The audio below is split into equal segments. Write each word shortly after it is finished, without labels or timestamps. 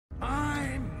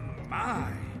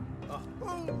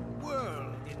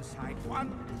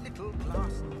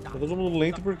Tá todo mundo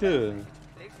lento porque...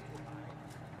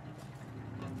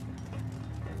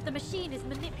 The machine is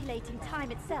manipulating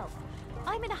time itself.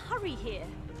 I'm in a hurry here.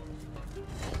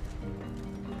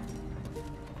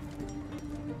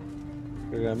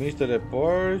 Pergaminho de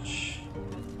teleporte.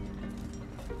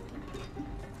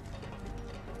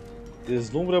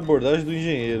 Deslumbra a abordagem do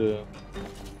engenheiro.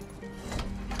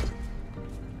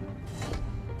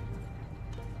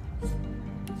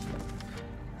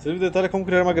 Seu detalhe é como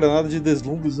criar uma granada de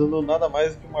deslumbre usando nada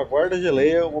mais do que uma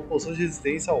guarda-geleia ou uma poção de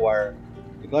resistência ao ar.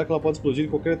 É claro que ela pode explodir em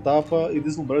qualquer etapa e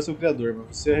deslumbrar seu criador,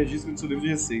 mas você a registra no seu livro de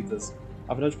receitas.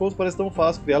 Afinal de contas, parece tão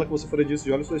fácil criá-la que você faria disso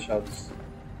de olhos fechados.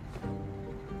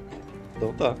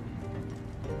 Então tá.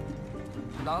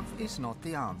 Love is not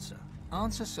the answer.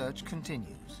 Answer search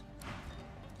continues.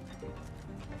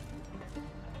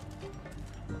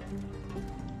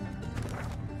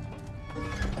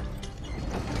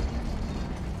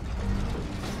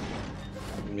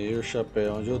 Meu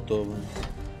chapéu, onde eu tô, mano?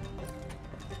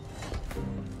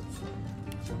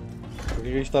 Por que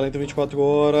a gente tá lento 24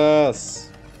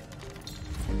 horas?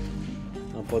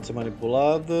 Não pode ser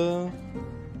manipulada.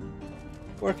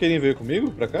 O arqueirinho veio comigo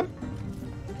pra cá?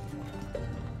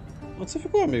 Onde você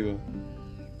ficou, amigo?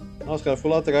 Nossa, cara,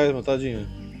 ficou lá atrás, mano, tadinho.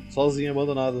 Sozinho,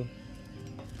 abandonado.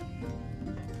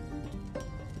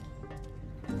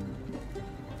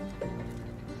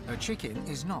 A chicken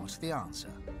is not the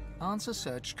answer. Answer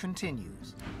search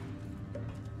continues.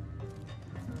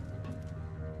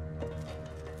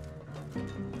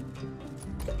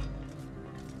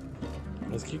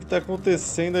 Mas o que tá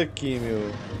acontecendo aqui,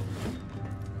 meu?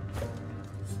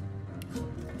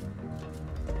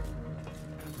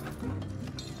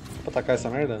 Pra atacar essa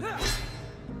merda?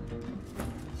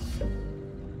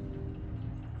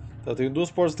 Tá, eu tenho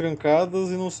duas portas trancadas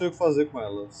e não sei o que fazer com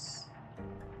elas.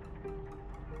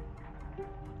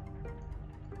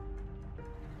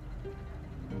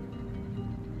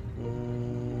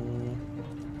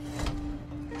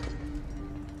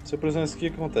 Se eu pressionar isso aqui,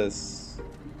 o que acontece?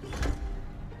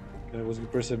 Eu não consegui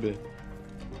perceber.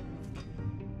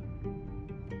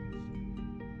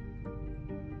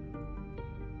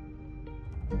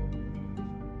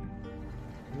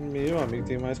 Meu amigo,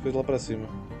 tem mais coisa lá pra cima.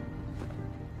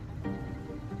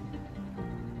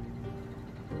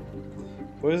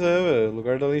 Pois é, velho.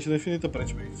 Lugar da lente do infinito,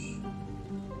 aparentemente.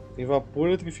 Tem vapor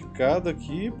eletrificado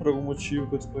aqui, por algum motivo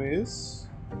que eu desconheço.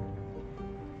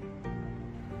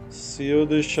 Se eu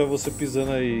deixar você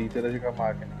pisando aí e interagir com a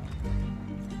máquina.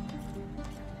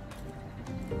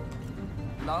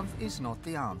 Love is not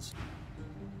the answer.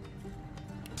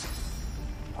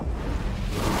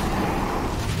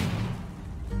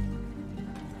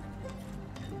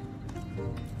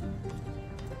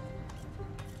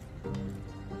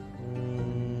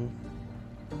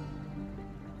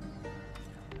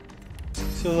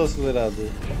 Se eu usar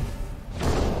acelerado,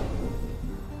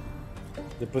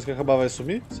 depois que acabar vai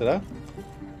sumir? Será?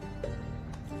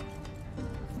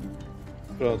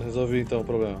 Pronto, resolvi então o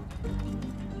problema.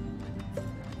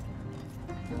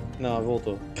 Não,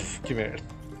 voltou. Pff, que merda.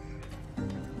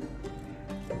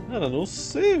 Cara, não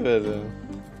sei, velho.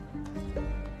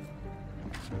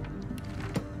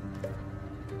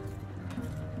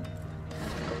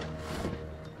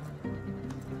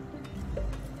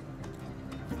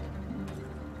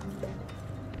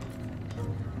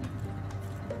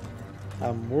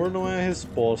 Amor não é a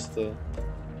resposta.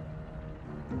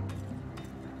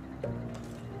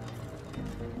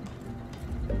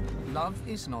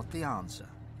 Love is not the answer.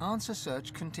 Answer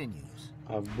search continues.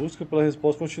 A busca pela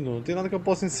resposta continua. Não tem nada que eu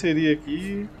possa inserir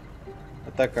aqui.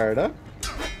 Atacar, dá?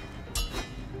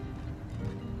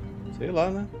 Sei lá,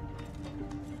 né?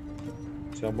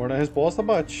 Se amor não é a resposta,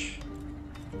 bate.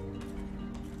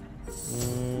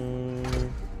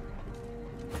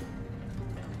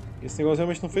 Esse negócio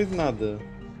realmente não fez nada.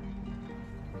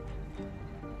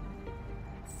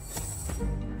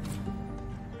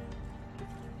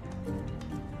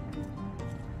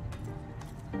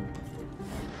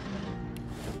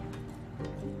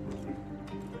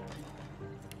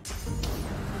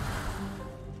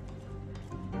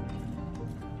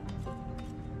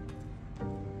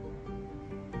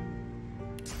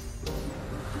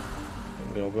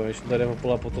 Obviamente não daria pra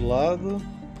pular pro outro lado.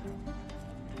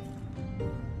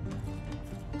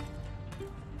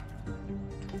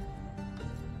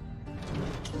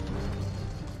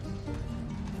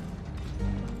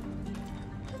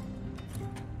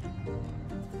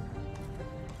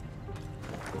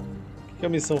 O que a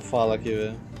missão fala aqui,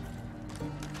 velho?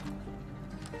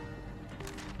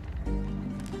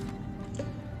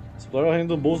 Explorar o reino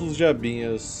do bolso dos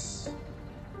diabinhos.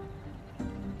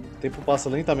 O tempo passa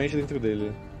lentamente dentro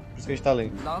dele. Isso que a gente tá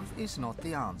lendo. Love is not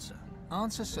the answer.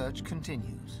 Answer search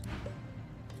continues.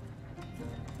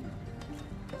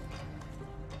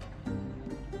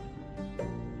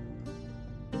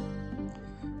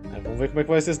 Vamos ver como é que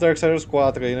vai ser esse Darksiders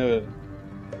 4 aí, né, velho?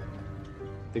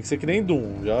 Tem que ser que nem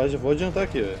Doom. Já vou adiantar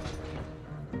aqui, velho.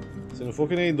 Se não for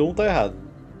que nem Doom, tá errado.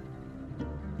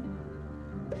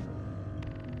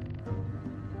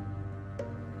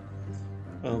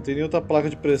 Ah, não tem nem outra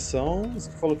placa de pressão. Isso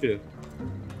que fala o quê?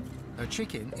 A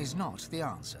chicken is not the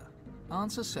answer.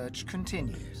 Answer search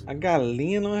continues. A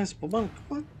galinha não responde. Mano,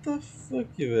 what the fuck,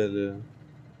 velho?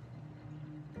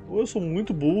 Ou eu sou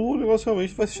muito burro ou o negócio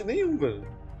realmente não faz sentido nenhum, velho.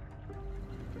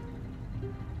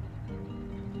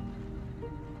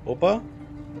 Opa!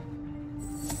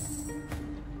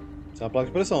 Isso é uma placa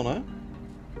de pressão, não é?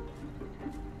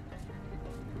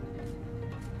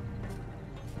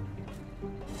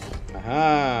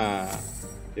 Ah!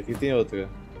 E aqui tem outra.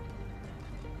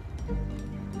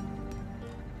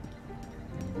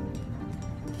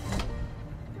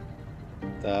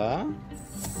 Tá.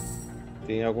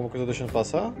 Tem alguma coisa deixando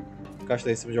passar? A caixa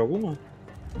tá em cima de alguma?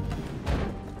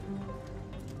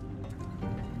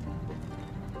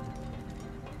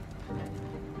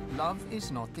 Love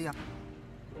is not the answer.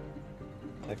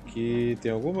 Aqui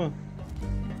tem alguma?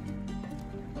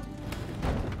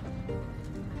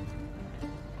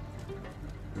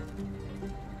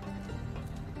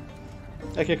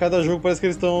 É que a cada jogo parece que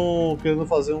eles estão querendo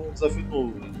fazer um desafio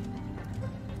novo, né?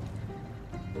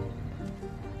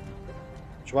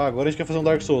 Tipo, agora a gente quer fazer um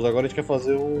Dark Souls, agora a gente quer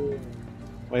fazer um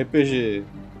RPG,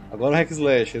 agora um Hack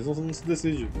Slash, eles não se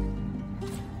decidem.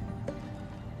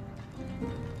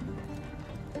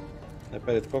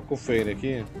 Pera aí, qual que eu fei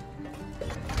aqui?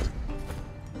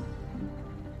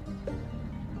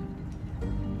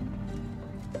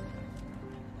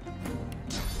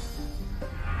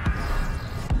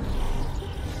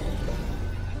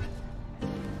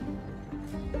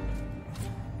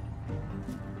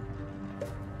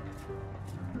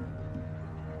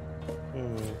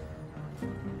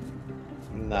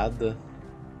 Nada.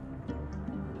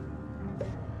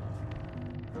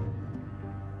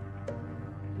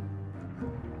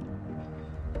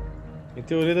 Em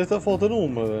teoria deve estar faltando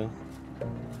uma, velho.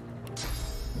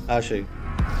 Achei.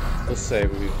 Tô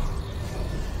cego, viu?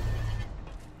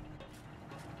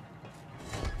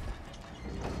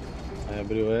 Aí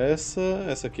abriu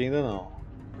essa aqui ainda não.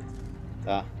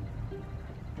 Tá.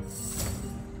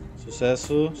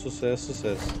 Sucesso, sucesso,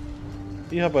 sucesso.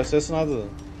 Ih, rapaz, sucesso nada.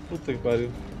 Puta que pariu.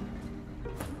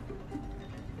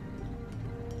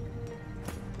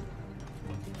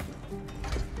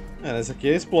 Essa aqui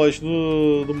é exploit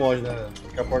do mod, né?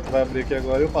 Que a porta vai abrir aqui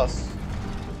agora e eu passo.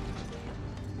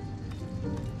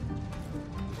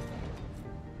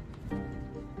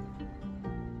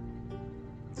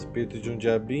 Espírito de um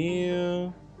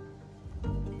diabinho.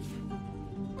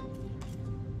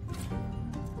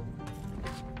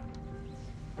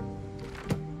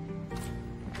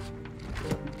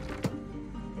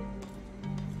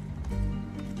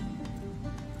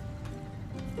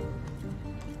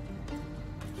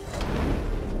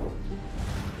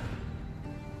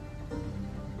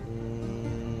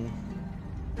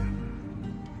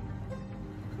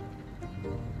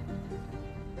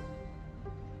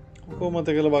 Vou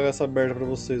manter aquela bagaça aberta pra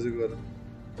vocês agora.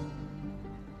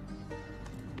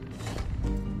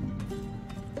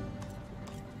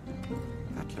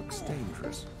 That looks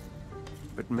dangerous.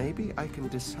 But maybe I can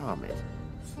disarm it.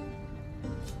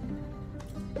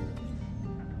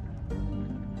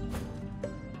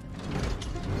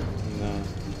 Não.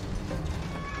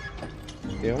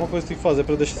 Tem uma coisa que tem que fazer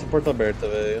pra deixar essa porta aberta,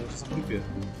 velho. Eu não sei por quê.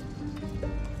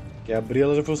 Que abrir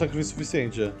ela já foi um sacrifício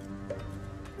suficiente já.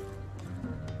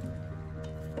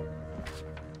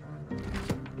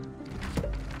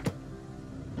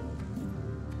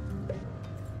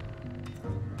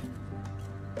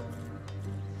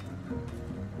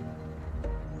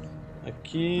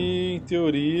 Aqui, em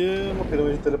teoria, é uma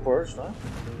pirâmide de teleporte, né?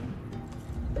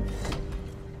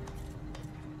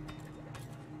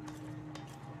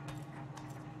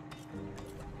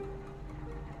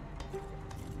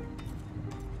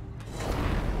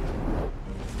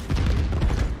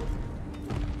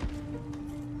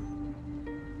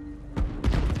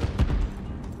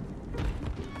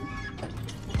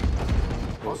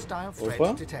 Hostile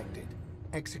threat detected.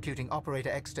 Executing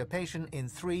operator extirpation in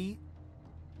 3,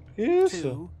 Que isso?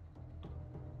 2.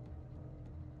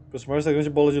 Aproximar-se da grande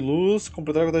bola de luz,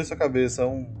 completar a contagem de sua cabeça.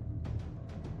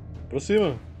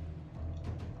 Aproxima.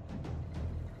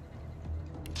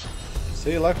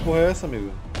 Sei lá que porra é essa,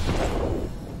 amigo.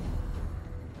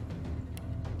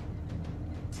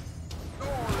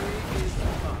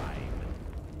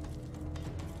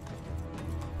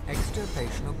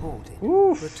 Extirpation aborted.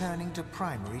 Returning to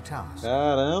primary task.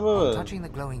 Caramba, On velho. touching the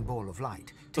glowing ball of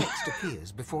light, text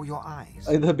appears before your eyes.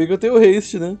 Ainda bem que eu tenho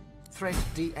haste, né? Threat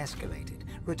de-escalated.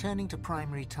 Returning to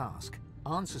primary task.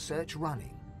 Answer search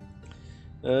running.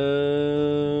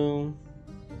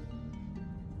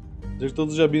 Dizer que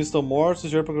todos os diabinhos estão mortos, se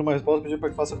tiver programar a resposta, pedir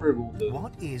pra que faça a pergunta.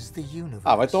 What is the universe?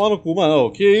 Ah, vai tomar no cu,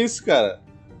 mano. Que isso, cara?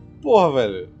 Porra,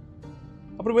 velho.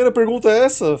 A primeira pergunta é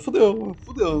essa? Fudeu,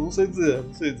 não sei dizer,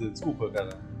 desculpa,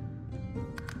 cara.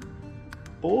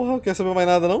 Porra, quer saber mais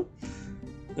nada, não?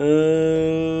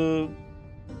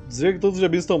 Dizer que todos os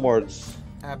diabinhos estão mortos.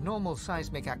 Abnormal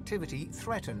seismic activity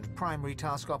threatened primary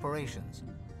task operations.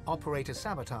 Operator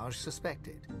sabotage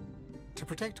suspected. To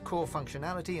protect core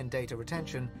functionality and data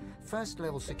retention,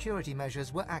 first-level security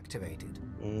measures were activated.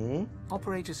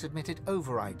 Operator submitted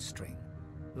override string.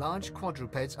 Large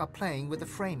quadrupeds are playing with the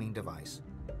framing device.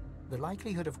 The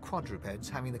likelihood of quadrupeds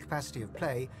having the capacity of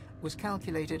play was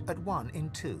calculated at 1 in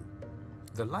 2.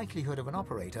 The likelihood of an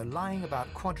operator lying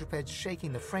about quadrupeds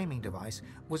shaking the framing device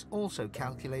was also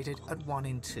calculated at 1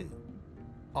 in 2.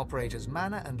 Operator's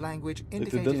manner and language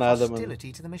indicated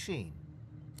hostility to the machine.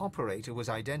 Operator was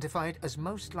identified as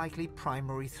most likely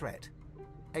primary threat.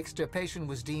 Extirpation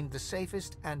was deemed the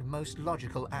safest and most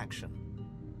logical action.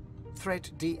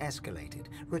 Threat de-escalated,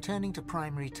 returning to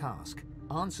primary task.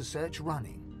 Answer search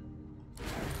running.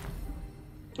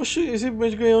 Oxi, eu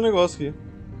simplesmente ganhei um negócio aqui.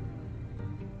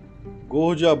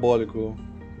 Gorro diabólico.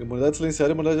 Imunidade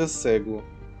silenciada e imunidade a cego.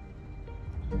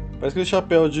 Parece aquele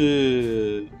chapéu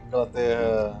de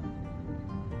Inglaterra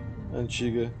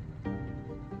antiga.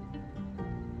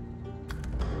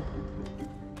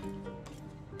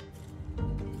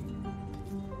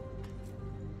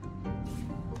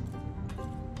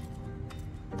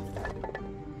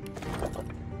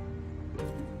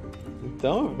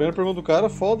 Então, a primeira pergunta do cara,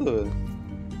 foda, velho.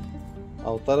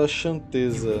 Altar a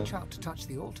chanteza.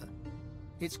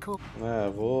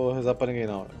 Vou rezar pra ninguém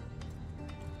não, velho.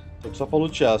 Tô só pra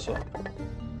lutear, só.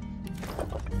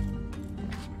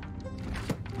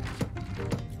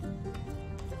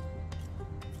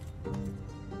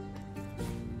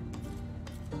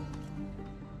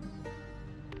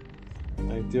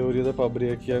 Em teoria dá pra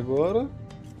abrir aqui agora.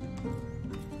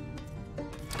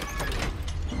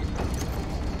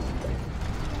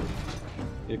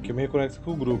 E aqui eu me reconecto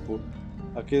com o grupo.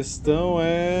 A questão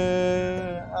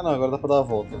é... Ah não, agora dá pra dar a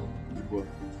volta. De boa.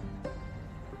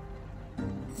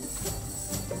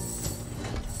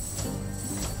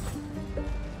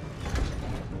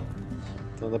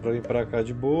 Então dá pra vir pra cá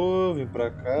de boa, vir pra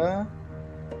cá.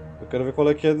 Eu quero ver qual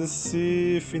é que é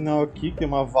desse final aqui, que tem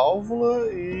uma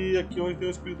válvula, e aqui onde tem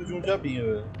o espírito de um diabinho,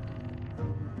 velho.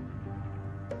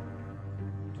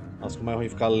 Nossa, como é ruim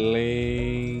ficar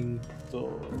lento.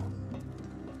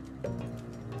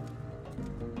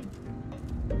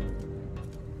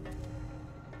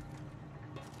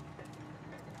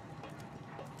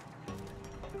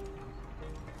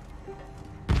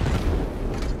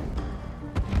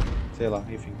 Sei lá,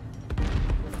 enfim.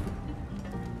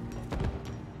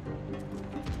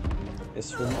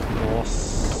 Esse foi...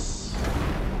 Nossa!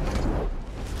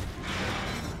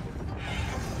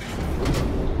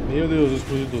 Meu Deus,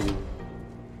 explodiu tudo.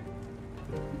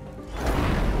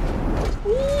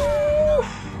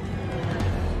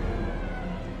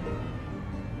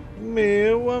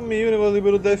 Meu amigo, o negócio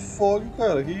liberou Death Fog,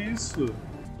 cara, que isso?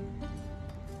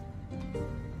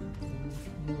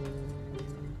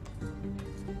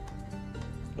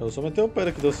 Eu só meter o pé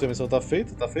aqui da sua missão, tá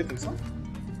feita? Tá feita a missão?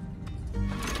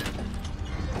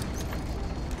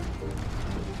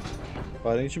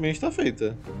 Aparentemente tá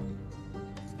feita.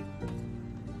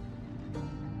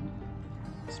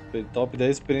 Top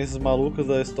 10 experiências malucas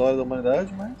da história da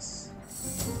humanidade, mas...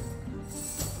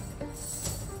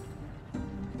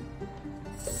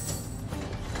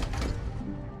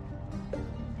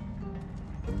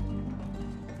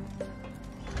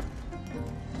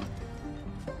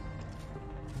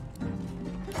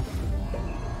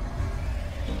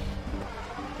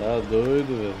 Tá doido,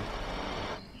 velho.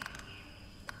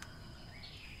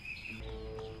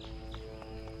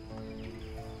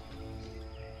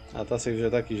 Ah, tá certo, já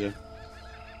tá aqui já.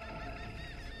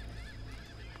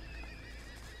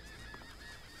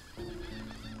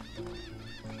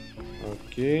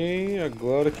 Ok,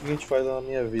 agora o que a gente faz na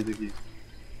minha vida aqui?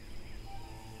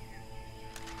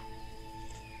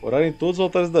 Orar em todos os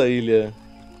altares da ilha.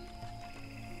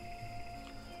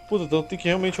 Puta, então tem que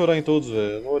realmente orar em todos,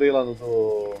 velho. Eu não orei lá no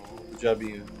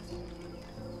diabinho.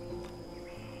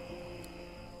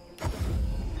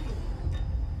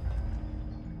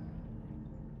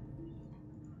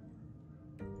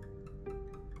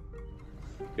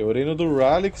 Eu orei no do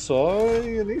Relic só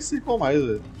e eu nem sei qual mais,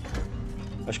 velho.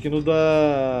 Acho que no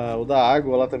o da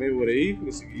água lá também eu orei,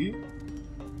 consegui.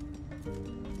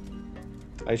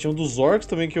 Aí tinha um dos orcs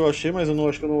também que eu achei, mas eu não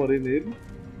acho que eu não orei nele.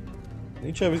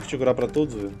 Nem tinha visto que tinha que orar pra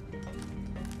todos, velho.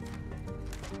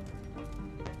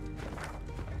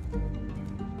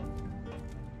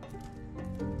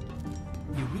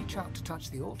 You reach out to touch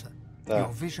the altar. Tá.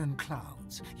 Your vision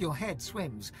clouds, your head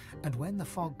swims, and when the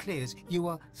fog clears, you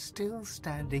are still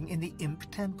standing in the imp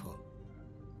temple.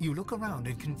 You look around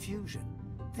in confusion.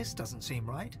 This doesn't seem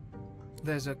right.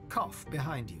 There's a cough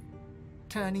behind you.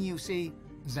 Turning, you see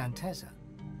Xanteza.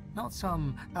 Not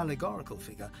some allegorical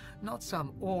figure, not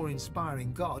some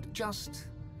awe-inspiring god, just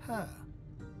her.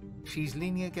 She's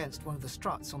leaning against one of the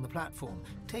struts on the platform,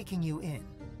 taking you in.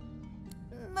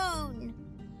 Moon.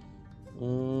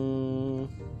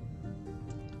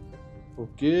 Por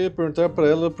que perguntar pra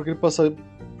ela por que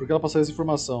ela passou essa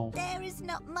informação? There is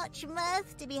not much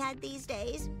mirth to be had these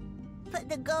days. But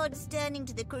the gods turning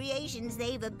to the creations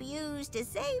they've abused to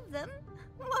save them?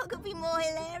 What could be more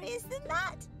hilarious than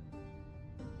that?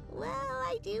 Well,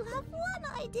 I do have one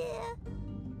idea.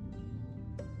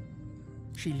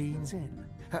 She leans in,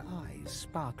 her eyes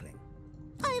sparkling.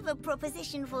 I have a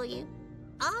proposition for you.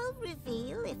 I'll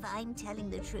reveal if I'm telling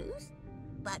the truth,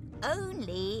 but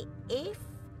only if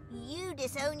you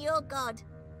disown your god.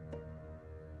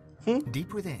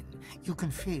 Deep within, you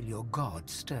can feel your god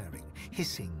stirring,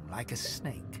 hissing like a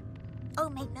snake. Oh,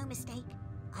 make no mistake.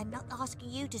 I'm not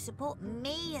asking you to support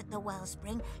me at the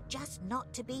wellspring, just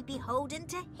not to be beholden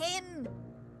to him.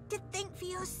 To think for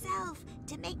yourself,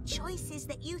 to make choices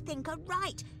that you think are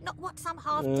right, not what some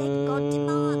half-dead god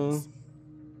demands.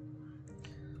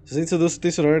 Se sente seu Deus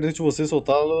tensionar dentro de você,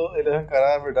 soltá-lo, ele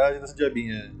arrancará a verdade dessa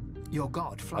diabinha. Your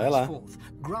god flies forth,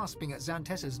 grasping at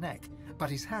Xantesa's neck, but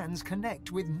his hands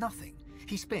connect with nothing.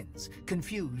 He spins,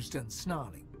 confused and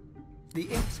snarling. The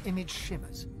imp's image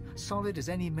shimmers, solid as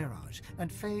any mirage,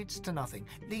 and fades to nothing,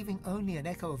 leaving only an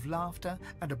echo of laughter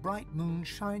and a bright moon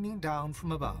shining down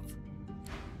from above.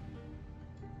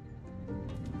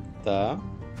 Tá.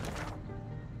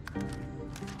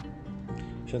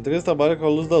 Xantreza trabalha com a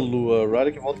luz da lua.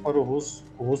 Riley que volta para o rosto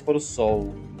para o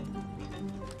sol.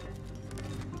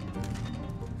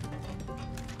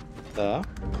 Tá.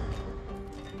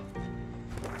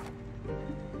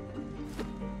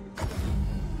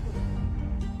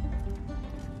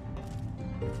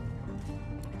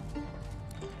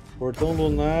 Portão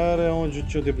lunar é onde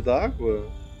tinha o tempo d'água?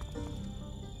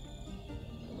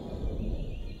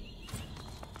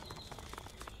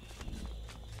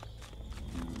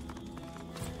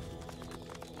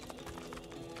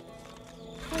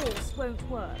 Force won't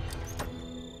work.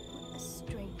 A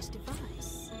strange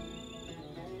device.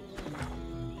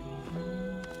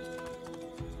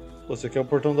 Você quer o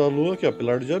portão da lua aqui, ó,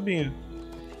 pilar do diabinho.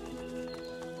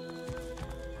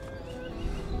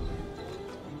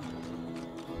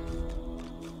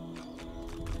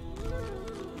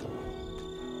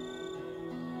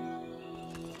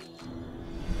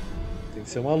 Tem que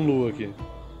ser uma lua aqui.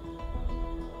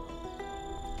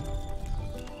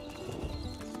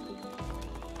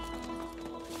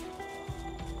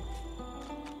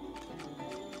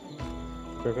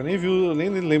 Pior que eu nem vi, nem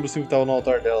lembro se tava no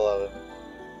altar dela lá, velho.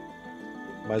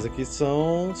 Mas aqui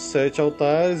são 7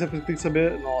 altares, é por isso que tem que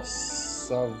saber.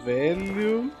 Nossa,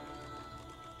 velho.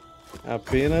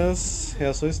 Apenas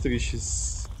reações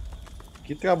tristes.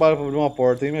 Que trabalho pra abrir uma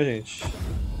porta, hein, minha gente?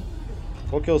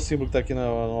 Qual que é o símbolo que tá aqui no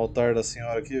altar da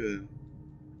senhora aqui, velho?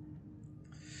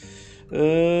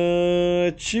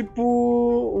 Tipo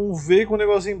um V com um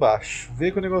negocinho embaixo. V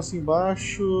com um negocinho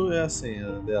embaixo é a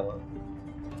senha dela.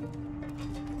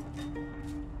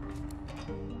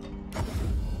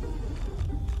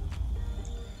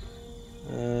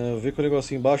 V com o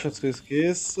negocinho embaixo antes que eu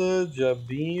esqueça.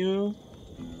 Diabinho.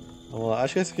 Vamos lá,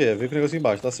 acho que é esse aqui é. V com o negocinho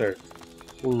embaixo, tá certo.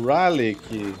 O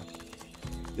Relic.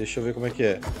 Deixa eu ver como é que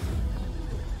é.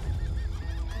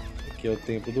 Aqui é o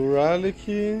templo do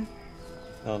Relic.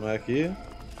 Não, não é aqui.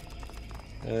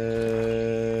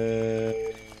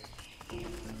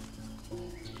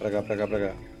 Pra cá, pra cá, pra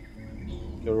cá.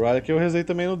 Aqui é o Relic eu rezei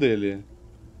também no dele.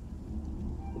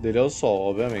 O dele é o sol,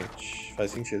 obviamente.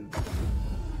 Faz sentido.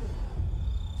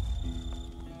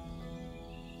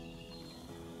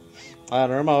 Ah,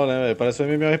 normal, né, velho? Parece um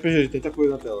MMORPG, tem tanta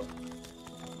coisa na tela.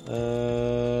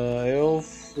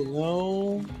 Elfo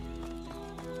não.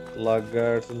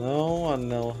 Lagarto não.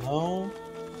 Anão não.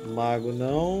 Mago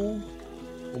não.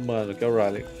 Humano, que é o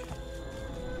Relic.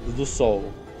 Do Sol.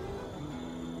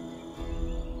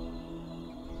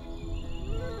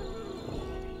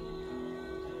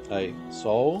 Aí,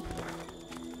 Sol.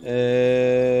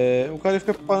 O cara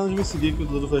fica parando de me seguir que eu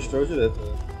tô dando flash travel direto.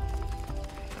 Né?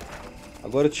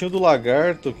 Agora tinha o do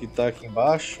lagarto que tá aqui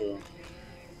embaixo.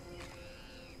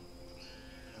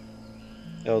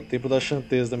 O tempo da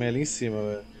chanteza também ali em cima,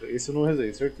 velho. Esse eu não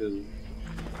rezei, certeza.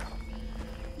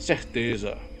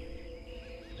 Certeza.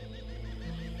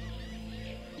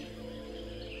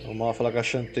 Vamos lá falar com a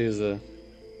chanteza.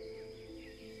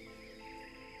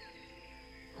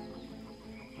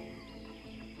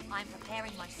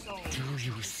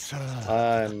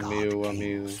 Ai, meu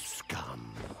amigo.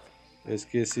 Eu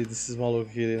esqueci desses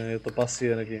malucos aqui, né? Eu tô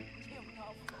passeando aqui.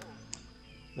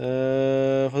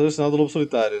 Fazer o sinal do lobo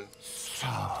solitário. So,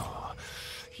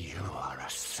 you are a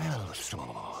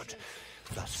sellsword.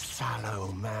 The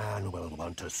sallow man will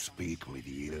want to speak with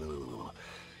you.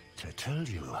 To tell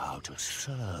you how to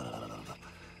serve.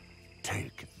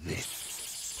 Take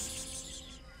this.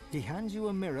 He hands you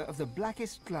a mirror of the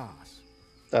blackest glass.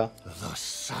 Tá. The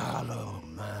sallow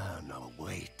man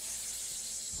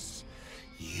awaits.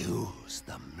 Use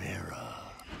the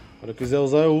mirror. Quando eu quiser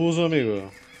usar, eu uso,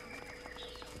 amigo.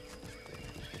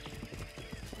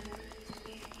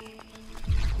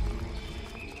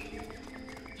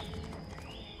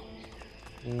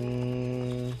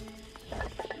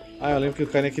 Eu lembro que o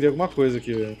cara queria alguma coisa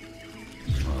aqui, velho.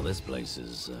 Well, this place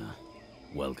is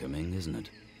welcoming, isn't it?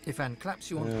 If Anne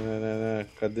claps you on...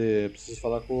 Cadê? Preciso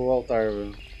falar com o altar,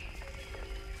 velho.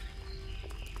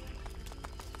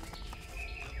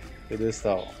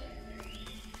 Pedestal.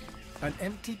 An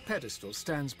empty pedestal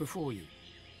stands before you.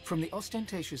 From the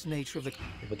ostentatious nature of the...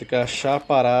 Eu vou ter que achar a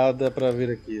parada pra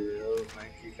vir aqui, velho.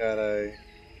 Que caralho.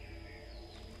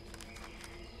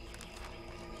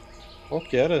 Qual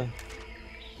que era?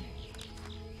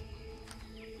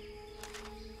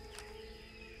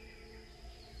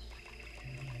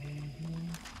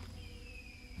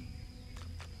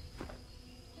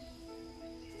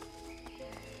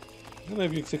 Não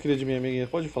lembro o que você queria de mim, amiguinha.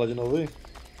 Pode falar de novo aí?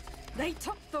 They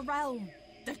took the realm.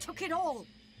 They took it all.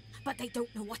 But they don't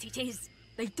know what it is.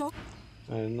 They don't...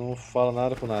 Ele não fala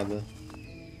nada com nada.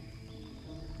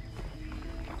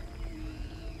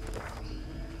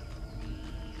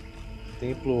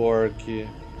 Templo Orc.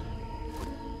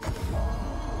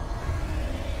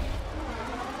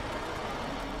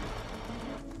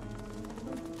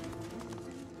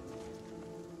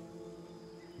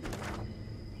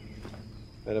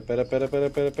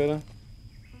 Pera.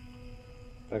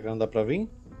 Pra cá não dá pra vir?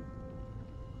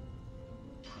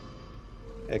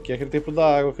 Aqui é aquele templo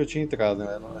da água que eu tinha entrado,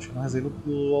 né? Acho que não rezei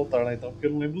no altar lá então, porque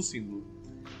eu não lembro do símbolo.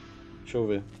 Deixa eu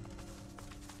ver.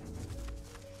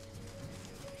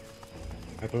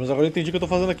 Pelo menos agora eu entendi o que eu tô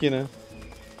fazendo aqui, né?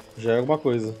 Já é alguma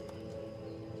coisa.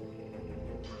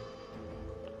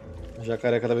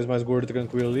 Jacaré cada vez mais gordo e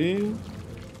tranquilo ali.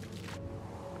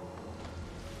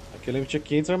 Aqui eu lembro que tinha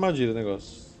 500 armadilhas o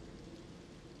negócio.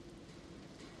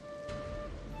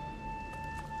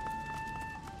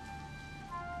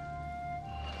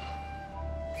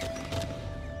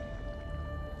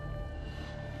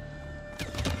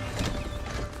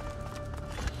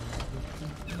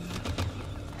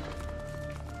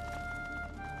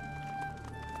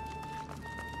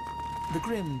 The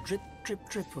grim drip, drip,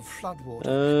 drip of floodwater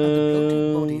and the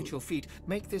bloated body at your feet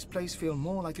make this place feel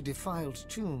more like a defiled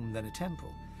tomb than a temple.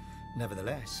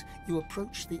 Nevertheless, you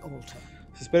approach the altar.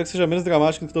 Você espera que seja menos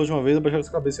dramático do que da última vez, abaixar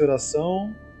sua cabeça em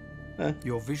oração.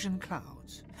 Your vision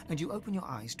clouds, and you open your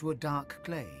eyes to a dark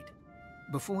glade.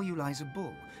 Before you lies a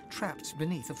bull, trapped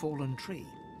beneath a fallen tree.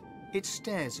 It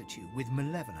stares at you with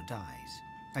malevolent eyes.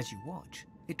 As you watch,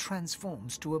 it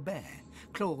transforms to a bear,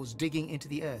 claws digging into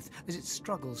the earth as it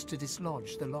struggles to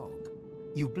dislodge the log.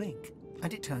 You blink,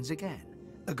 and it turns again.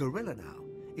 A gorilla now.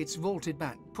 It's vaulted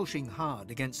back, pushing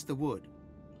hard against the wood.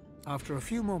 After a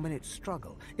few more minutes'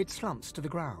 struggle, it slumps to the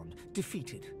ground,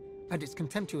 defeated, and its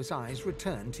contemptuous eyes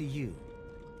return to you.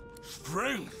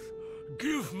 Strength,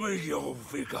 give me your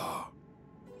vigor.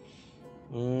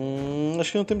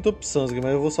 Acho que não tem muita opção aqui,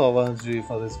 mas eu vou salvar antes de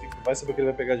fazer isso aqui. Vai saber o que ele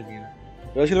vai pegar de mim, né?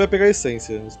 Eu acho que ele vai pegar a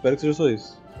essência, espero que seja só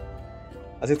isso.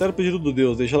 Aceitar o pedido do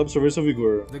Deus, deixá-lo absorver seu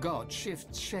vigor. The god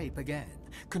shifts shape again,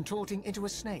 contorting into a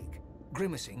snake.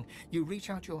 Grimacing, you reach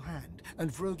out your hand, and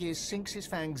Vrogir sinks his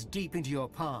fangs deep into your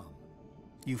palm.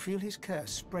 You feel his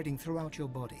curse spreading throughout your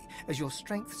body as your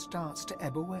strength starts to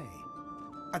ebb away.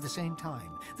 At the same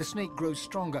time, the snake grows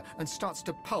stronger and starts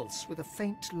to pulse with a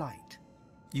faint light.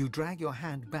 You drag your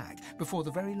hand back before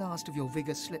the very last of your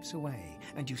vigor slips away,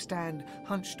 and you stand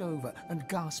hunched over and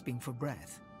gasping for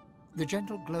breath. The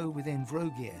gentle glow within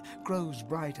Vrogir grows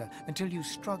brighter until you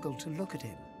struggle to look at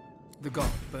him. The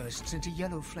god bursts into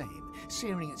yellow flame,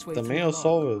 searing its way Também é through o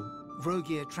sol, the velho. log.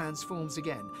 Vrogir transforms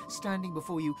again, standing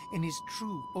before you in his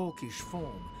true orcish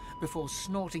form, before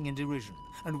snorting in derision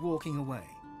and walking away.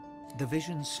 The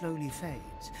vision slowly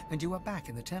fades, and you are back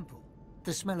in the temple,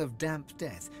 the smell of damp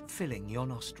death filling your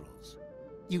nostrils.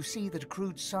 You see that a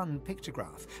crude sun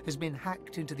pictograph has been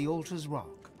hacked into the altar's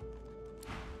rock.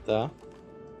 Tá.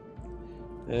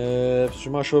 Preciso de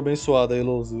uma show abençoada aí,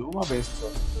 Lousa. Uma benção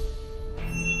só.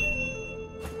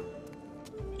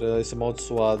 Pra esse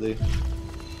amaldiçoado aí.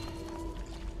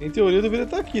 Em teoria eu deveria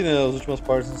estar aqui, né? As últimas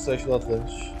partes do set do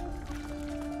Atlântico.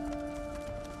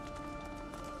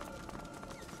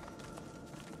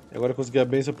 E agora que eu consegui a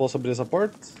benção, eu posso abrir essa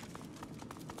porta?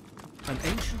 An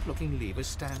ancient-looking lever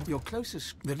stands. Your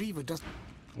closest. The lever does.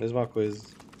 Mesma coisa.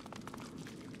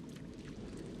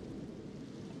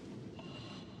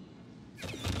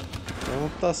 Então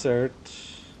tá certo.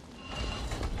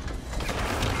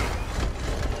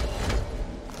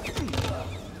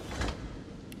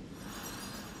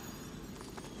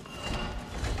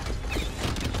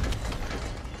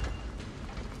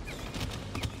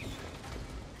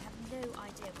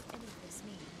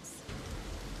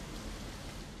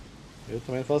 Eu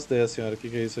também não faço ideia, senhora. O que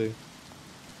é isso aí?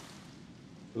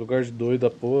 Lugar de doido da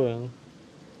porra, né?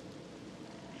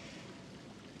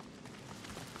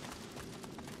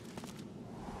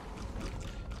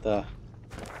 Tá.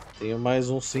 Tenho mais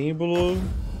um símbolo.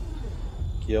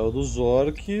 Que é o dos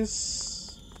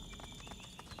orcs.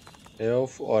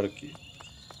 Elf, orc.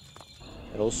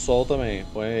 É o sol também.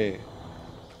 Põe aí.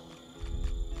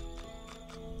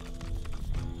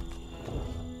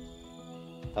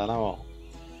 Tá na mão.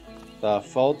 Tá,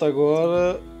 falta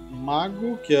agora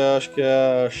Mago, que acho que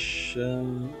é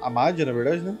a Madia, na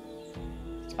verdade, né?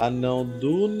 Anão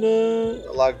Duna,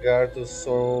 Lagarto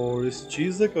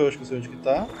Solstiza, que eu acho que eu sei onde que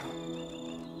tá.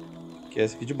 Que é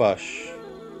esse aqui de baixo.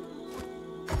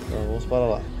 Então vamos para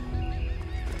lá.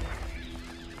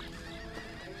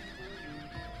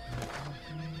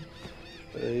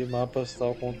 Espera aí, mapa está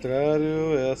ao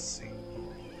contrário, é assim.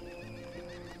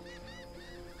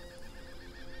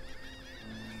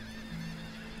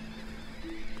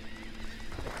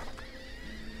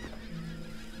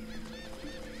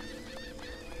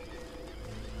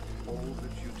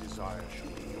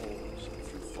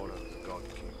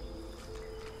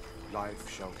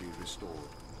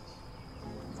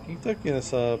 Quem tá aqui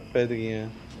nessa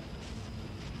pedrinha?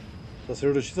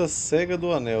 Sacerdotisa cega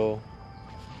do anel.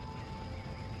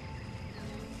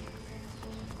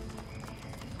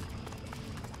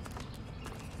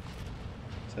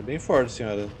 Isso é bem forte,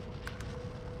 senhora.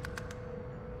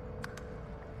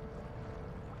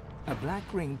 A black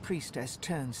ring priestess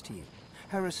turns to you.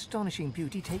 Her astonishing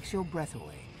beauty takes your breath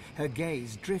away. Her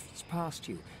gaze drifts past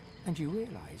you, and you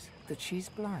realize that she's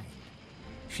blind.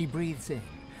 She breathes in,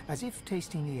 as if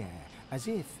tasting the air, as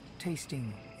if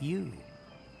tasting you.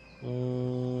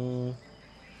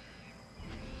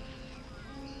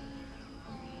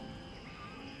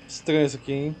 Estranho isso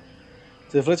aqui, hein?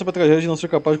 Você reflete sobre a tragédia de não ser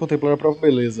capaz de contemplar a própria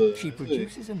beleza. She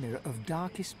produces a mirror of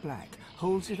darkest black,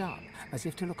 holds it up as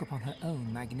if to look upon her own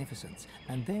magnificence,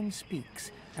 and then speaks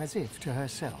as if to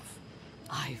herself.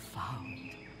 I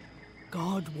found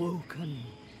God woken.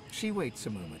 She waits a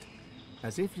moment,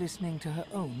 as if listening to her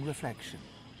own reflection.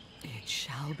 It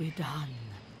shall be done,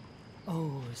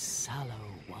 O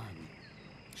sallow one.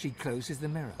 She closes the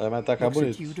mirror, Vai me atacar looks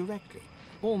at bonito. you directly,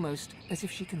 almost as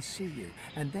if she can see you,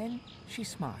 and then she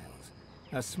smiles.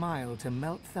 A smile to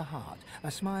melt the heart,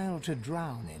 a smile to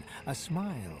drown in, a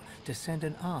smile to send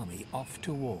an army off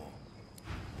to war.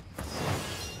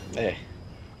 É.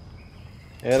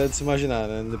 Era de se imaginar,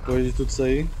 né? Depois de tudo isso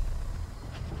aí.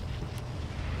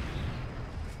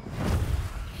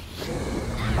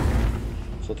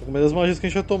 Só tô com medo das magias que a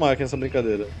gente vai tomar aqui nessa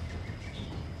brincadeira.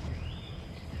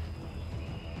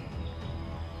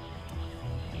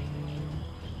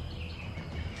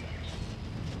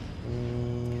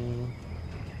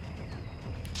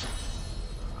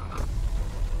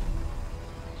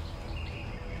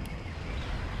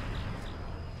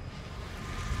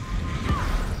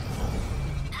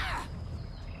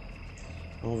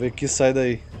 Vamos ver o que sai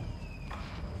daí.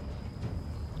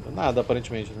 Nada,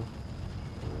 aparentemente, né?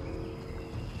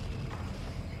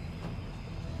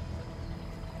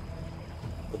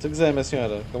 Se você quiser, minha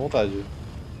senhora, fica à vontade.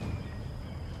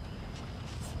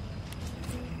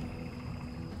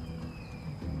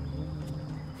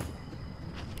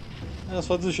 É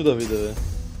só desistir da vida,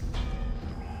 velho.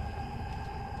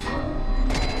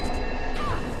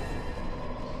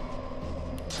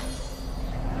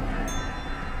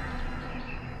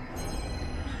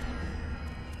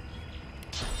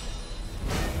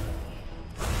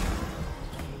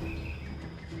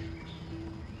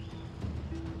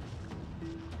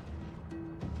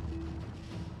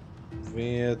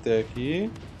 Vem até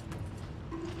aqui.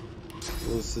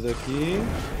 Esse daqui.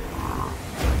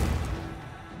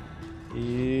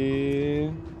 E...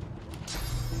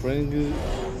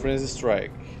 Frenzy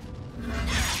Strike.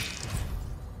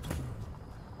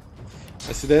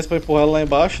 Mas se desse pra empurrar ela lá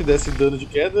embaixo e desse dano de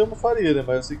queda, eu não faria, né?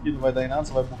 Mas eu sei que não vai dar em nada,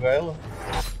 só vai bugar ela.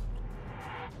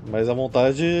 Mas a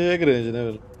vontade é grande, né,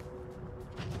 velho?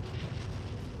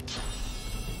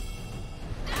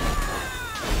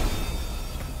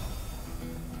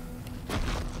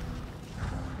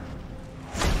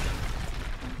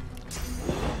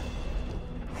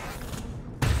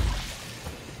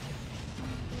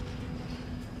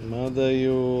 Manda aí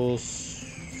os...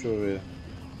 Deixa eu ver.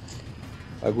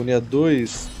 Agonia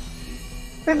 2.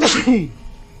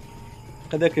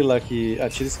 Cadê aquele lá que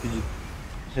atira esse de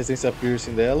resistência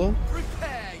piercing dela?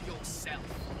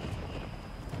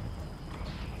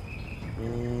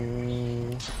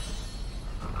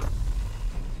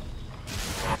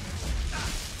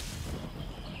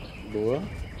 Boa.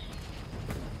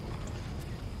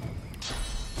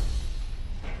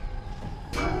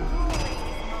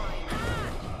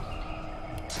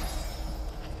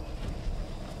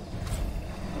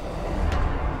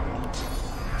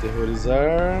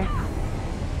 Terrorizar.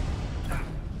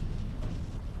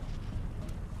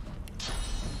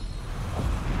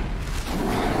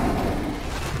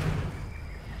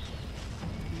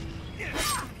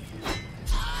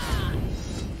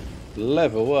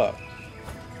 Level up.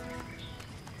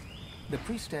 The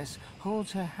priestess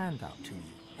holds her hand out to you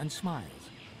and smiles.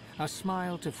 A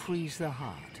smile to freeze the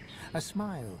heart. A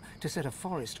smile to set a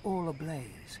forest all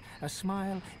ablaze. A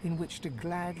smile in which to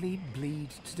gladly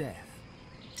bleed to death.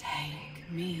 Take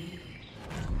me.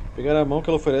 Pegar a mão que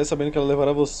ela oferece sabendo que ela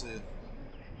levará você.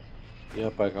 Ih,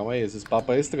 rapaz, calma aí, esses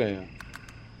papos é estranho.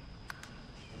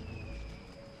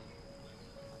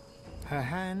 Her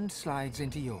hand slides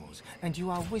into yours, and you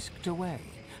are whisked away,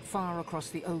 far across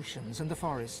the oceans and the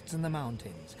forests and the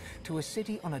mountains, to a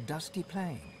city on a dusty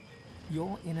plain.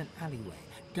 You're in an alleyway,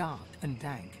 dark and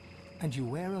dank, and you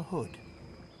wear a hood.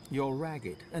 You're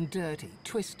ragged and dirty,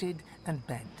 twisted and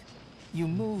bent. You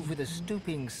move with a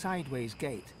stooping sideways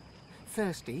gait.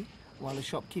 Thirsty, while the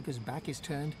shopkeeper's back is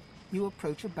turned, you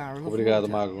approach a barrel of water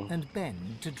Mago. and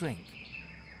bend to drink.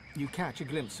 You catch a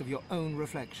glimpse of your own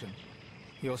reflection.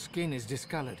 Your skin is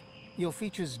discolored, your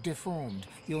features deformed,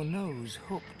 your nose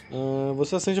hooked.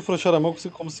 Você acende afrouxar a mão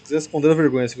como se quisesse esconder a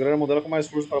vergonha, segurar a mão dela com mais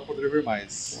força para poder ver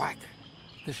mais. Whack!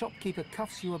 The shopkeeper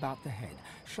cuffs you about the head,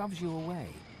 shoves you away,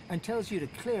 and tells you to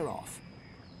clear off.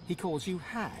 He calls you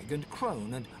hag and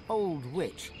crone and old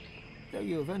witch, though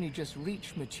you have only just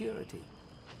reached maturity.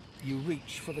 You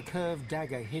reach for the curved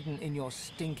dagger hidden in your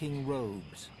stinking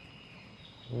robes.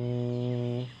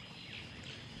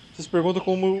 Vocês perguntam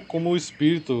como o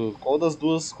espírito, qual das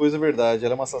duas coisas é verdade?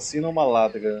 Ela é uma assassina ou uma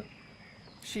ladra?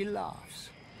 She laughs,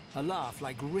 a laugh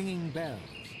like ringing bells.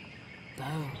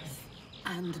 Both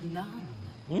and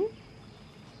none.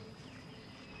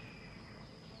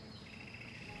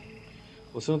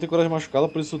 Você não tem coragem de machucá-la,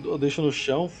 por isso o deixa no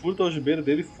chão, furta o algibeiro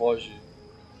dele e foge.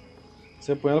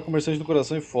 Você apanha ela com mercês no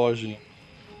coração e foge.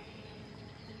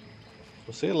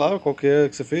 Eu sei lá qual que é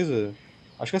que você fez, velho.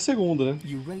 Acho que é a segunda, né?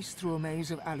 You race through a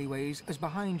maze of alleyways as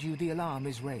behind you the alarm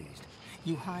is raised.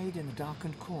 You hide in a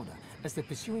darkened corner as the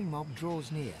pursuing mob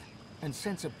draws near and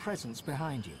sense a presence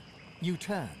behind you. You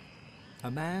turn.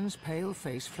 A man's pale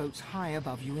face floats high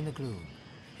above you in the gloom.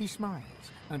 He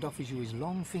smiles and offers you his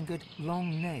long-fingered,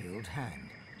 long-nailed hand.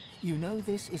 You know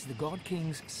this is the God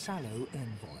King's sallow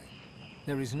envoy.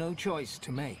 There is no choice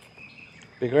to make.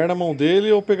 Pegar na mão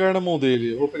dele ou pegar na mão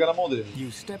dele? Eu vou pegar na mão dele.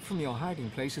 You step from your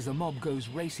hiding place as the mob goes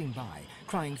racing by,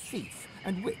 crying thief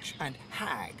and witch and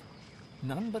hag.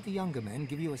 None but the younger men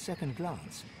give you a second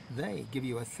glance. They give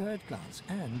you a third glance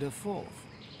and a fourth.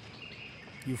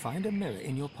 You find a mirror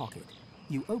in your pocket.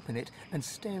 You open it and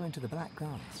stare into the black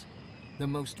glass. The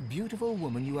most beautiful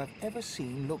woman you have ever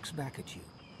seen looks back at you.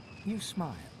 You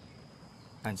smile.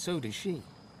 And so does she.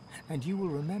 And you will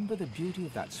remember the beauty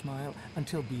of that smile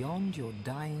until beyond your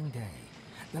dying day.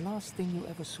 The last thing you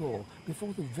ever saw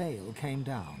before the veil came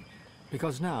down.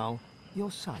 Because now,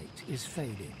 your sight is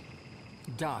fading.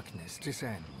 Darkness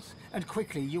descends, and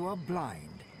quickly you are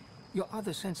blind. Your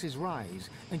other senses rise,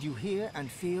 and you hear and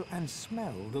feel and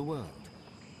smell the world.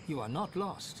 You are not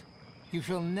lost. You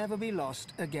shall never be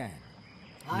lost again.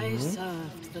 I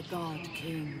served the God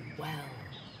King well.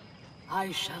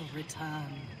 I shall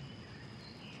return.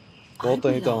 Volta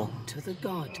I então. belong to the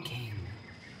God King.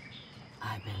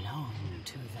 I belong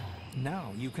to the...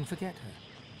 Now you can forget her.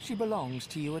 She belongs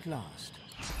to you at last.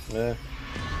 É.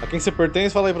 A quem você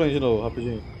pertence? Fala aí pra mim de novo,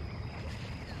 rapidinho.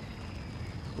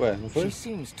 Ué, não foi? She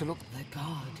seems to look the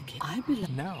guard. I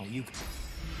believe now you.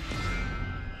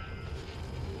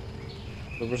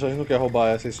 O personagem não quer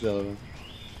roubar a essência dela, né?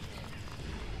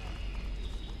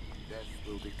 Death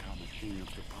will become a thing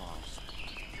of the past.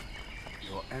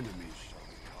 Your enemies shall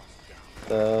be cast down.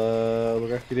 Tá, o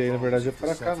lugar que eu queria ir na verdade é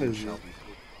pra cá mesmo. Shall be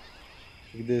put.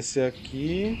 Tem que descer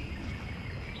aqui.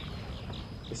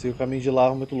 Esse é o caminho de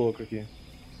lava muito louco aqui.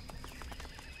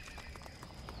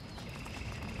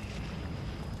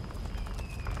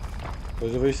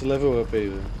 Depois eu vejo esse level up aí,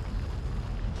 velho.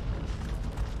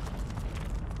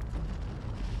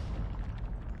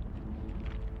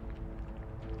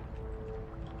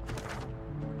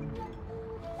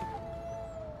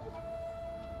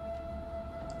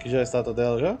 Aqui já é a estátua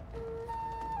dela já?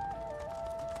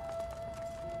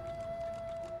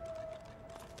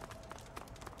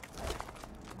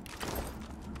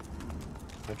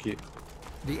 Aqui.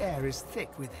 The air is thick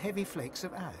with heavy flakes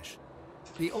of ash.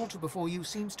 The altar before you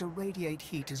seems to radiate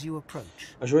heat as you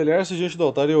approach. Ajoelhar-se diante do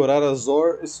altar e orar a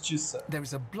Zor Estiça. There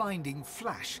is a blinding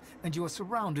flash, and you are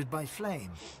surrounded by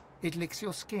flame. It licks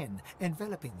your skin,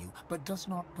 enveloping you, but does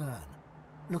not burn.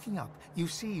 Looking up, you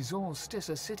see Zor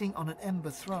Stissa sitting on an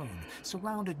ember throne,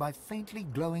 surrounded by faintly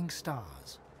glowing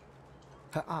stars.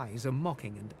 Her eyes are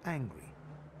mocking and angry,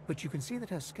 but you can see that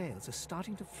her scales are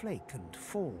starting to flake and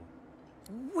fall.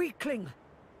 Weakling!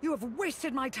 You have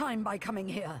wasted my time by coming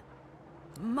here.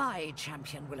 My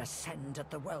champion will ascend at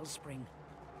the wellspring.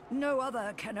 No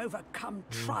other can overcome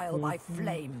trial by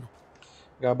flame.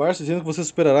 Gabar-se dizendo que você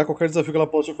superará qualquer desafio que ela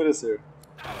possa te oferecer.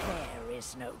 There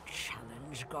is no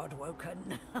challenge,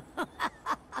 Godwoken.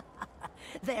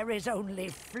 There is only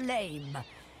flame.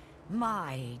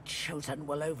 My chosen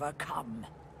will overcome.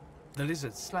 The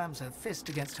lizard slams her fist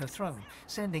against her throne,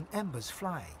 sending embers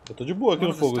flying. Eu tô de boa aqui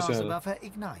One no of the fogo, stars senhora. above her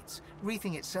ignites,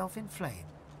 wreathing itself in flame.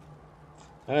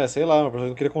 É, sei lá, mas eu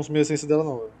não queria consumir a essência dela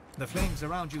não. Velho. The flames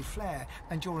around you flare,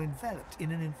 and you're enveloped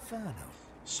in an inferno.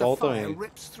 Sol The fire também.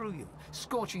 rips through you,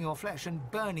 scorching your flesh and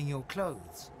burning your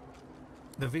clothes.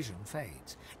 The vision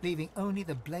fades, leaving only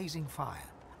the blazing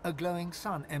fire, a glowing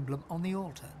sun emblem on the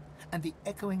altar, and the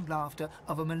echoing laughter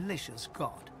of a malicious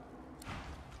god.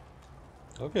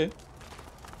 Ok.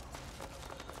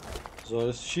 Zor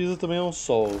Estiça também é um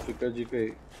sol, fica a dica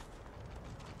aí.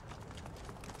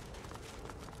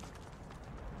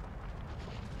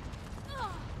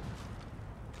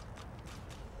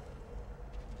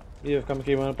 Ih, vai ficar me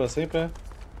queimando pra sempre, é?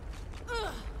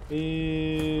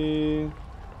 E...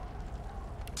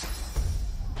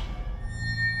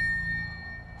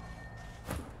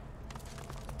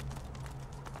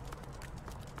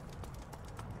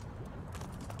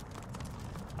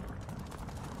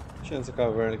 Tinha essa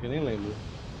caverna aqui, nem lembro.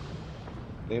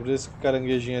 Lembro desse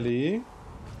caranguejinho ali.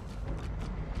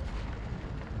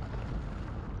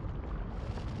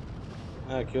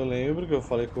 Ah, aqui eu lembro que eu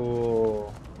falei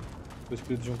com o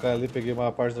espírito de um cara ali, peguei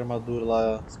uma parte da armadura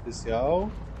lá especial.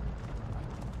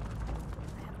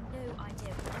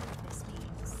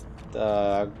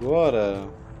 Tá, agora...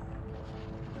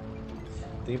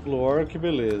 Templo Orc,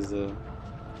 beleza.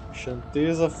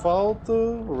 Chanteza falta,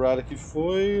 o Rara que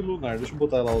foi, Lunar. Deixa eu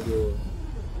botar lá o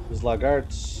dos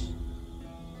lagartos.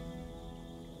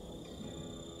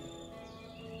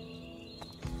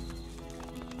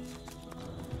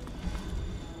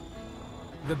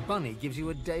 The bunny gives you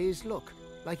a dazed look,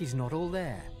 like he's not all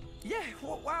there. Yeah,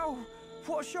 wow,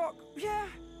 what a shock, yeah.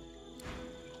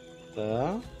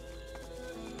 Tá.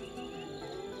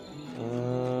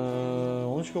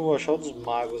 Onde que eu vou achar o dos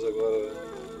magos agora,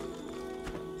 velho?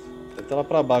 Deve estar lá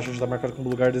pra baixo, onde tá marcado como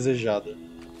lugar desejado.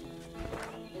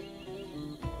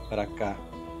 Pra cá.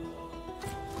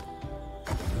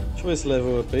 Deixa eu ver esse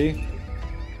level up aí.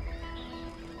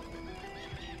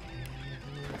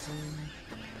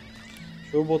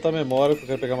 Deixa eu botar a memória, porque eu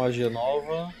quero pegar magia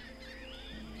nova.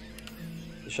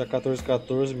 Deixar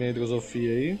 14-14, minha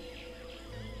hidrosofia aí.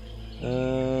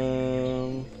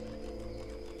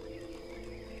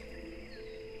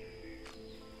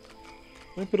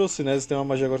 O pirocinese tem uma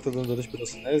magia agora que tá dando dano de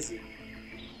pirocinese.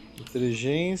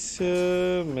 Inteligência,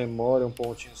 memória um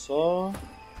pontinho só.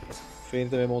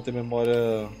 Fênix também vão ter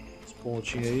memória uns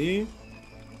pontinhos aí.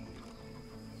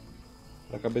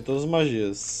 Pra caber todas as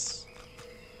magias.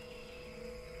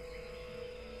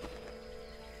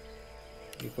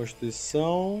 E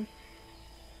Constituição.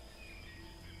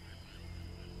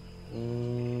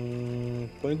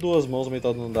 Põe duas mãos no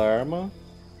metal do dano da arma.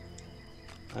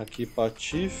 Aqui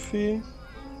patife.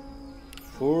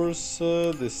 Força,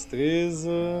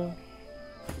 destreza,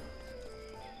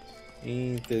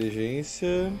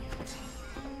 inteligência.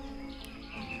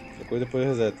 Essa coisa depois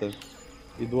reseta.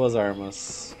 E duas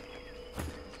armas.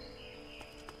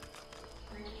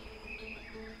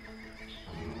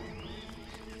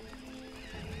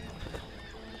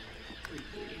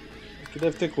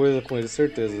 deve ter coisa com ele,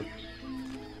 certeza.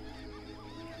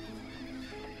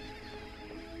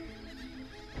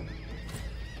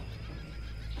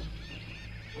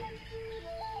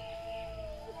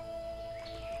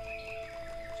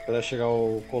 Esperar chegar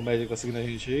o comédia conseguindo a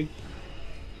gente aí.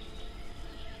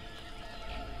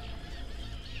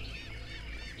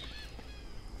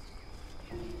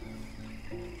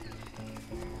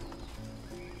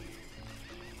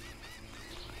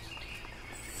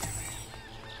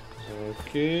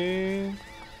 Ok.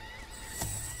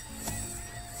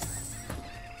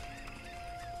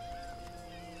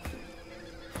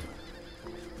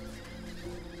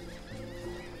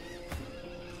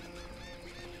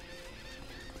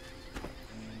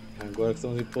 Agora que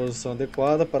estamos em posição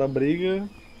adequada para a briga.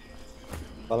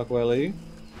 Fala com ela aí.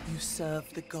 You serve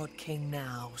the God King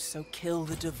now, so kill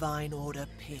the Divine Order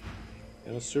pig.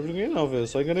 Eu não sirvo ninguém não, velho.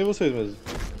 Só enganei vocês mesmo.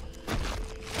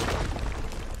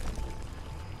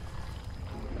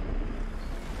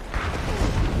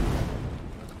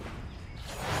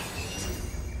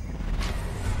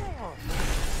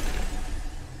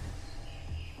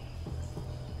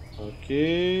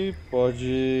 Ok,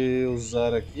 pode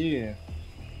usar aqui.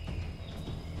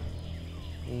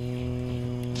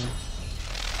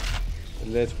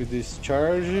 Electric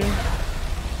Discharge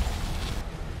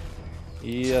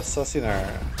e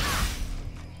assassinar.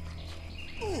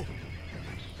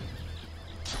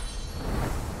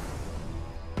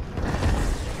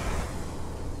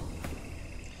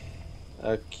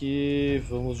 Aqui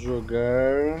vamos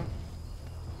jogar.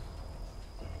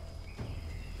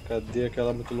 Cadê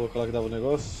aquela muito louca lá que dava o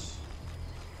negócio?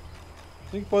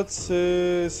 Quem que pode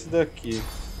ser esse daqui?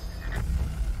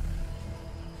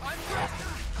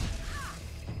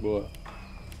 Boa.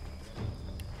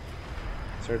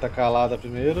 Acerta a calada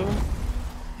primeiro.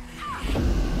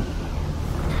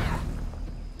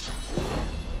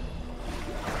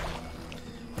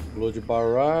 Blood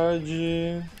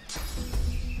Barrage.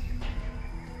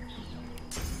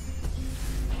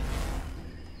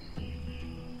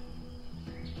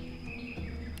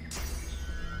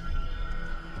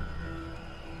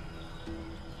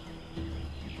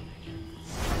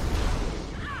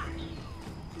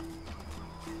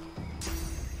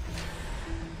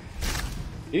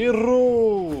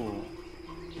 Errou!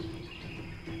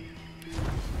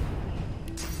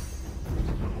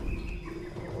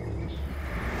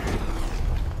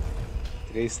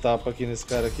 Três tapas aqui nesse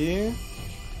cara aqui.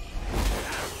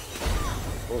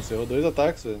 Pô, você errou 2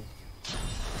 ataques, velho.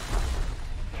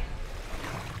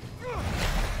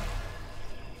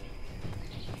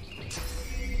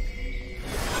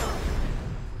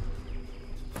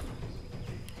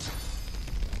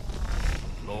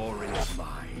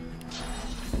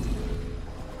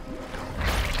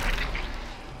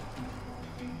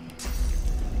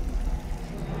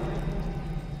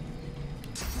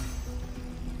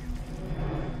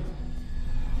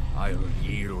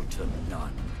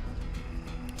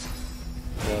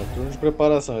 Turno de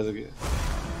preparação esse aqui.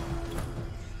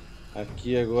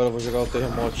 Aqui agora eu vou jogar o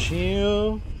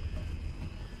terremotinho.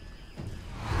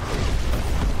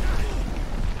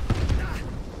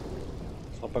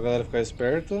 Só pra galera ficar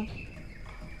esperta.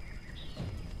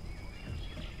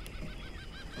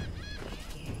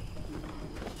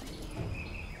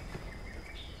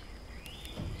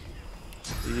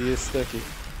 E esse daqui.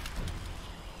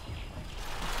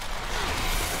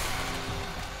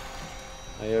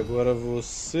 Aí agora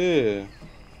você...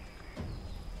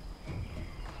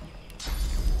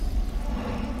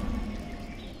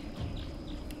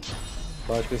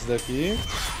 Bate com esse daqui.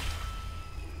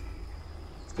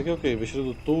 Esse daqui é o quê? Vestido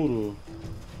do touro.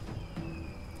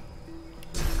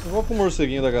 Eu vou com o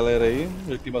morceguinho da galera aí,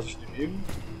 já que tem bastante inimigo.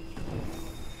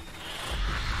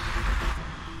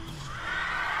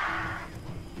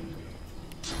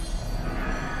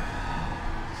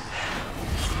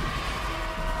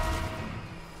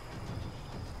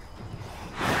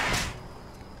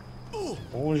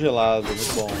 Congelado,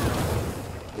 muito bom.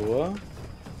 Boa.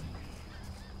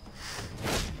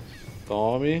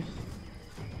 Tome.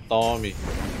 Tome.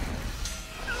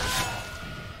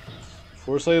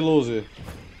 Força aí, loser.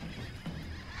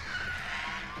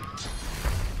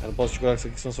 Eu não posso te curar com isso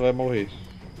aqui, senão você vai morrer.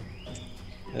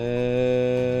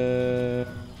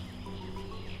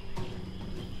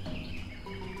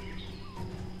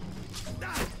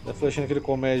 Dá flechinha naquele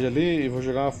comédia ali e vou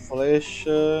jogar uma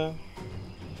flecha.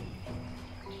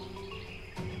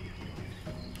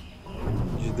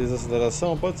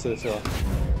 Desaceleração? Pode ser, sei lá.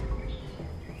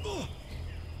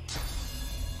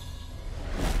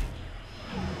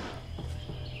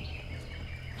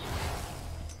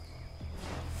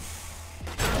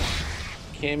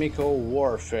 Chemical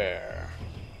Warfare.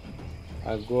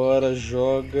 Agora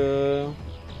joga...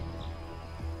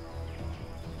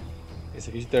 Esse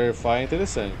aqui de Terrify é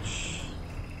interessante.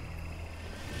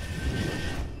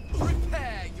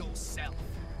 Prepare yourself.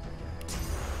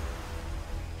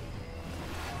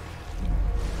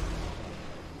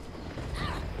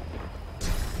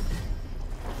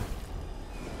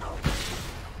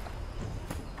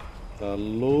 Tá,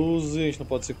 luz, a gente não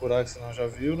pode se curar, que senão já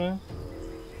viu, né?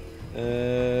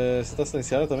 Você tá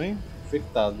silenciado também?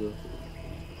 Infectado.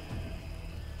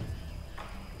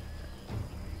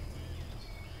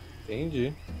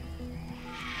 Entendi.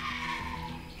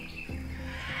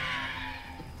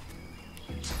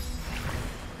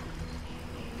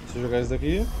 Deixa eu jogar isso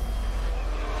daqui.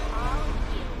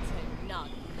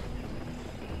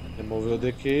 Removeu o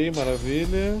decay,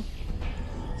 maravilha.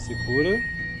 Se cura.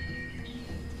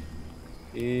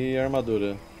 E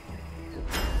armadura.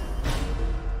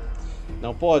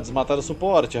 Não pode desmatar o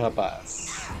suporte,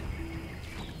 rapaz.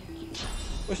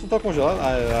 Poxa, não tá congelado?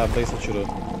 Ah, a bênção tirou.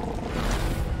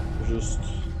 Justo.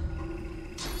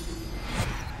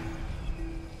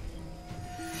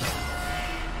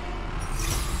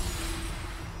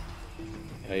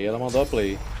 E aí ela mandou a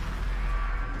play.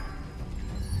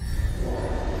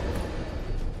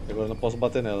 Agora eu não posso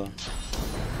bater nela.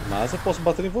 Mas eu posso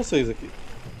bater em vocês aqui.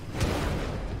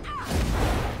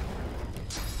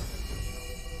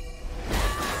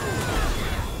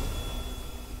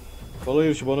 Falou,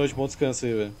 Irt, boa noite, bom descanso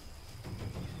aí, velho.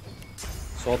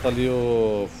 Solta ali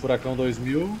o Furacão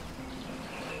 2000.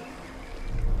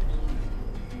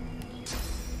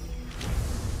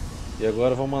 E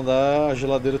agora vamos mandar a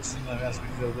geladeira de cima, né? As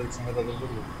geladeira de cima da do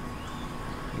grupo.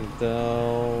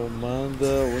 Então, manda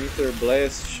o Winter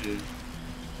Blast.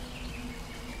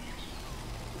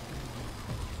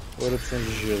 Ou erupção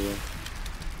de gelo?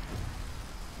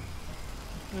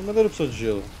 Manda a erupção de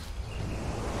gelo.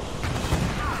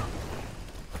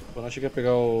 Eu achei que ia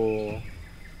pegar o...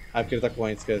 Ah, porque ele tá com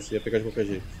antes, esquece, ia pegar de qualquer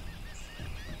jeito.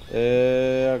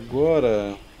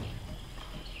 Agora...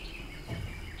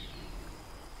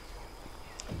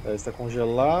 Esse tá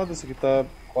congelado, esse aqui tá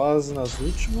quase nas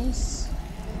últimas.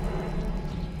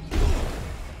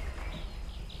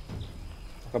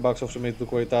 Vou acabar com o sofrimento do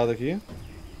coitado aqui.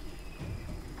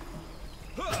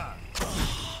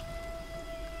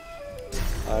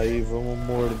 Aí vamos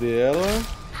morder ela.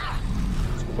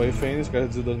 Desculpa aí, Fênix, quero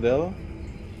reduzir o dano dela.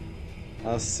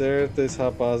 Acerta esse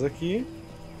rapaz aqui.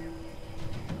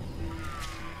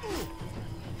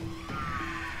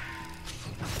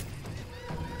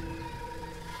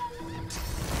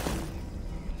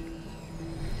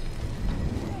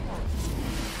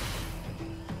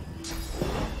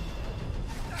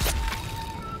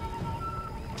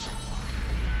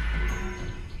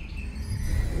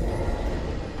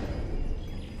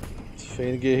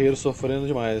 Fênix guerreiro sofrendo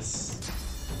demais.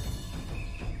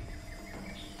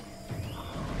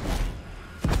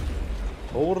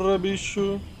 Porra,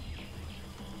 bicho!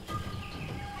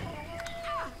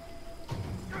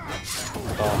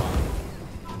 Toma.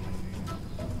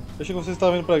 Eu achei que vocês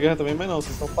estavam indo pra guerra também, mas não,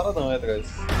 vocês estão paradão aí atrás.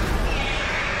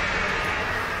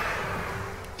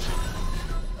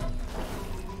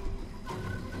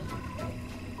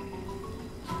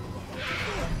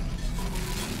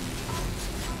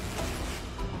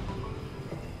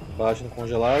 Bate no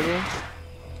congelado.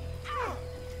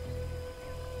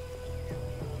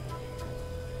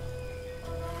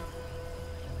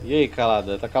 E aí,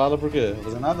 calada? Tá calada por quê? Não vai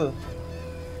fazer nada?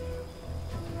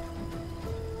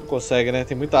 Não consegue, né?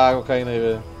 Tem muita água caindo aí,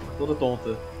 velho. Toda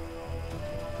tonta.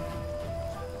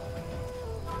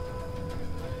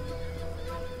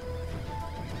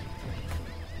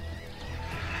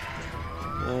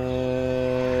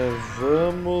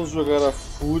 Vamos jogar a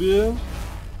fúria.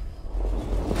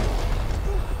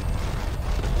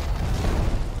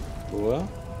 Boa.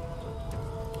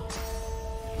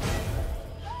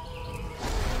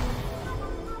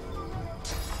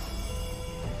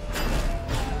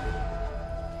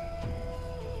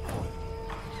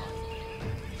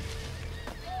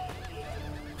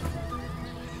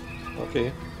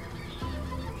 Ok.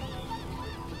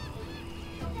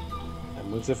 É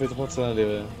muitos efeitos acontecendo ali,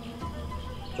 velho.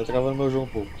 Tá travando meu jogo um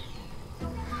pouco.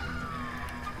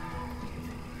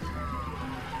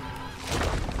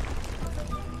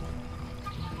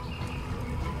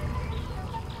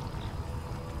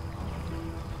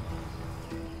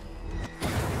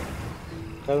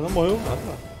 O cara não morreu. Ah,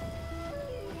 tá.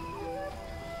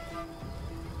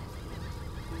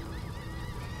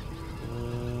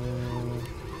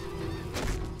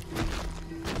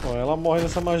 Bom, ela morre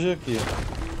nessa magia aqui.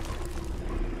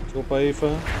 Desculpa aí, fã.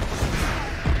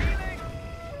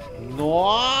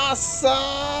 Nossa!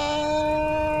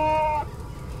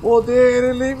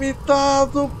 Poder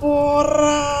ilimitado,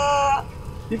 porra!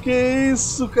 Que é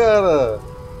isso, cara?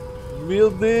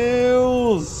 Meu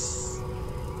Deus!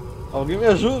 Alguém me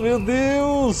ajuda, meu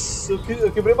Deus!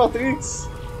 Eu quebrei Matrix!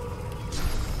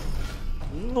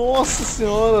 Nossa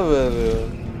senhora,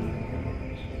 velho!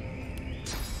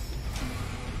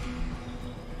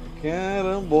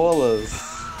 Carambolas!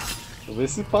 Vou ver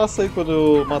se passa aí quando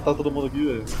eu matar todo mundo aqui,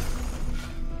 velho.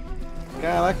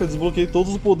 Caraca, eu desbloqueei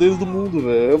todos os poderes do mundo, velho.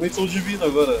 Eu realmente sou divino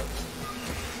agora.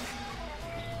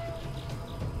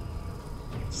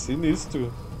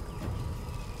 Sinistro.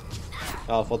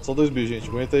 Ah, falta só 2 bichos, gente.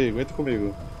 Aguenta aí, aguenta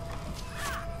comigo.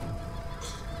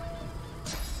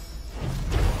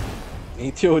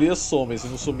 Em teoria some, se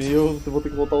não sumir eu vou ter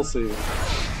que voltar ao save.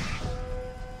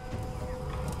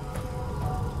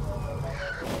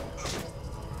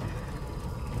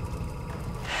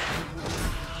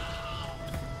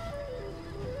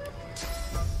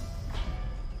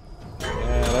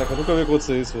 Caraca, eu nunca vi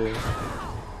acontecer isso, velho.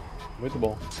 Muito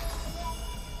bom.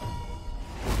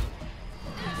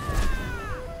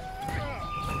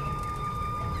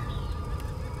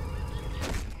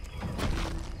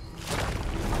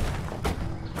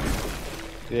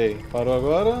 E aí, parou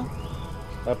agora?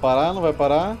 Vai parar, não vai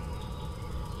parar?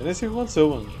 Eu nem sei o que aconteceu,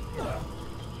 mano.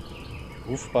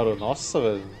 Ufa, parou. Nossa,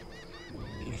 velho.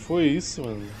 O que foi isso,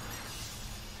 mano?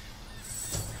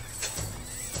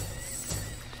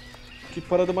 Que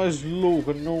parada mais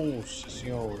louca, nossa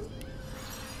senhora.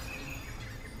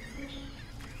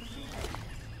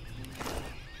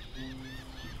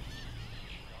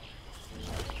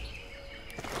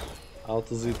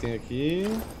 Altos itens aqui.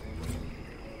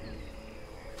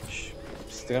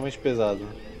 Extremamente pesado.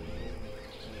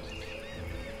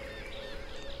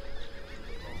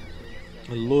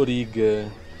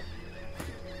 Loriga.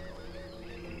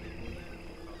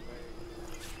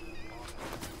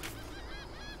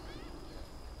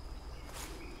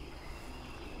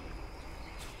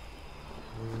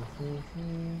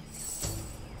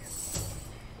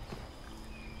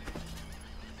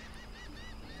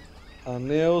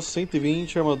 Anel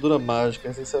 120, armadura mágica,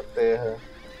 resistência à terra.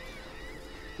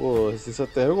 Pô, resistência à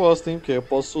terra eu gosto, hein? Porque eu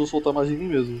posso soltar magia em mim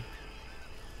mesmo.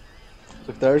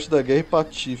 Só que tá a arte da guerra e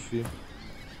patife.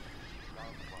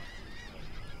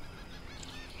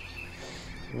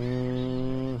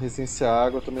 Resistência à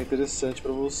água também é interessante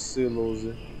pra você,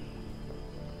 Louser.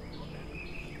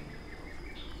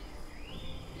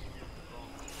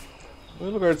 Põe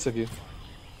no lugar disso aqui.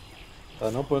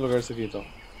 Tá, não põe no lugar disso aqui então.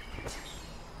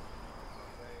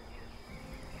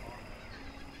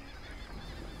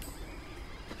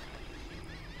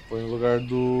 Põe no lugar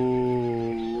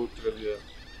do outro ali,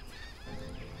 ó.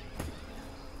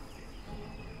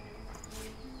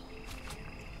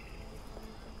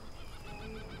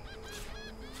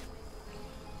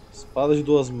 Espada de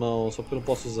 2 mãos, só porque eu não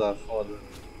posso usar, foda.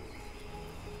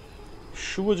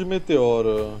 Chuva de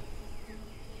meteoro.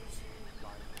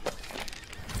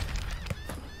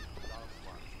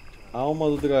 Alma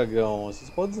do dragão, vocês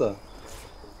podem usar.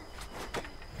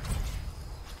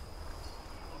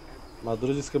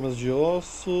 Armadura de escamas de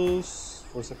ossos,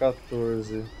 força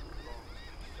 14.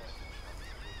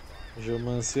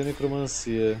 Geomancia e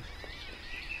necromancia.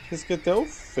 Esse aqui até o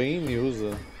Fame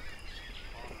usa.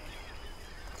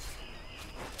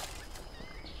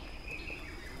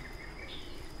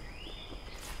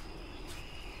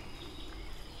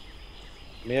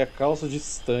 Meia calça de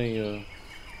estanho.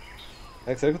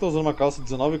 Será que eu tô usando uma calça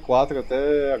 19,4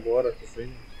 até agora com o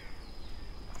Fame?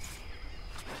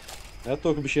 Não é à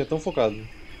toa que o bichinho é tão focado.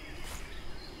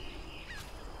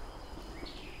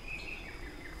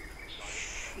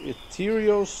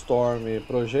 Ethereal Storm.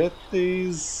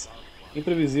 Projéteis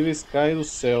imprevisíveis caem dos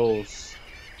céus.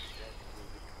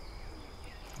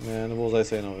 Não vou usar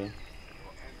isso aí não, velho.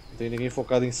 Não tem ninguém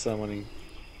focado em Summoning.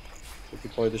 Isso aqui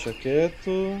pode deixar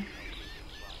quieto.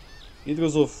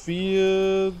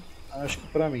 Hidrosofia. Acho que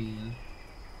pra mim, né?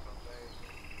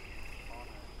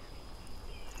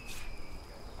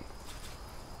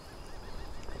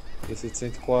 Esse de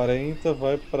 140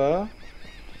 vai pra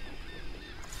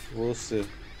você.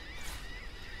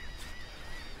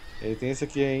 E aí tem esse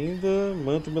aqui ainda,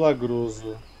 Manto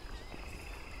Milagroso.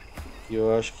 Que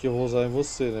eu acho que eu vou usar em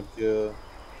você, né? Porque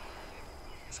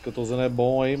esse que eu tô usando é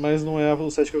bom aí, mas não é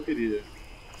o set que eu queria. Deixa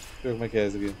eu ver como é que é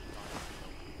esse aqui.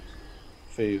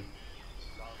 Feio.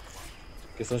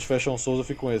 Questão de Fashion Souls eu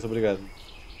fico com esse, obrigado.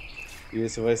 E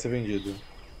esse vai ser vendido.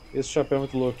 Esse chapéu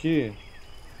muito louco aqui.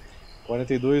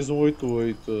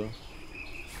 42,188.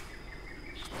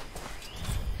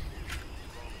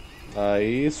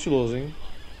 Aí, estiloso, hein?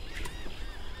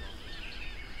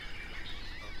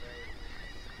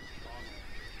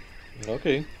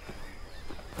 Ok.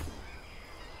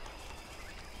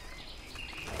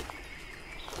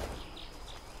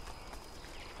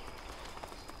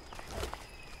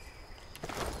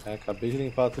 Acabei de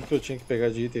limpar tudo que eu tinha que pegar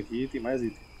de item aqui e tem mais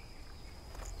item.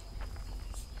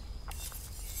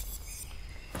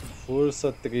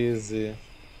 Força 13.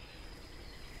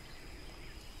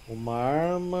 Uma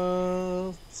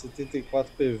arma.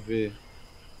 74 PV.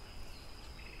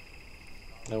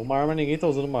 Uma arma, ninguém tá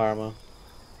usando uma arma.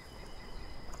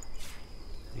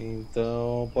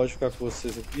 Então pode ficar com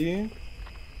vocês aqui.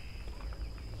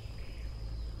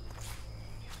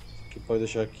 Esse aqui pode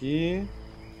deixar aqui.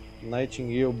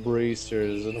 Nightingale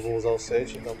Bracers, eu não vou usar o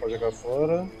 7, então pode jogar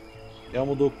fora.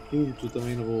 Elmo do Oculto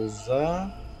também não vou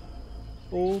usar.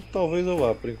 Ou talvez eu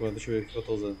vá, por enquanto, deixa eu ver o que eu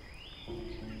tô usando.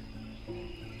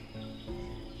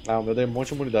 Ah, o meu dá um monte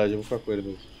de imunidade, eu vou ficar com ele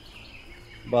mesmo.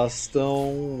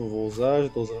 Bastão não vou usar, já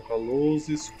tô usando com a luz.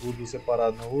 Escudo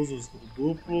separado não uso, escudo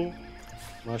duplo.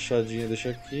 Machadinha deixa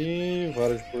aqui.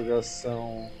 Vara de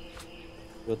purgação.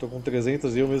 Já tô com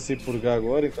 300 e eu mesmo sei purgar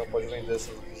agora, então pode vender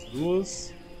essas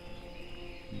duas.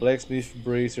 Blacksmith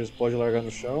Bracers pode largar no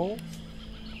chão.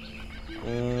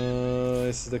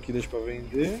 Esses daqui deixa pra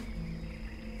vender.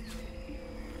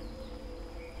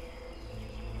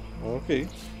 Ok.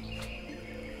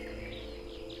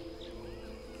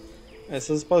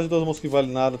 Essas espadas de 2 mãos que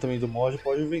valem nada também do mod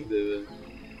pode vender, velho.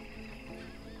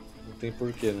 Não tem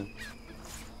porquê, né?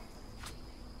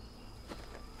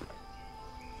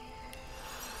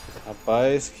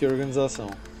 Rapaz, que organização.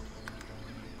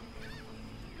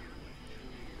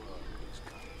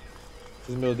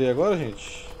 Vocês me odeiam agora,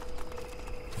 gente?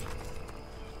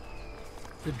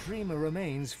 The dreamer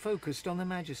remains focused on the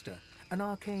Magister. An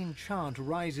arcane chant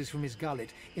rises from his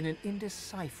gullet in an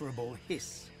indecipherable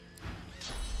hiss.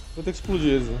 Vou ter que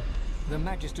explodir eles, né? The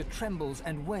Magister trembles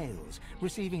and wails,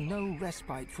 receiving no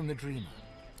respite from the dreamer.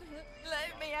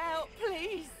 Let me out,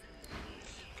 please.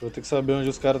 Eu vou ter que saber onde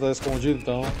os caras estão escondidos,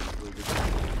 então.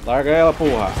 Larga ela,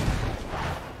 porra!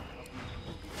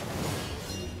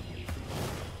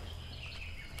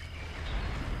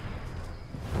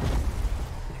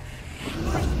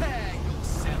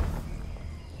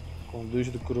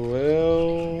 Conduíte do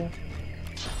Cruel.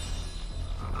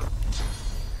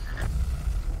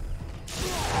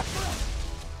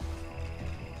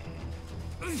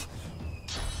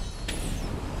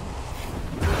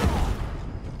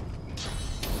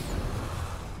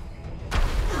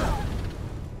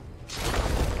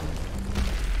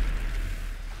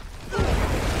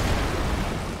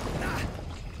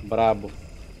 Brabo.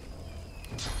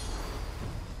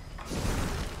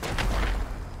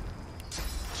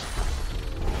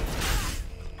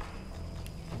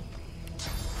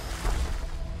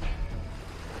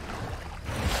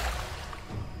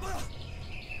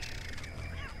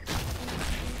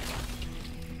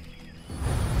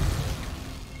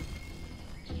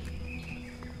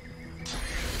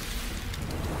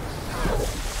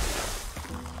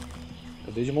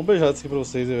 Eu dei de mão beijada isso aqui pra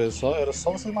vocês, velho. Era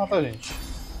só vocês matar a gente.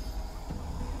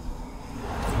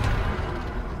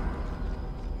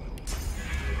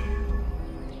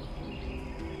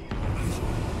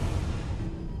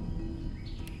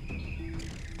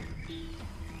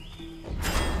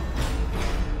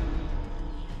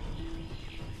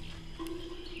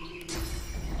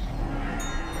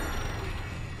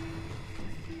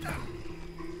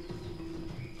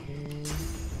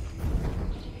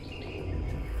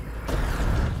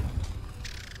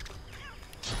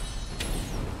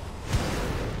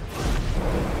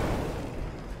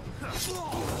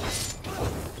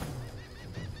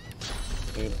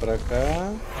 Vem pra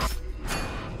cá.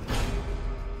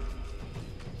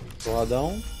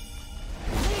 Porradão.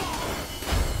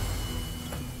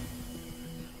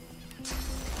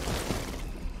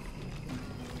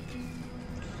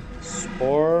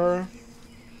 Spore.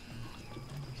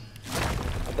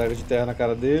 Ataque de terra na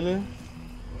cara dele.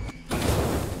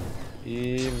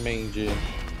 E Mandy.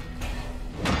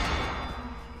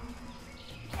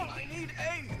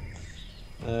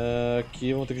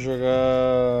 Aqui vamos ter que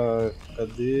jogar.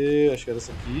 Cadê? Acho que era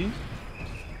essa aqui.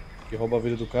 Que rouba a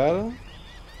vida do cara.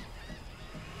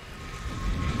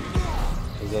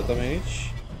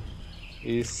 Exatamente.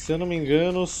 E se eu não me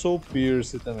engano, sou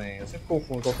Pierce também. Eu sempre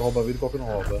confundo qual que rouba a vida e qual que não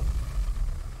rouba.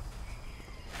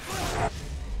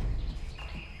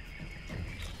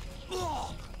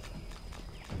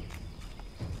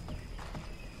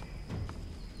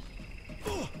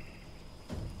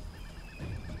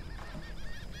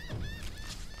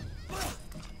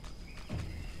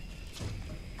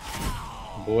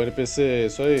 Boa, NPC,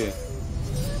 isso aí.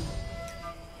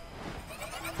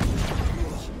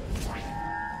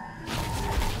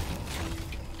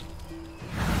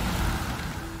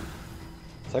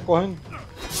 Sai correndo.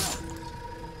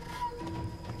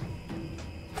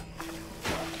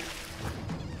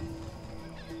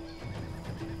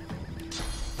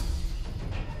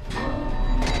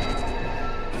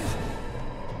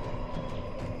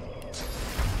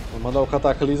 Vou mandar o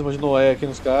cataclisma de Noé aqui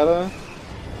nos caras.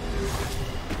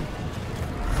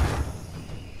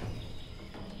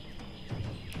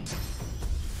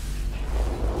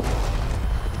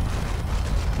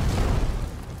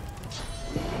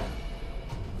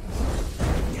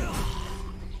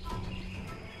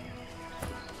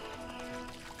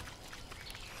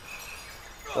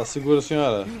 Tá segura,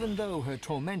 senhora. Even though her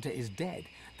tormentor is dead,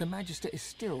 the Magister is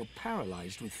still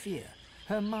paralyzed with fear.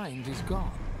 Her mind is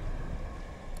gone.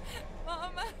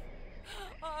 Mama,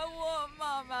 I want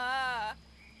Mama.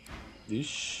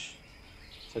 Ixi.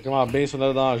 Isso aqui é uma benção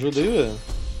dela dar uma ajuda aí, velho?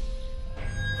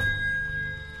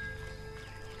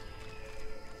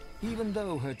 Even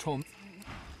though her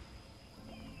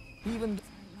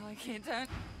Like it, don't.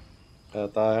 Ela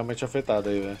tá realmente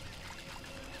afetada aí, velho.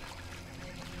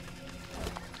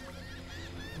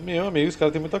 Meu amigo, esse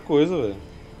cara tem muita coisa, velho.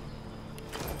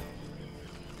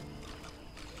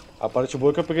 A parte boa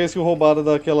é que eu peguei a skill roubada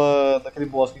daquele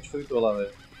boss que a gente enfrentou lá,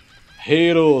 velho.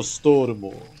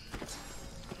 Heirostormo.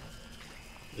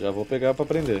 Já vou pegar pra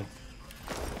aprender.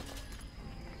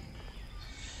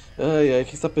 Ai, ai, o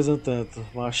que está pesando tanto?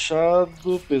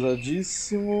 Machado,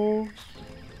 pesadíssimo.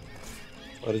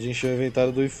 Hora de encher o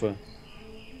inventário do Ifan.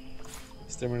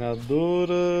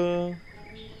 Exterminadora.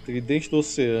 Tridente do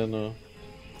Oceano.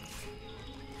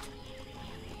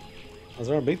 Mas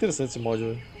é bem interessante esse mod,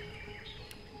 velho.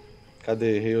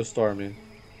 Cadê? Hailstorm.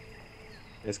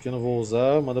 Esse aqui eu não vou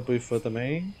usar, manda pro Ifan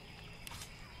também.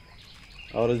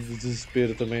 A hora de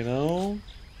desespero também não.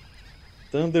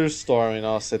 Thunderstorm,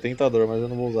 nossa, é tentador, mas eu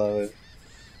não vou usar, velho.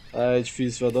 Ah, é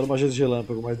difícil, eu adoro magia de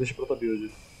relâmpago, mas deixa pra outra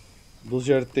build. Luz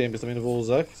de Artemis também não vou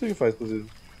usar, o que isso aqui faz, inclusive?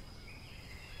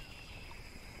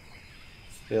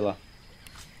 Sei lá.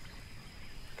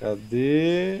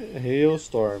 Cadê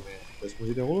Hailstorm? Tá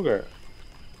escondido em algum lugar.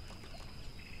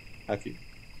 Aqui.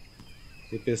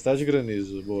 Tempestade de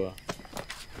granizo, boa.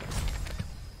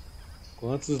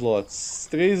 Quantos slots?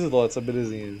 3 slots, a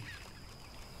belezinha.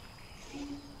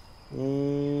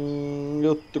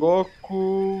 Eu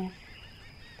troco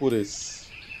por esse.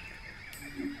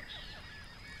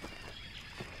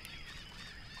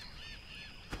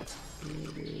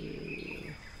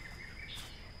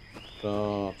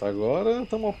 Pronto, agora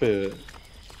estamos ao pé.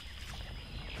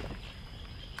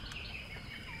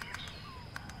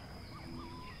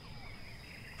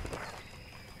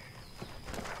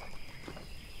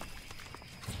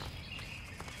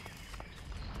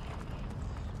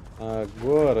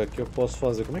 Agora que eu posso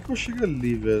fazer? Como é que eu chego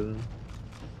ali, velho?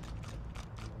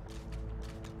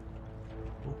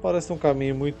 Não parece ter um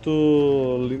caminho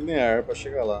muito linear pra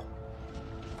chegar lá.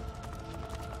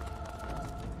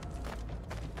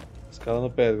 Escalando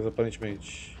pedras,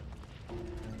 aparentemente.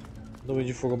 Nuvem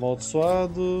de fogo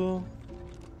amaldiçoado.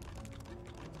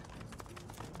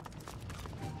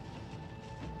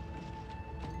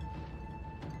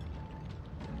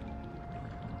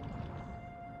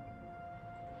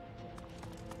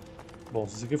 Bom,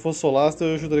 se isso aqui for Solasta,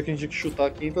 eu ajudaria que a gente tinha que chutar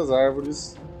 500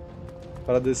 árvores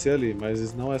para descer ali, mas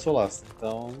isso não é Solasta,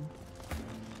 então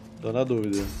tô na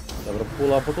dúvida. Dá pra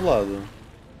pular pro outro lado.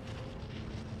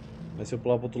 Mas se eu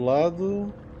pular pro outro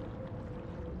lado,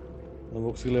 não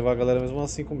vou conseguir levar a galera mesmo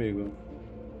assim comigo.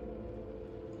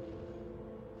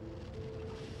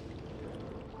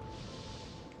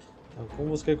 Então, como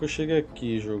você quer que eu chegue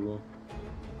aqui, jogo?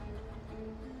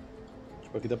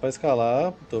 Tipo, aqui dá pra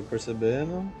escalar, tô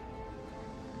percebendo.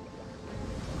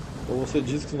 Ou você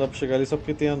diz que não dá pra chegar ali só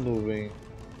porque tem a nuvem?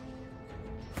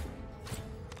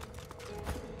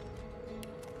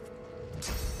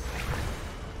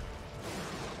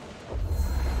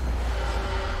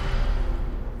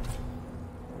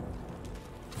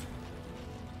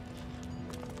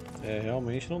 É,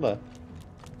 realmente não dá.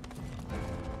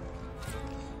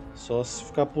 Só se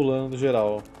ficar pulando no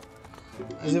geral.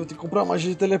 Mas eu vou ter que comprar magia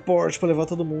de teleporte pra levar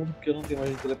todo mundo, porque eu não tenho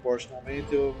magia de teleporte no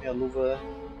momento e minha luva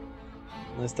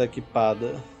não está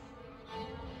equipada.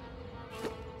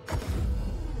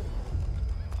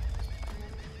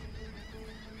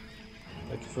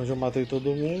 Aqui foi onde eu matei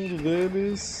todo mundo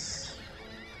deles.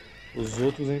 Os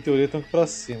outros em teoria estão aqui pra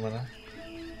cima, né?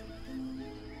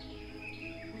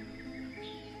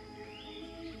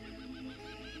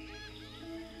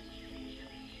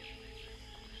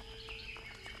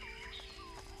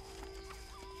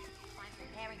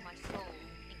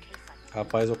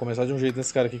 Rapaz, eu vou começar de um jeito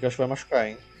nesse cara aqui que eu acho que vai machucar,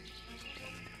 hein?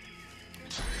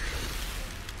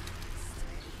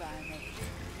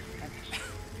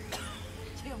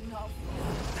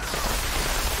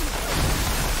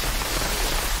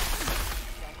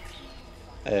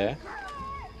 É.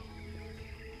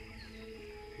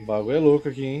 O bagulho é louco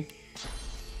aqui, hein?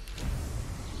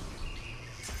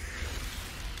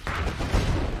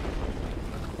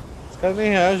 Os caras nem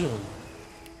reagem, mano.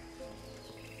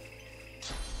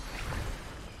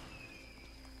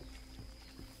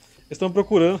 Eles estão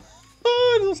procurando.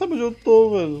 Ah, eles não sabem onde eu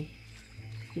tô, velho.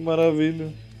 Que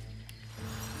maravilha.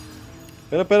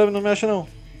 Pera, não me acha não.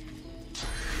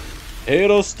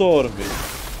 Aerostorm.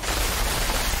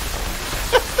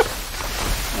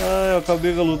 Ah, eu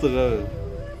acabei com a luta já, velho.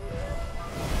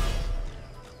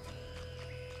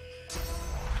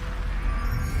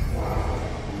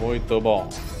 Muito bom.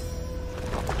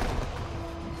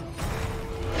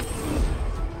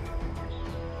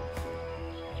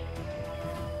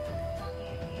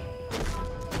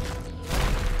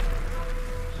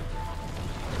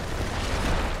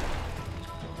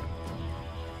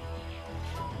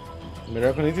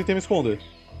 Melhor que eu nem tentei me esconder.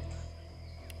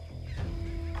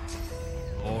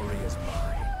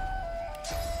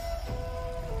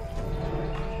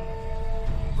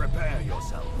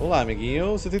 Olá,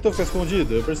 amiguinho. Você tentou ficar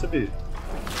escondido? Eu percebi.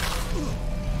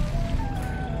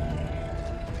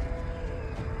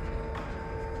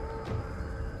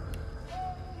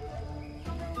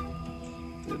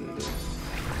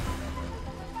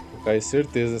 Vou cair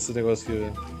certeza nesse negócio aqui,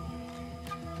 velho.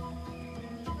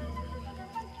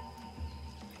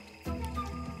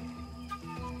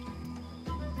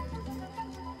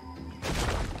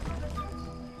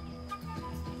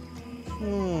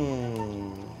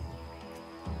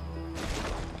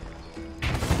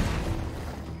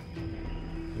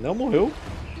 Não morreu?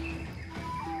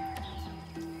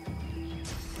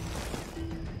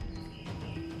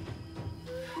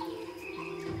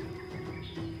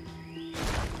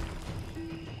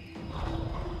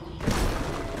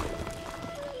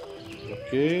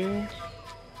 Ok.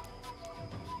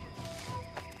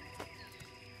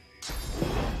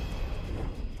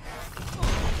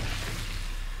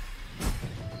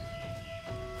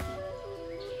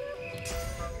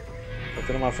 Tá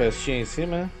tendo uma festinha em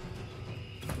cima,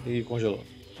 e congelou.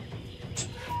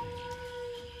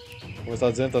 Como você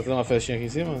tá dizendo, tá tendo uma festinha aqui em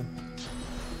cima?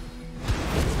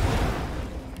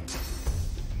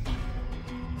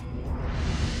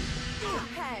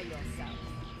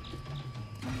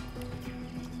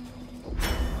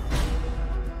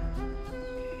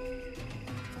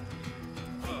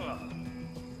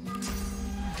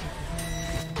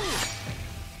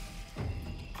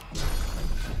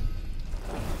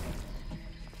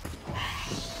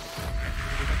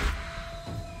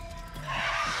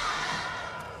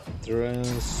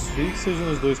 Transfixed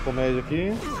nos dois comédia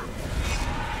aqui.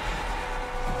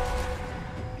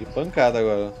 E pancada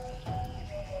agora.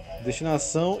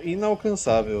 Destinação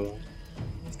inalcançável.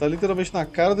 Você tá literalmente na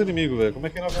cara do inimigo, velho. Como é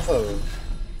que é inalcançável?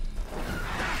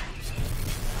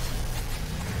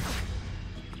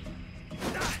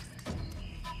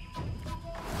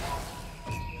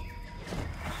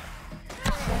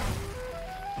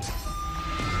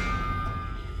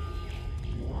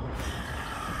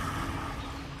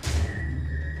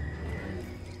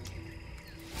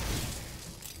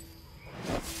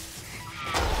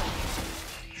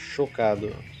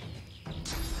 Chocado.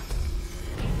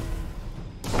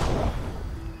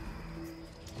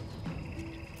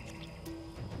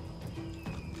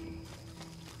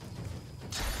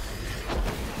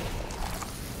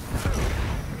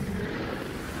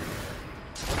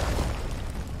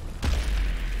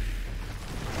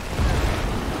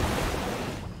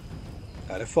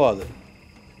 Cara, é foda.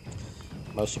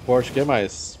 Mas o suporte quer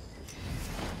mais.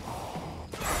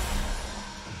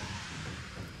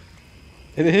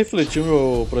 Ele refletiu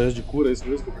meu projeto de cura, é isso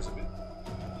mesmo que eu percebi.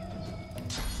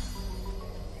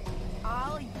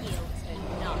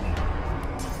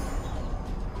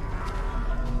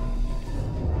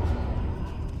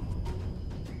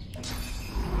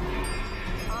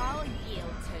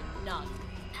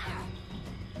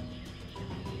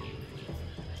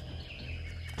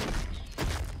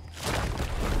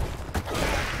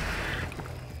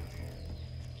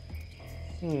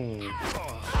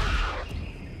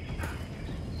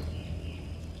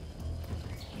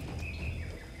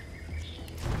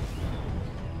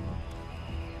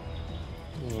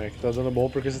 É que tá dando bom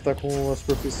porque você tá com a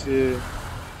superfície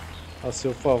a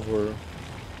seu favor.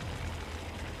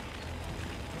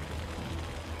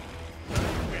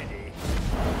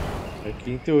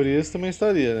 Aqui em teoria você também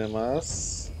estaria, né?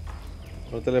 Mas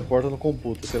quando teleporta não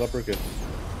computa, sei lá porquê.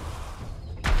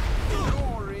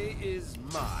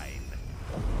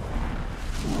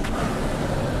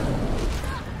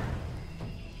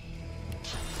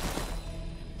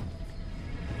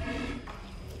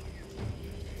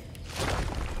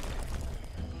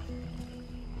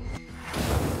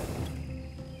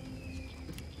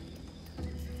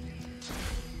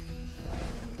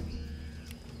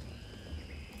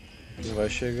 vai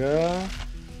chegar.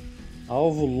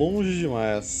 Alvo longe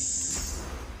demais.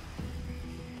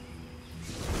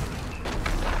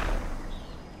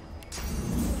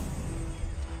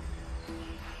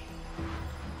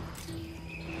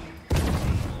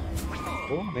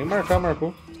 Pô, nem marcar,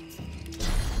 marcou.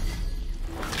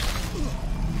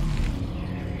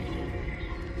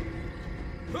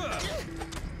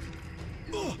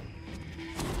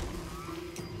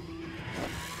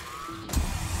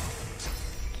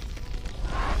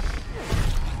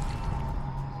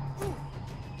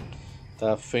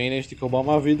 Tá feio, né? A gente tem que roubar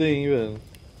uma vida aí, hein, velho.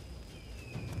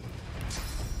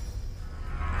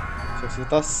 Só que você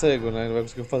tá cego, né? Não vai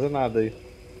conseguir fazer nada aí.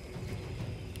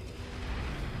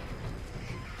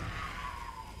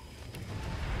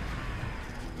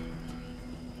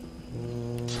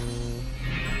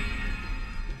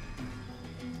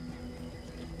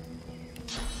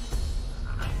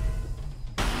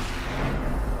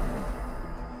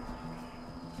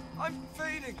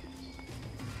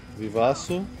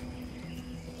 Vivaço.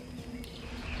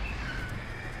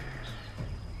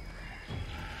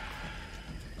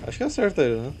 Acho que acerta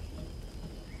ele, né?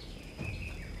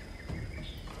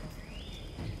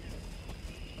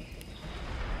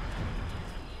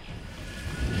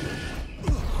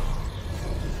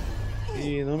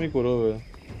 Ih, não me curou, velho.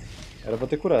 Era pra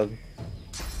ter curado.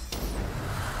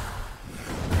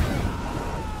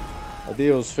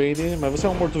 Adeus, Fane. Mas você é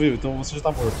um morto-vivo, então você já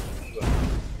tá morto.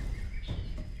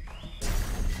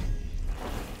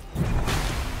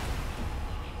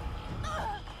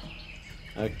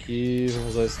 Aqui,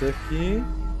 vamos usar esse daqui.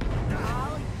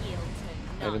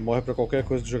 Ele morre pra qualquer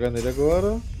coisa de jogar nele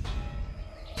agora.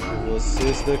 E você,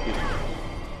 esse daqui.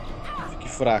 Fique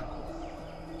fraco.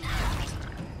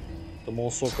 Tomou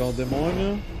um socão,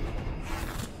 demônio.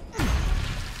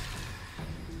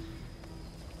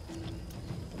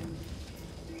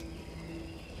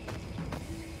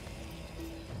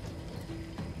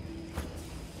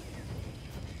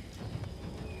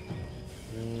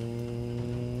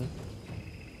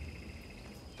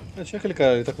 Tinha aquele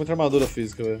cara, ele tá com muita armadura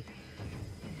física, velho.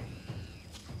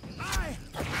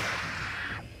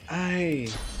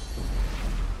 Ai!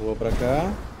 Vou pra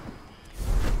cá.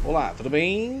 Olá, tudo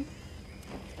bem?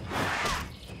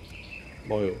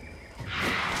 Morreu.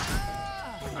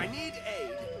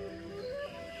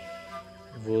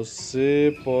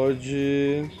 Você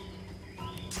pode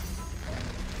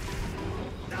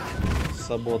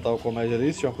sabotar o comédia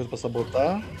ali, se tiver uma coisa pra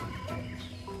sabotar.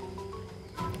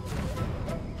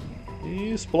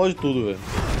 E explode tudo, velho.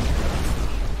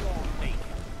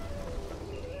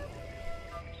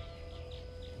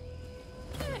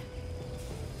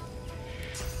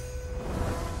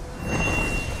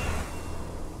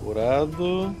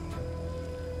 Curado.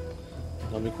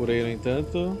 Não me curei, no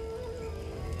entanto.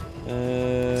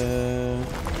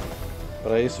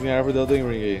 Pra isso vem a árvore da Elden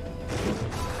Ring aí.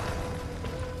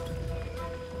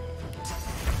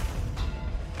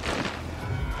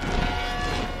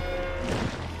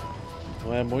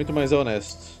 Não é muito, mas é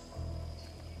honesto.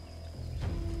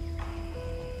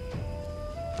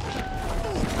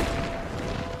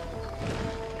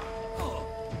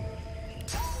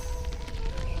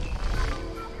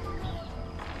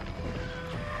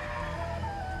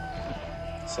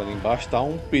 Isso ali embaixo tá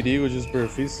um perigo de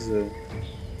superfícies, velho.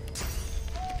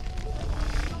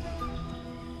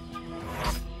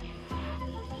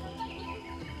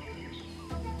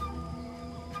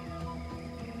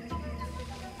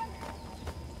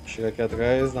 Chega aqui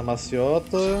atrás na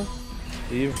maciota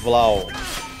e Vlau.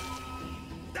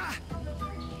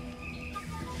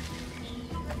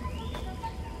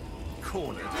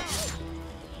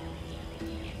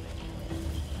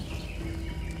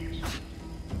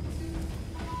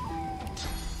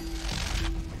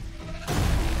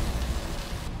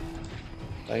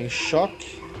 Tá em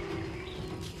choque.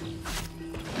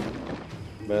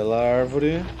 Bela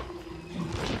árvore.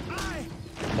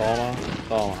 Toma,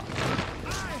 toma.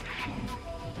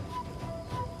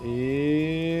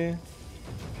 E...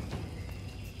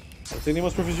 não tem nenhuma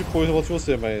superfície de coisa em volta de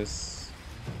você, mas...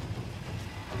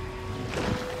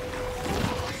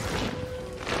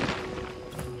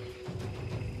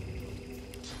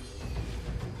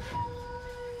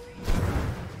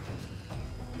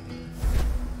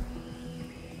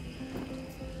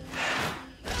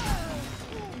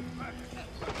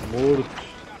 morto.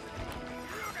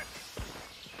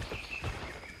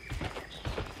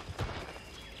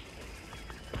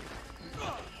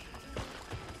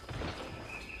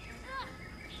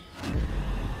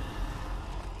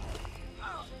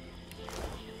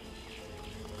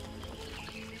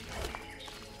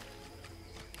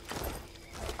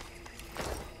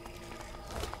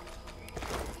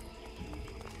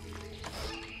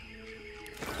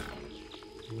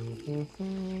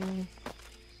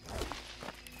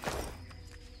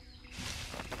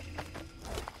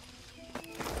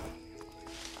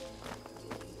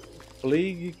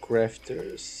 Plague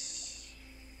Crafters.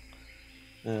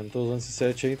 Não tô usando esse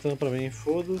set aí, então pra mim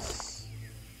foda-se.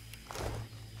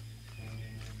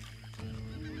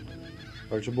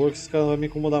 Parte boa é que esse cara não vai me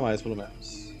incomodar mais, pelo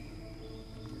menos.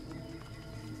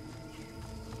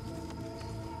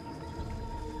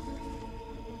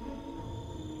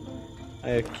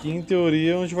 Aqui em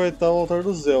teoria é onde vai estar o altar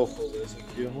dos elfos. Esse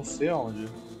aqui eu não sei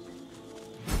aonde.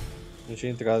 Não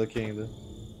tinha entrado aqui ainda.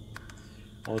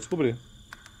 Vamos descobrir.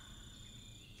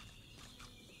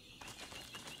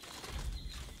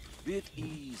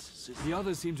 The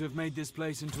others seem to have made this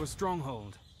place into a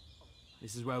stronghold.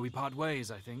 This is where we part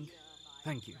ways, I think.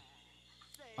 Thank you.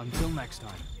 Until next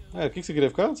time. O que você queria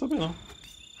ficar? Não sabia não.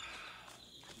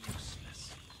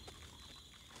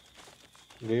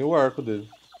 Ganhei o arco dele.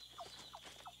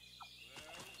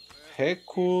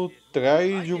 Reco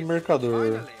Traide o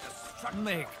Mercador.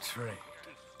 Make trade.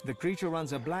 The creature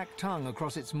runs a black tongue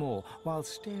across its maw while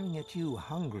staring at you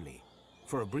hungrily.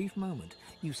 For a brief moment,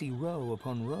 you see row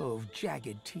upon row of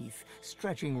jagged teeth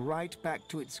stretching right back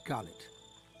to its gullet.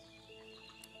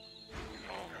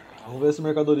 Vamos ver essa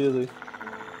mercadoria aí.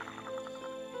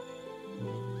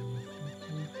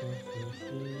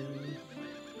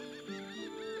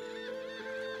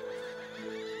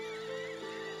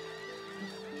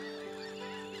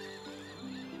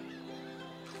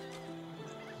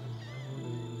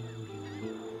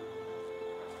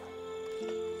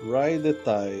 Ride the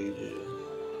Tide.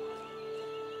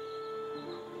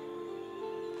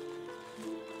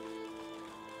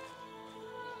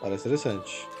 Parece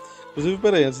interessante. Inclusive,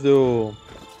 peraí, antes de eu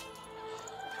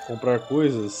comprar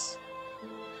coisas,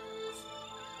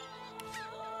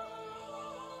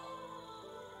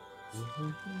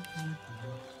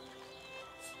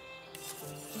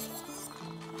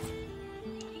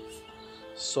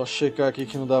 só checar aqui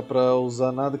que não dá pra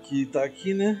usar nada que tá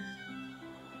aqui, né?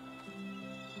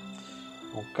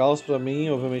 O caos pra mim,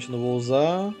 obviamente não vou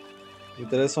usar. Me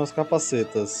interessam as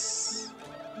capacetas.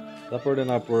 Dá pra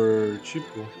ordenar por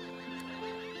tipo?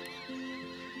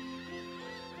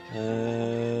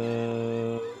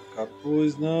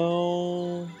 Capuz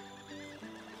não.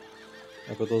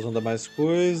 É que eu tô usando mais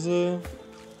coisa.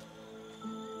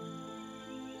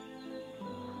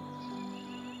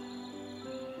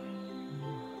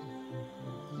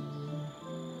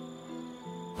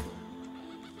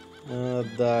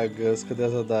 Adagas, cadê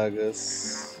as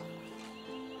adagas?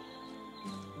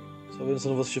 Só vendo se eu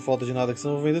não vou sentir falta de nada aqui,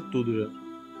 senão eu vou vender tudo já.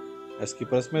 Essa aqui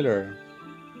parece melhor.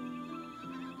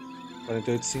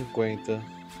 48,50.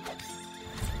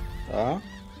 Tá.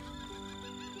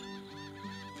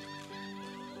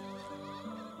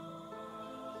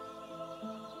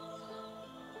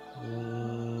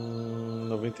 Hum,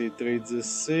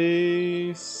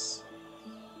 93,16.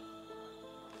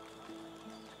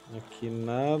 Aqui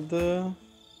nada.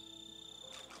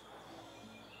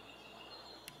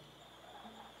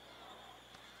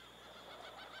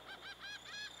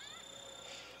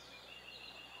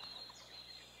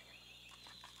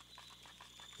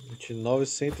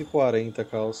 $29,140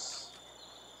 caos.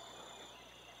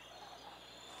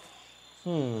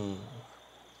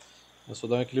 É só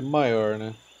dar um equilíbrio maior,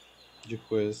 né? De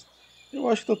coisa. Eu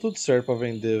acho que tá tudo certo pra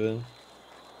vender, velho.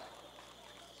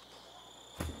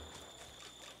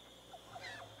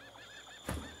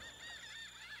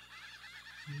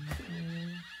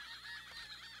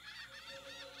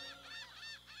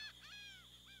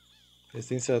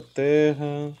 Resistência à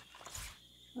terra.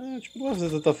 Tipo, não vai fazer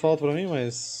tanta falta pra mim,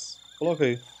 mas coloca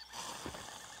aí.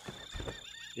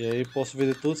 E aí posso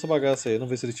vender toda essa bagaça aí. Não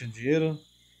ver se ele tinha dinheiro.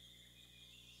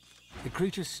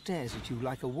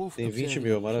 Tem 20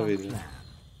 mil, maravilha.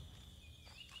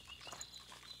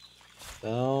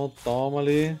 Então, toma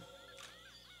ali.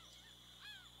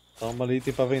 Toma ali,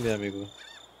 tem pra vender, amigo.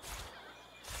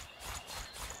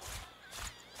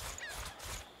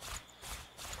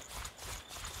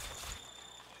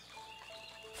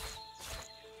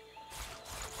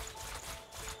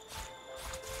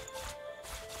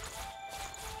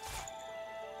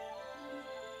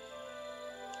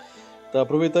 Tá,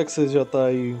 aproveitar que você já tá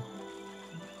aí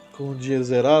com o dinheiro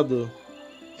zerado,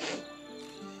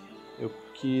 eu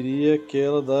queria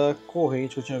aquela da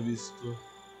corrente que eu tinha visto.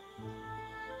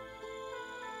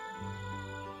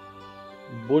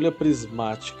 Bolha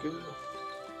prismática.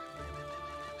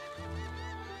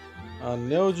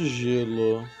 Anel de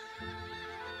gelo.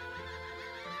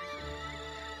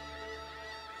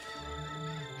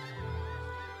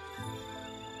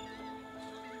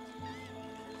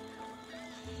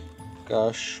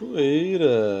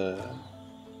 Cachoeira.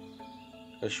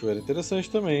 Cachoeira interessante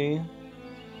também, hein?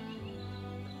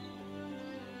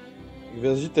 Em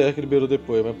vez de terra que liberou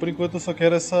depois. Mas por enquanto eu só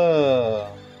quero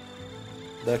essa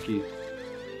daqui.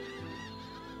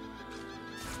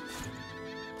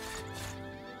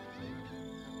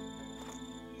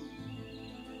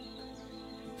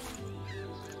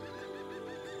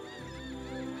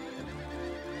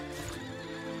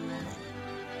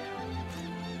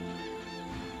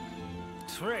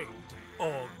 Trade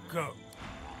or go.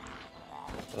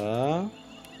 Tá.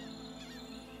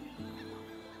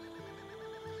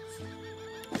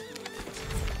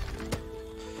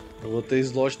 Eu vou ter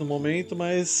slot no momento,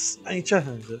 mas a gente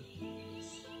arranja.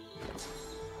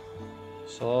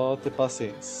 Só ter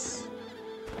paciência.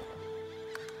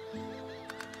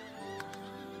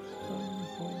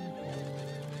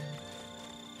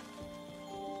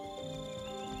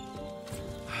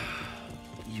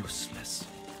 Useless.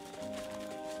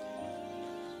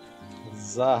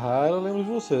 Zahara, eu lembro de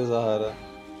você, Zahara.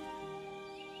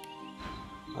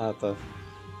 Ah, tá.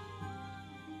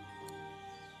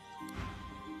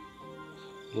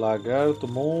 Lagarto,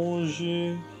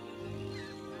 monge.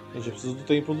 Gente, eu preciso do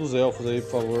templo dos elfos aí,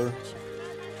 por favor.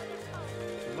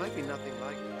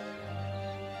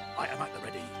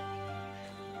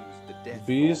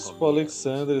 Bispo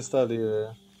Alexander está ali,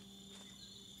 velho.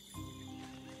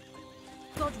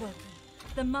 Godwalker,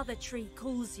 the mother tree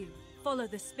calls you. Follow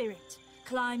the spirit.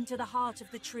 Climb to the heart of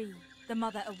the tree. The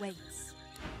mother awaits.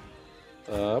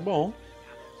 Tá bom.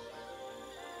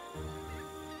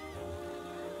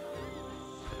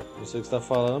 Não sei o que você tá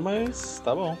falando, mas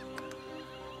tá bom.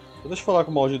 Deixa eu falar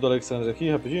com o maldito do Alexander aqui,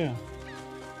 rapidinho.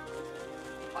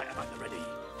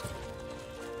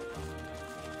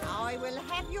 I will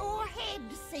have your head,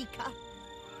 Seeker.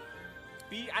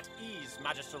 Be at ease,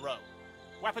 Magister Rowe.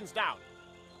 Weapons down.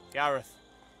 Gareth,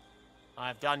 I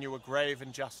have done you a grave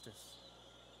injustice.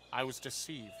 I was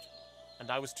deceived, and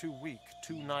I was too weak,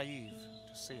 too naive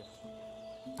to see it.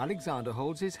 Alexander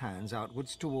holds his hands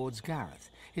outwards towards Gareth,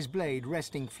 his blade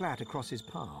resting flat across his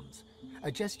palms.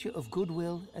 A gesture of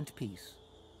goodwill and peace.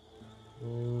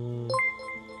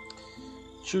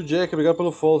 Tio Jack, obrigado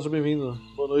pelo follow, seja bem-vindo.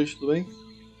 Boa noite, tudo bem?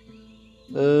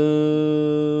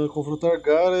 Confrontar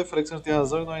Gareth, Alexander tem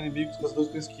razão e não há inimigos, os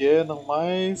caçadores pensam que é, não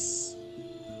mais.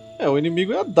 O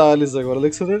inimigo é a Dalis agora,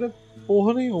 Alexander não é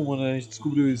porra nenhuma, né? A gente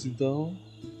descobriu isso, então.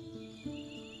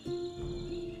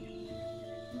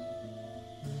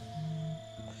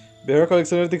 Melhor que o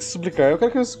Alexander tem que se explicar. Eu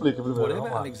quero que ele se explique primeiro.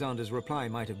 Whatever Alexander's reply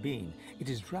might have been, it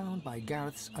is drowned by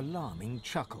Gareth's alarming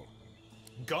chuckle.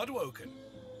 Godwoken,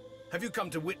 have you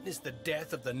come to witness the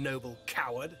death of the noble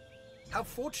coward? How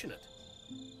fortunate.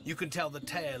 You can tell the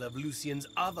tale of Lucien's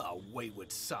other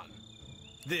wayward son.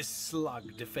 This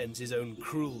slug defends his own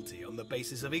cruelty on the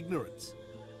basis of ignorance.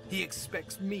 He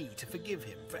expects me to forgive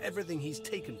him for everything he's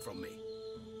taken from me.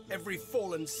 Every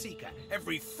fallen seeker,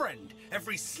 every friend,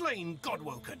 every slain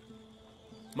Godwoken.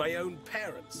 My own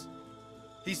parents.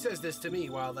 He says this to me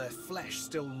while their flesh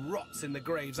still rots in the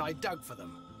graves I dug for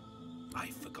them.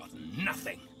 I've forgotten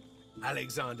nothing.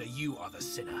 Alexander, you are the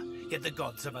sinner, yet the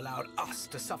gods have allowed us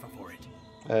to suffer for it.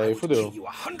 Aí fodeu.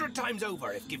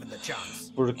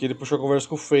 Porque ele puxou a conversa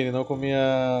com o Fane, não com a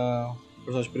minha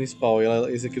personagem principal.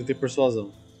 E esse aqui não tem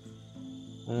persuasão.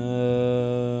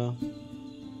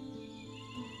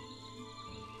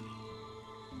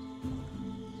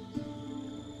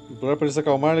 Implorar para ele se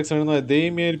acalmar, Alexander não é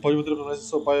Damien, ele pode manter a promessa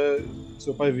de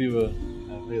seu pai viva.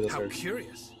 Meio da How certo.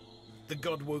 curious. The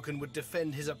Godwoken would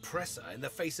defend his oppressor in the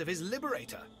face of his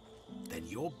liberator. Then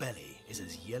your belly is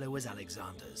as yellow as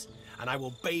Alexander's, and I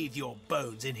will bathe your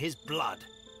bones in his blood.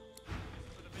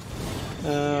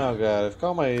 Não, cara,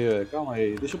 calma aí, velho, calma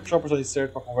aí. Deixa eu puxar o personagem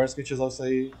certo pra conversa que a gente resolve isso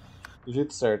aí do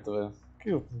jeito certo, velho.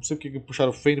 Eu não sei porque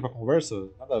puxaram o Fane pra conversa,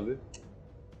 nada a ver.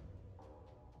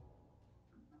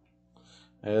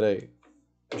 Pera aí.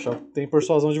 Tem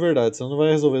persuasão de verdade, senão não vai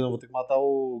resolver, não. Vou ter que matar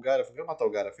o Gareth. Eu quero matar o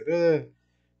Gareth, ele é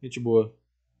gente boa.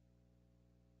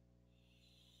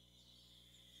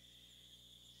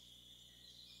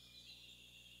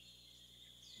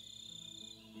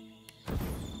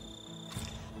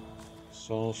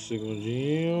 Só um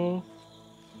segundinho.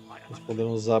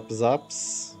 Respondendo os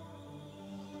zaps.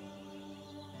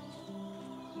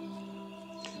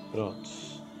 Pronto.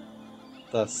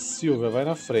 Tá, Silvia, vai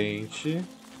na frente.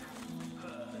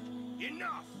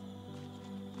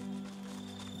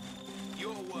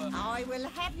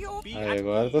 Aí,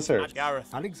 agora tá certo.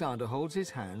 Alexander holds his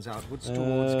hands outwards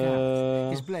towards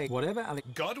Gareth. His blade, whatever I've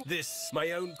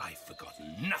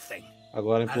forgotten nothing.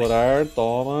 Agora implorar,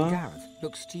 toma. Gareth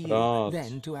looks to you, Pronto.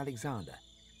 then to Alexander.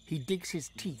 He digs his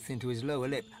teeth into his lower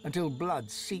lip until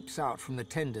blood seeps out from the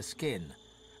tender skin.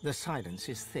 The silence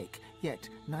is thick, yet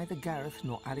neither Gareth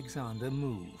nor Alexander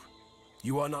move.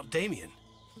 You are not Damien.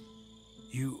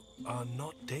 You are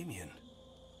not Damien.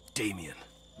 Damien.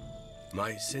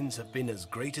 My sins have been as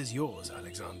great as yours,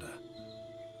 Alexander.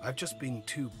 I've just been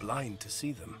too blind to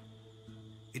see them.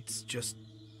 It's just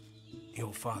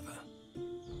your father.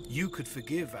 You could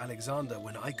forgive Alexander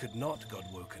when I could not,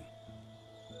 Godwoken.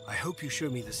 I hope you show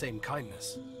me the same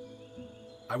kindness.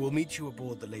 I will meet you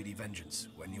aboard the Lady Vengeance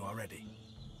when you are ready.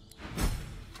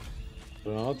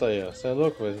 Pronto, aí, ó. Você é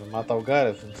louco, velho? Matar o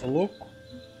Gareth? Não sou louco?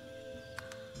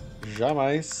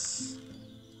 Jamais.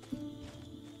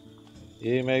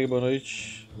 E aí, Meg, boa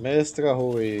noite. Mestra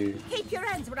Rui. Keep your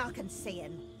hands where I can see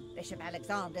him. Bishop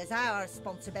Alexander's our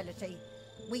responsibility.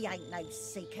 We ain't no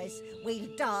seekers.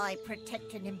 We'll die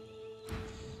protecting him.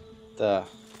 Tá.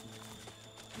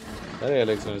 Pera aí,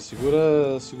 Alexander.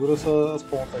 Segura essas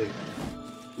pontas aí.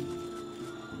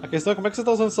 A questão é como é que você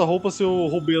tá usando essa roupa se eu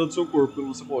roubei ela do seu corpo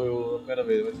quando você morreu a primeira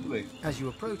vez, mas tudo bem. As you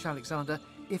approach Alexander,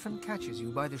 Ifan catches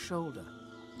you by the shoulder.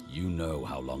 You know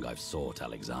how long I've sought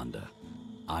Alexander.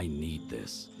 I need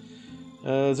this.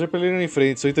 Dizer pra ele ir em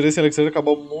frente. Seu interesse em Alexander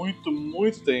acabou há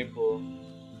muito tempo.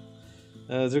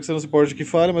 Dizer que você não se importa de que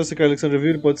fale, mas se quer Alexander vir,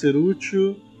 ele pode ser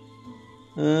útil.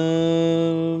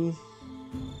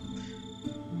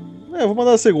 Eu vou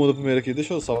mandar a segunda primeiro aqui.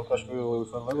 Deixa eu salvar, porque eu acho que o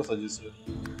Ifan não vai gostar disso.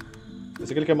 Eu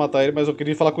sei que ele quer matar ele, mas eu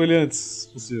queria falar com ele antes, se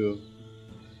possível.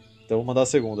 Então vou mandar a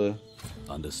segunda.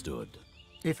 Understood.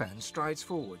 Ifan strides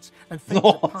forwards and feints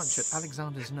a punch at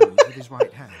Alexander's nose with his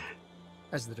right hand.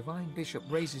 As the Divine Bishop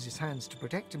raises his hands to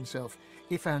protect himself,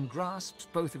 Ifan grasps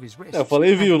both of his wrists. Eu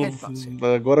falei, viu?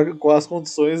 Agora com as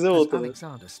condições é outra. As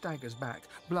Alexander staggers back,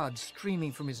 blood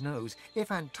streaming from his nose,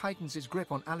 Ifan tightens his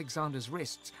grip on Alexander's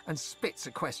wrists and spits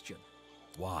a question.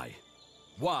 Why?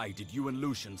 Why did you and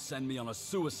Lucian send me on a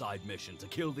suicide mission to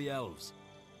kill the elves?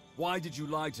 Why did you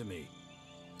lie to me?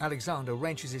 Alexander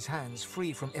wrenches his hands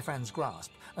free from Ifan's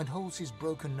grasp and holds his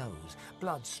broken nose,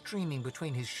 blood streaming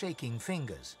between his shaking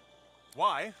fingers.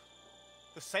 Why?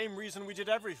 The same reason we did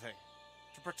everything.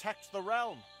 To protect the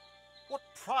realm. What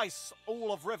price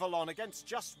all of Rivellon against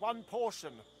just one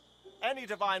portion? Any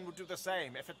divine would do the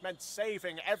same if it meant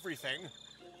saving everything.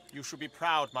 You should be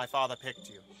proud my father picked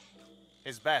you.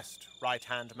 His best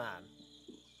right-hand man.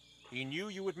 He knew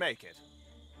you would make it.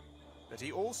 But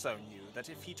he also knew that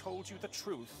if he told you the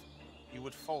truth, you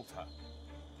would falter.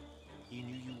 He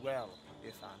knew you well,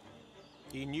 Ifan.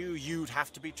 He knew you'd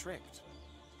have to be tricked.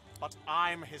 But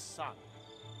I'm his son.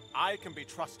 I can be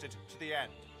trusted to the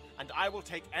end, and I will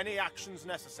take any actions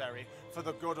necessary for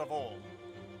the good of all.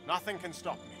 Nothing can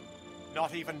stop me,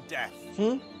 not even death.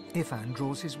 Ifan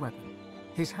draws his weapon.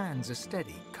 His hands are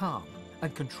steady, calm,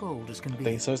 and controlled as can be. A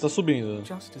tensão está subindo.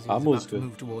 Just as A he's about música. to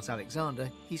move towards Alexander,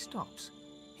 he stops.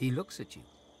 He looks at you,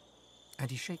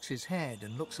 and he shakes his head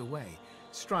and looks away,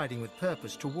 striding with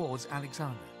purpose towards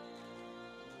Alexander.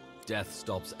 Death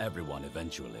stops everyone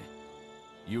eventually.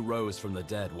 You rose from the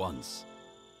dead once.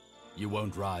 You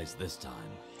won't rise this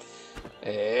time.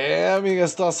 Amiga, a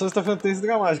situação está ficando tensa e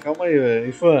dramática. Calma aí, velho.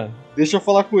 Ifan, deixa eu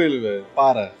falar com ele, velho.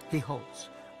 Para. He halts,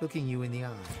 looking you in the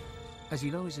eye. As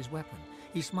he lowers his weapon,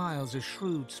 he smiles a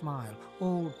shrewd smile,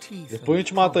 all teeth. Depois a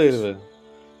gente mata ele, velho.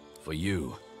 For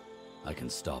you, I can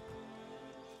stop.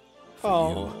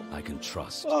 For you, I can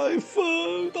trust. Ai,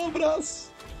 Ifan, dá um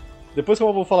abraço. Depois que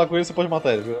eu vou falar com ele, você pode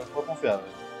matar ele, eu vou confiar,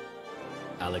 velho.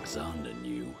 Alexander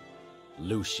knew.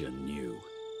 Lucian knew.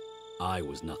 I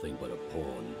was nothing but a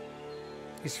pawn.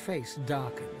 His face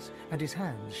darkens, and his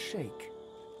hands shake.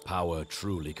 Power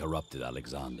truly corrupted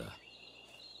Alexander,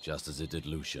 just as it did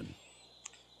Lucian.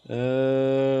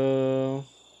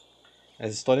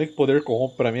 Essa história que poder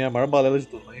corrompe pra mim é a maior balela de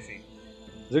tudo, mas enfim.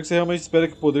 Dizer que você realmente espera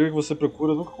que o poder que você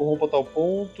procura nunca corrompa a tal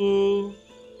ponto.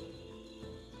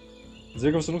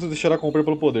 Dizer que você nunca se deixará corromper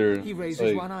pelo poder. He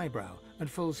raises one eyebrow and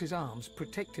folds his arms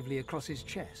protectively across his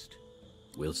chest.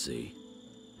 We'll see.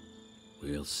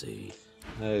 We'll see.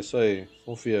 É isso aí,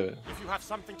 confia, velho. If you have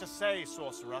something to say,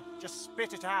 sorcerer, just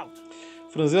spit it out.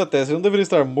 Franzir a testa, ele não deveria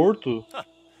estar morto?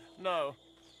 No.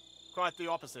 Quite the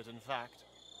opposite, in fact.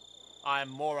 I am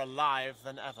more alive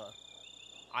than ever.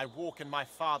 I walk in my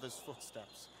father's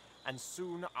footsteps, and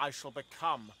soon I shall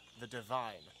become the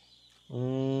divine.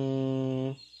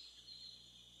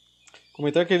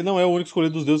 Comentar que ele não é o único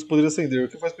escolhido dos deuses que poderia ascender, o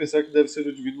que faz pensar que deve ser o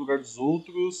indivíduo no lugar dos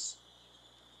outros.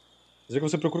 Dizer que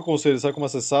você procura conselho, sabe como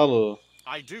acessá-lo?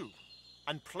 I do,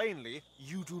 and plainly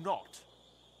you do not.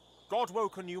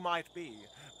 God-woken you might be,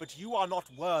 but you are not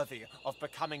worthy of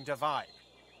becoming divine.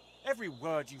 Every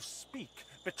word you speak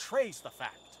betrays the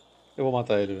fact. Eu vou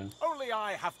matar ele, velho. Only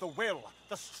I have the will,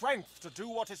 the strength to do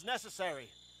what is necessary.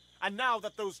 And now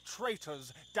that those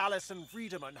traitors, Dallas and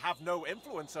Friedemann, have no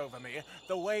influence over me,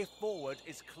 the way forward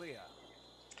is clear.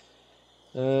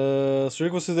 Sugiro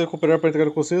que vocês devem cooperar para entregar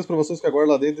o conselho e as provações que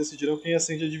aguardam lá dentro decidirão quem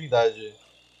ascende a divindade.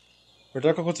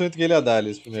 Perguntar o que aconteceu entre ele e a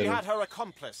Dalis She primeiro. had her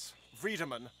accomplice,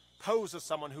 Friedemann, pose as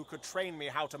someone who could train me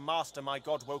how to master my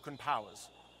god-woken powers.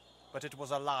 But it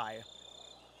was a lie.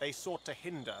 They sought to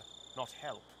hinder, not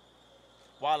help.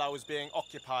 While I was being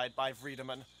occupied by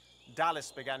Friedemann,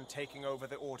 Dalis began taking over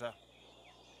the Order.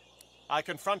 I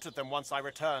confronted them once I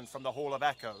returned from the Hall of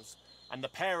Echoes, and the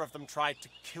pair of them tried to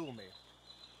kill me.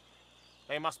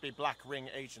 They must be Black Ring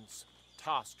agents,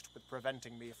 tasked with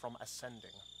preventing me from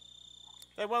ascending.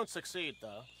 They won't succeed,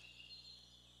 though.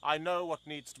 I know what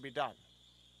needs to be done,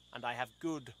 and I have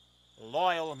good,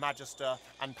 loyal Magister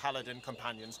and Paladin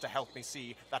companions to help me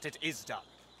see that it is done.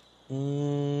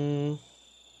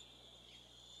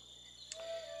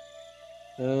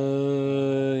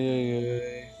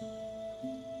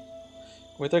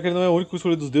 Comentar que ele não é o único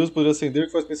escolhido dos deuses que poderia ascender,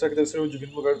 que faz pensar que deve ser um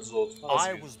divino no lugar dos outros.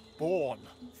 I was born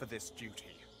for this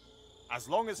duty. As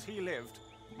long as he lived,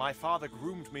 my father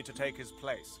groomed me to take his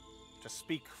place, to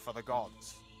speak for the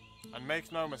gods. And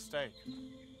make no mistake,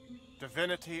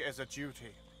 divinity is a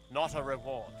duty, not a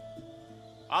reward.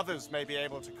 Others may be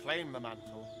able to claim the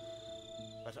mantle,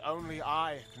 but only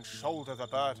I can shoulder the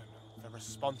burden, the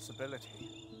responsibility.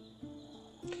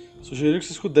 Sugeriria que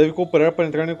vocês devem cooperar para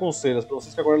entrar no conselho. As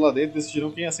provações que aguardam lá dentro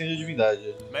decidirão quem ascende a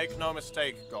divindade. Make no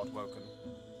mistake, Godwoken.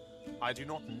 I do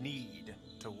not need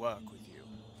to work with you.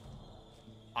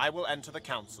 I will enter the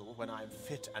council when I am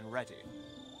fit and ready.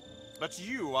 But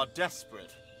you are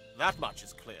desperate. That much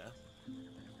is clear.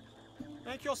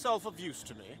 Make yourself of use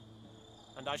to me,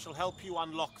 and I shall help you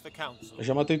unlock the council. Eu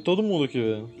já matei todo mundo aqui,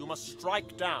 velho. You must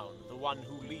strike down the one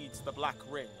who leads the Black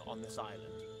Ring on this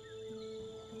island.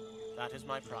 That is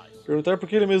my prize. Perguntar por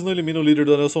que ele mesmo não elimina o líder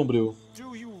do Anel Sombrio.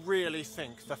 Do you really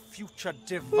think the future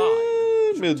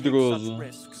divine should take such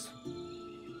risks?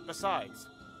 Besides,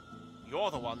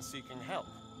 you're the one seeking help.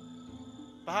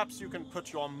 Perhaps you can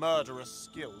put your murderous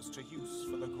skills to use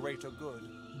for the greater good.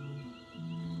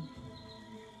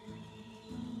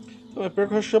 Não, é pior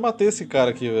que eu acho que já matei esse cara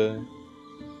aqui, velho.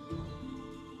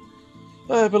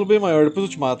 É, pelo bem maior, depois eu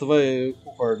te mato, vai, eu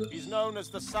concordo. He's known as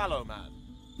the Sallow Man.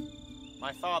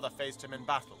 My father faced him in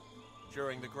battle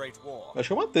during the Great War. Acho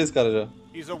que eu matei esse cara já.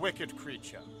 He's a wicked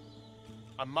creature,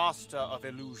 a master of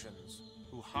illusions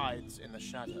who hides in the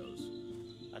shadows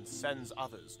and sends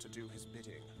others to do his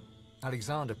bidding.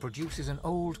 Alexander produces an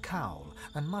old cowl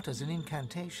and mutters an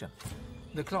incantation.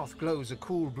 The cloth glows a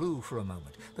cool blue for a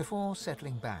moment before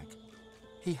settling back.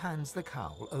 He hands the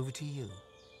cowl over to you.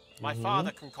 My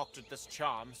father concocted this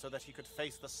charm so that he could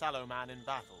face the Sallow Man in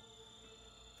battle.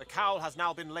 The cowl has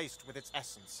now been laced with its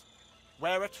essence.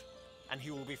 Wear it, and he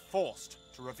will be forced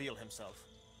to reveal himself.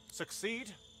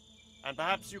 Succeed, and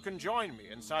perhaps you can join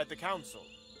me inside the council.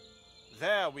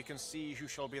 There we can see who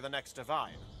shall be the next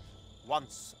divine,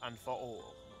 once and for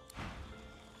all.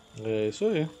 É isso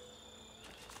aí.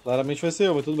 Claramente vai ser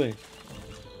eu, mas tudo bem.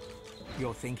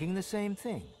 You're thinking the same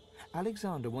thing.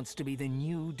 Alexander wants to be the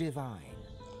new divine.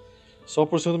 Só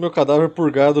por cento do meu cadáver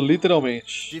purgado,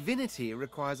 literalmente. Divinity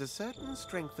requires a certain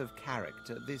strength of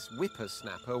character this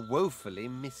whippersnapper woefully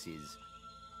misses.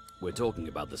 We're talking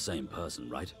about the same person,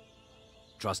 right?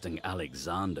 Trusting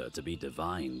Alexander to be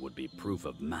divine would be proof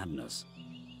of madness.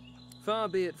 Far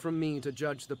be it from me to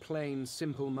judge the plain,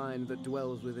 simple mind that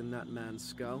dwells within that man's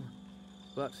skull.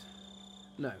 But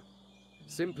no.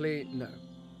 Simply no.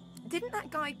 Didn't that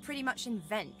guy pretty much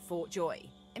invent Fort Joy?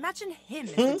 Imagine him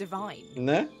as the divine.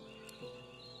 Né?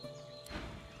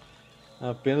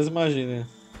 Apenas imagine.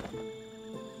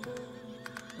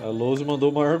 A Lose mandou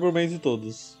o maior argumento de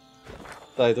todos.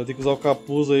 Tá, então tem que usar o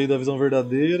capuz aí da visão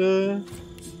verdadeira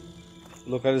e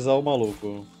localizar o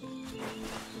maluco.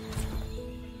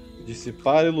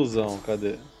 Dissipar a ilusão,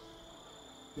 cadê?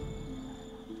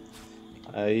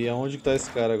 Aí, aonde que tá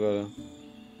esse cara agora?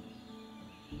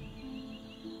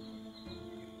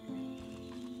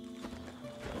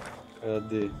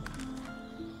 Cadê?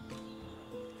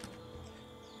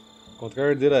 Encontrar a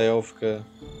herdeira élfica.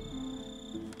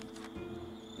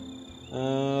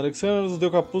 Alexander nos deu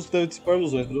capuz que deve dissipar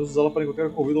ilusões. Podemos usá-la para encontrar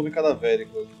o corrido homem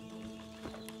cadavérico.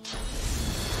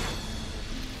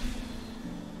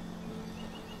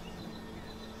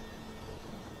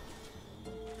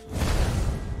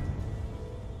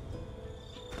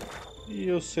 E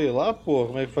eu sei lá, pô,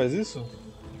 como é que faz isso?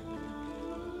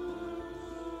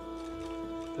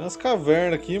 Tem umas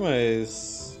cavernas aqui,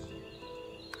 mas...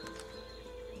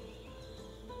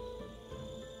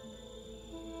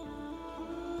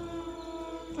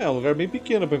 É um lugar bem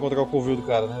pequeno pra encontrar o covil do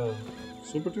cara, né?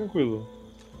 Super tranquilo.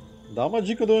 Dá uma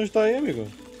dica de onde tá aí, amigo.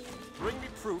 Bring me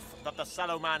proof that the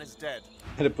sallow man is dead.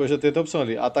 E depois já tem outra opção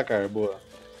ali, atacar, boa.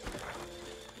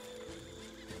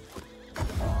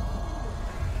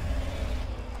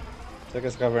 Será que é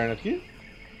essa caverna aqui?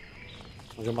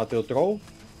 Onde eu matei o troll?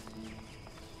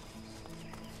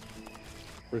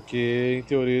 Porque, em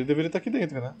teoria, ele deveria estar aqui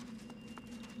dentro, né?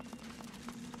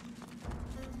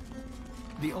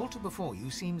 The altar before you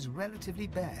seems relatively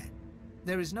bare.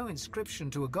 There is no inscription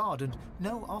to a god and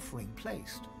no offering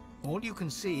placed. All you can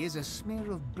see is a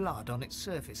smear of blood on its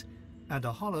surface and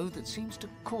a hollow that seems to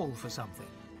call for something.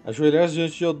 Ajoelhar-se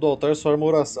diante do altar soar uma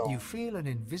oração. You feel an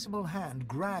invisible hand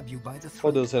grab you by the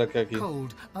Qual throat. Deus será que é aqui?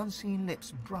 Cold, unseen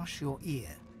lips brush your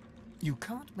ear. You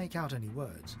can't make out any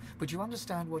words, but you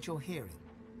understand what you're hearing.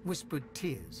 Whispered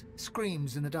tears,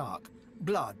 screams in the dark,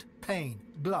 blood, pain,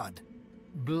 blood,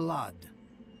 blood.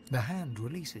 The hand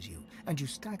releases you, and you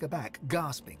stagger back,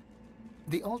 gasping.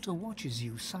 The altar watches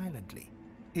you silently.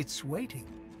 It's waiting.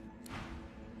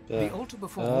 The altar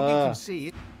before you can see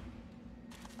it.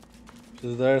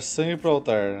 Preciso dar sangue pro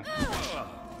altar.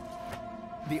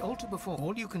 The altar before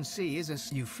all you can see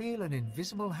is you feel an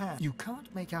invisible hand. You can't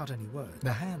make out any words.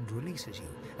 The hand releases you,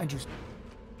 and you.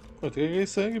 Pô, tem que ganhar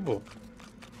sangue, pô.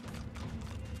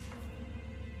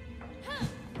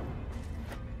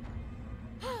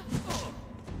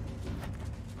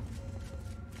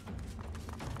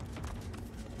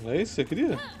 Não é isso que você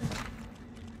queria?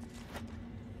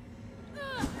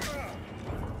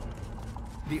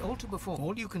 The altar before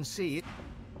all you can see it.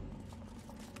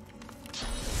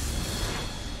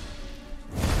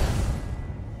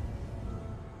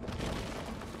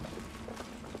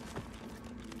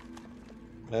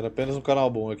 Era apenas um canal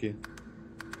bom aqui.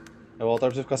 É o altar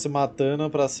pra você ficar se matando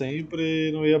pra sempre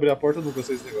e não ia abrir a porta nunca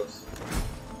sem esse negócio.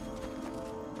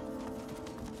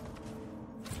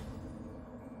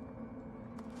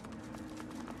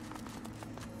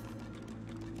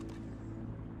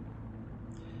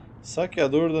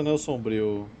 Saqueador do Anel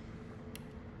Sombrio. O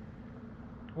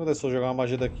que acontece se eu jogar uma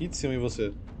magia daqui de cima em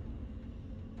você?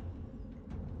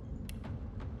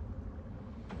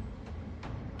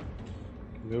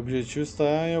 Meu objetivo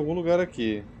está em algum lugar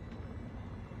aqui.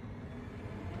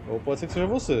 Ou pode ser que seja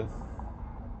você.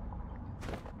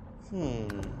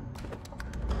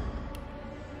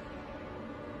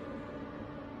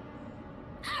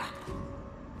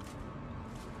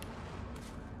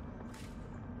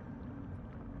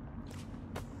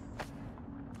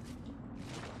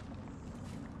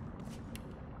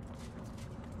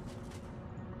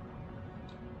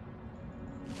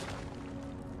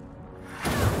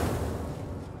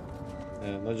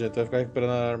 Não adianta, vai ficar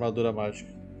recuperando a armadura mágica.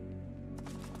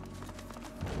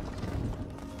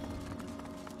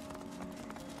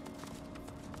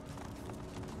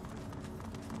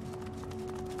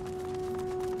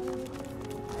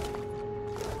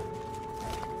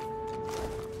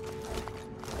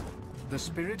 The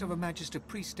spirit of a Magister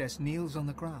priestess kneels on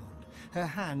the ground, her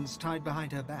hands tied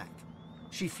behind her back.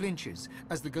 She flinches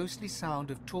as the ghostly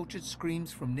sound of tortured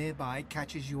screams from nearby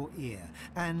catches your ear,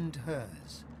 and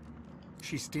hers.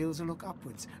 She steals a look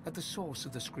upwards at the source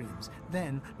of the screams,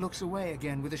 then looks away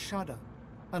again with a shudder.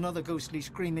 Another ghostly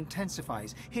scream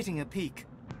intensifies, hitting a peak.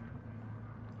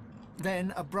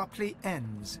 Then abruptly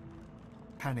ends.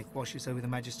 Panic washes over the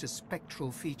Magister's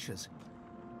spectral features.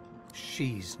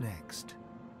 She's next.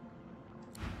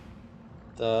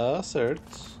 Tá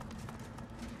certo.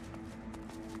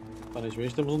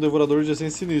 Aparentemente temos um devorador de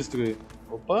essência sinistro aí.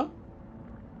 Opa!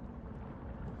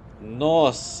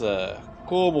 Nossa!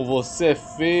 Como você é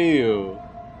feio!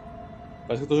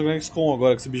 Parece que eu tô jogando XCOM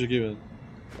agora com esse bicho aqui, velho.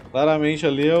 Claramente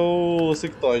ali é o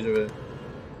Sectoide, velho.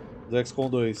 Do XCOM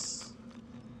 2.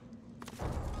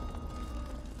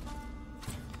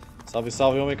 Salve,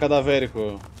 salve, homem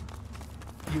cadavérico.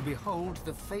 You behold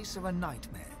the face of a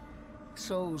nightmare.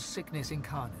 Soul's sickness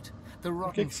incarnate. The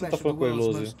rotten flesh of the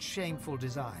world's most shameful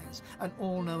desires. An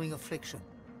all-knowing affliction.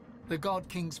 The God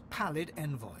King's pallid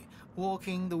envoy.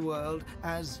 Walking the world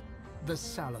as the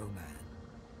sallow man.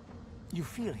 You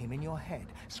feel him in your head,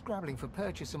 scrabbling for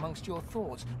purchase amongst your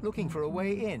thoughts, looking for a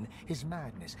way in, his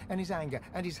madness and his anger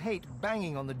and his hate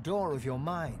banging on the door of your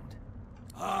mind.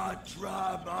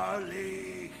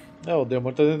 É, o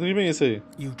demônio tá dentro de mim, isso aí.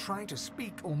 You try to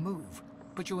speak or move,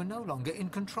 but you are no longer in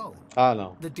control. Ah,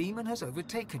 não. The demon has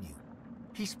overtaken you.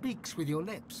 He speaks with your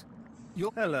lips.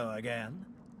 Hello again.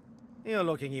 You're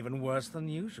looking even worse than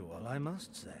usual, I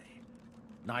must say.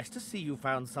 Nice to see you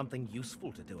found something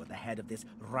useful to do at the head of this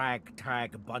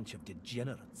ragtag bunch of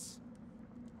degenerates.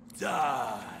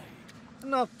 Die!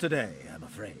 Not today, I'm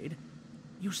afraid.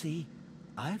 You see,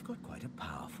 I've got quite a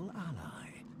powerful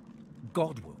ally.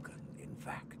 Godwoken, in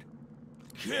fact.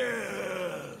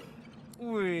 Kill!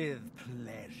 With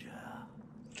pleasure.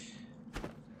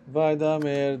 Vai dar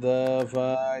merda,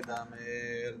 vai dar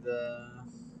merda.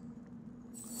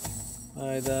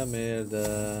 Vai dar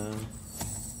merda.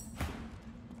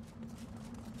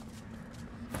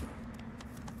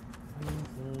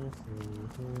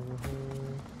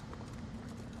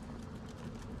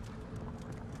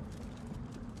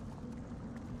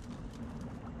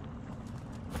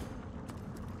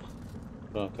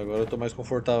 Pronto, agora eu tô mais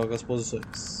confortável com as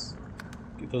posições.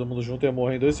 Aqui todo mundo junto ia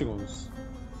morrer em 2 segundos.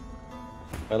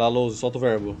 Vai lá, Louso, solta o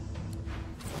verbo.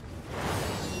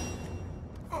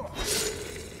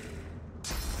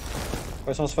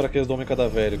 Quais são as fraquezas do homem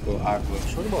cadavérico? Água.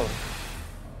 Show de bola.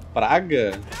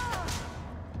 Praga?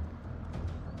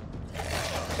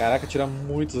 Caraca, tira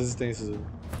muitas resistências.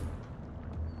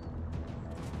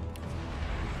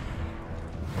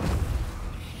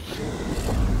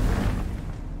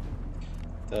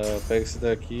 Tá, pega esse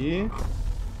daqui.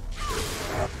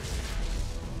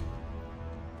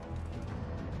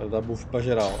 Pra dar buff pra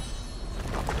geral.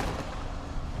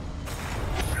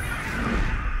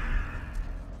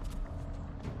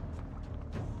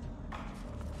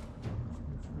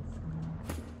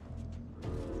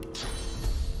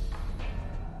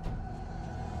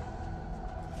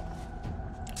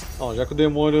 Bom, já que o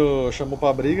demônio chamou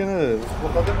pra briga, né? Vou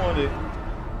colocar o demônio aí.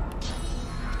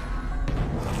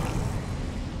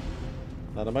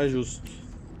 Nada mais justo.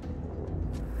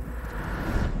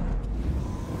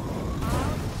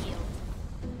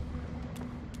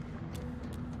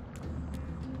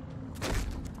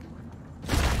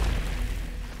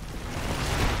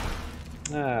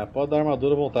 Ah, pode dar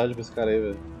armadura à vontade pra esse cara aí,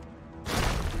 velho.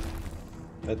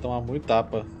 Vai tomar muito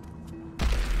tapa.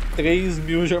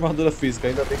 3.000 de armadura física,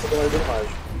 ainda bem que eu dou armadura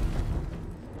mágica.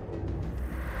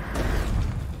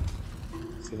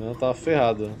 Senão eu tava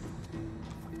ferrado.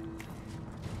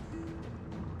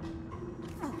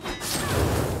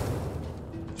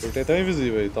 Acertei até o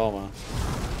invisível aí, toma.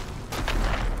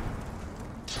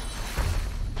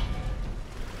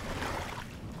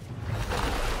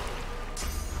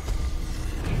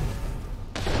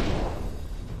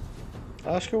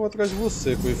 Acho que eu vou atrás de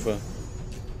você, Kuifan.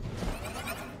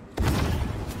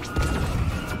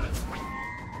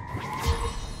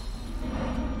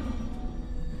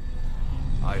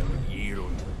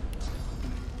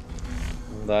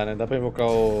 Não dá, né? Dá pra invocar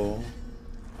o...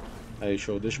 Aí,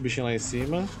 show. Deixa o bichinho lá em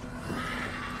cima.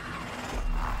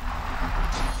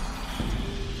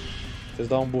 Vocês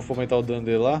dão um buff pra aumentar o dano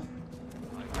dele lá.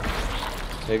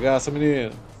 Regaça,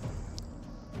 menino.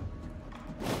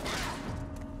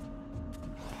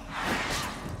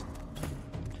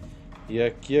 E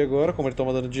aqui agora, como ele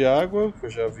toma dano de água, que eu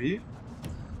já vi,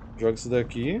 joga isso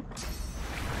daqui.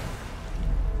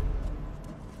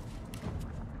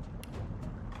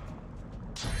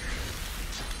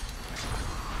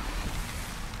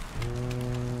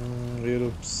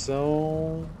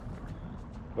 Erupção.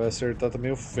 Vai acertar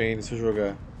também o Fênix se eu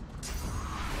jogar.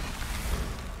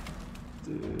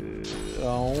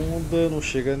 A onda não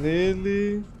chega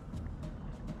nele.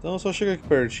 Então só chega aqui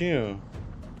pertinho.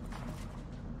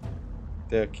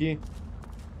 Até aqui.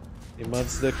 E manda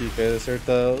isso daqui, que aí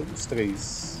acertar os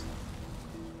 3.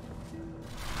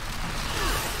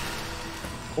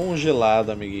 Congelado,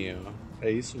 amiguinho.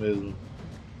 É isso mesmo.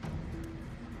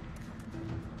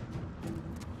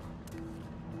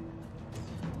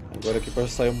 Agora aqui para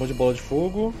sair um monte de bola de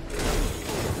fogo.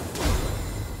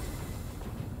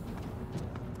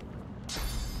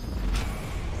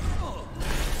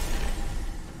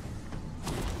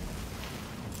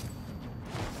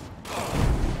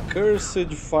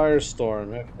 Cursed Firestorm,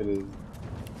 né? Que beleza.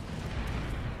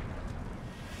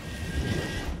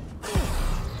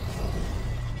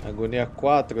 Agonia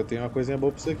 4, eu tenho uma coisinha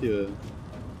boa pra isso aqui, velho.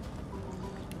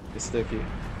 Esse daqui.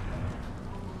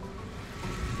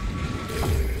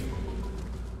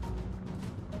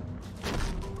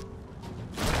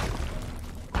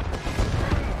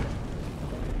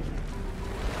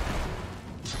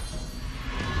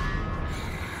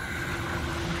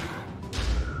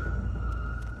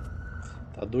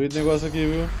 Tá doido o negócio aqui,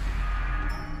 viu?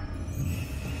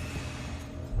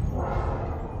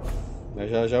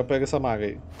 Mas já já eu pego essa maga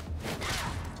aí.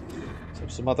 Só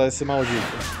preciso matar esse maldito.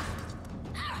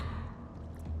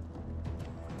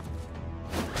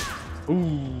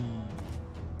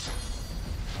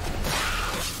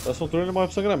 Próximo turno ele morre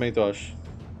por sangramento, eu acho.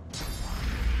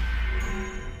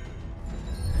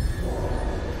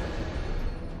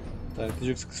 Tá, não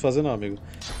entendi o que você quis fazer não, amigo.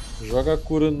 Joga a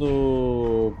cura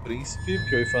no príncipe,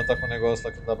 porque o Ifan tá com um negócio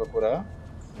lá que não dá pra curar.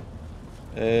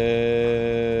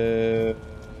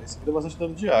 Esse aqui dá bastante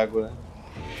dano de água, né?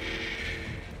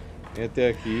 Vem até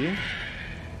aqui.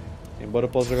 Embora eu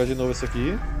possa jogar de novo esse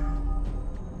aqui.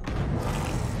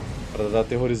 Pra dar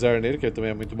aterrorizar nele, que ele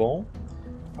também é muito bom.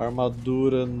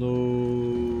 Armadura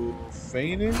no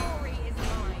Fane,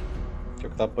 que é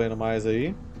o que tá apanhando mais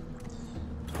aí.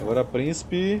 Agora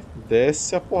Príncipe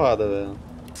desce a porrada, velho.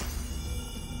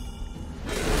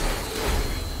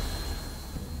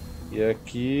 E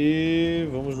aqui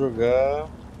vamos jogar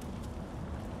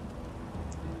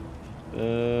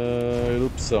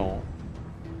Erupção.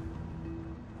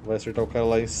 Vai acertar o cara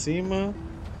lá em cima,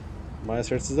 mas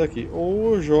acerta esse daqui.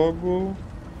 Ou eu jogo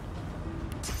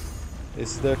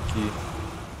esse daqui.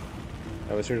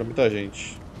 Vai acertar muita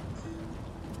gente.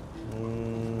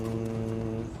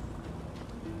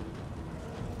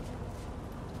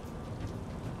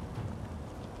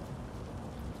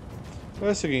 É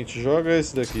o seguinte, joga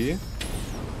esse daqui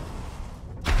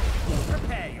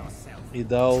e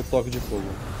dá o toque de fogo.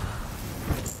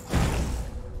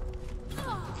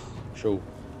 Show.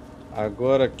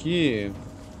 Agora aqui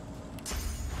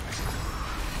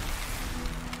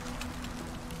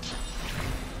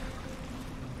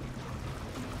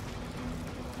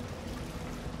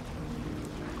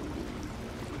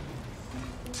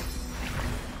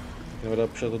vai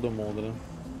puxar todo mundo, né?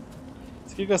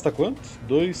 Esse aqui gasta quanto?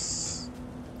 2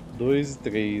 e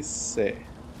 3,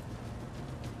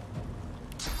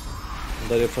 Não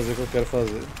daria pra fazer o que eu quero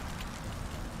fazer.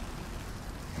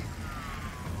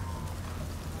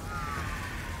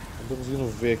 Não tô conseguindo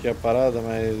ver aqui a parada,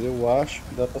 mas eu acho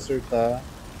que dá pra acertar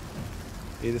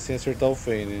ele sem acertar o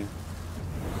Fane.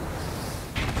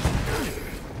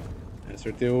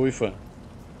 Acertei o Ifan.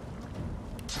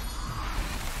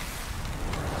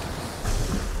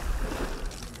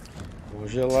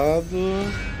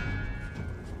 Congelado.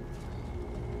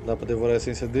 Dá pra devorar a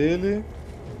essência dele.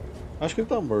 Acho que ele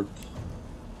tá morto.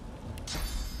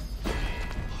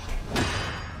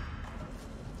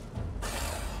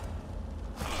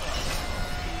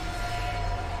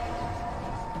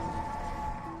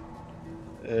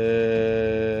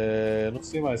 Não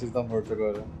sei mais se ele tá morto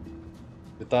agora.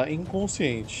 Ele tá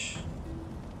inconsciente.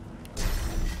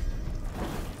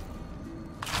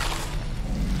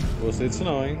 Gostei disso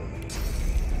não, hein?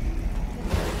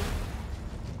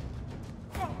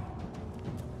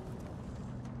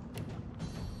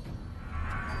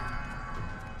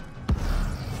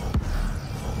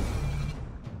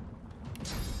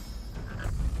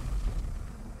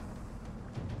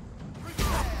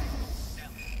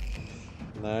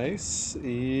 Nice.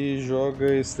 E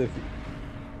joga esse daqui.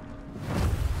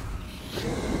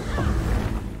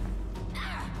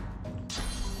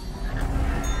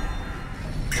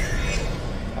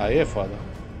 Aí é foda.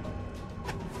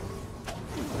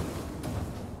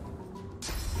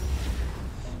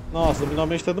 Nossa,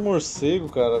 nominalmente tá do morcego,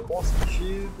 cara. Com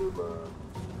sentido, mano.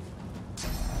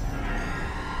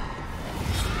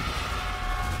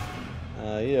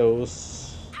 Aí é osso.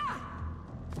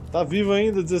 Tá vivo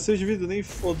ainda, 16 de vida, nem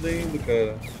fodendo,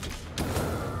 cara.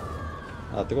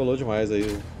 Ah, trollou demais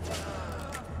aí.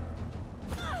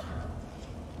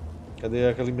 Cadê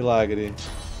aquele milagre?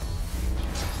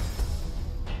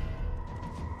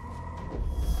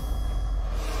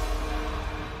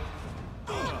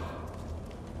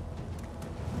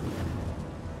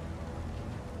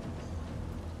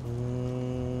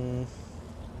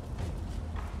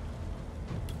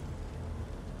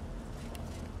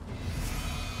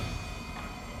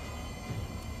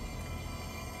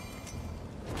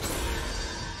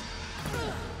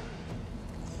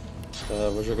 Tá,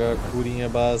 vou jogar a curinha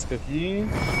básica aqui.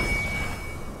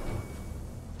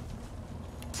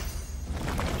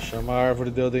 Chama a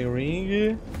árvore de Elden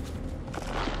Ring.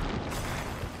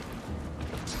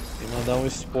 E mandar um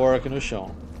Spore aqui no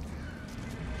chão.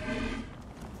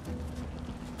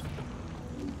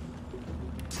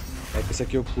 É que esse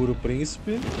aqui é o puro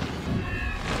príncipe.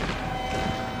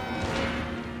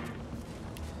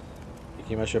 E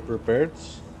quem mais estiver por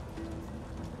perto.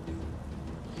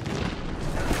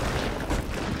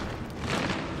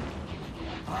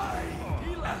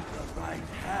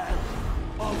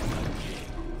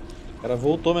 O cara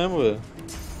voltou mesmo, velho.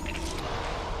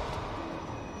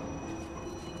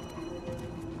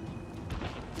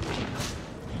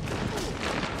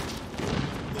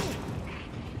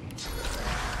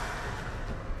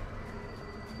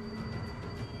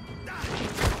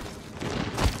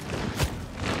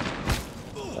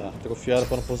 Tá, atrofiado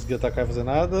pra não conseguir atacar e fazer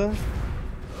nada.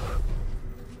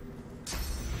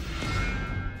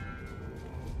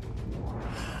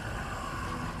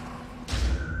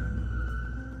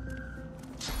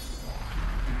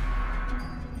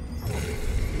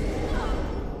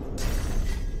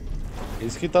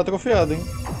 Esse que tá atrofiado, hein?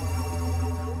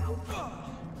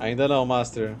 Ainda não,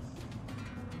 Master.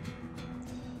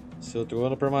 Seu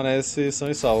trono permanece são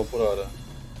e salvo por hora.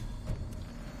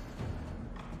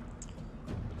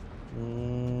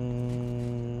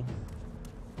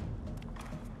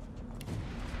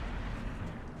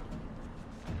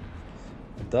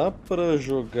 Dá pra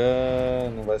jogar...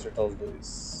 Não vai acertar os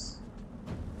dois.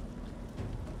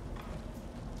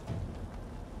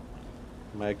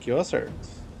 Mas aqui eu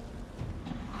acerto.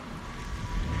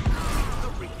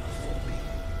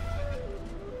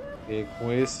 E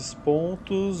com esses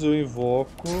pontos eu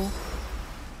invoco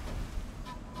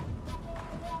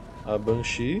a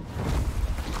Banshee.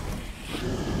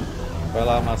 Vai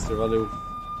lá, Master, valeu.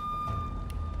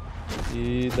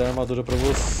 E dá armadura pra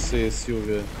você,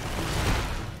 Silvia.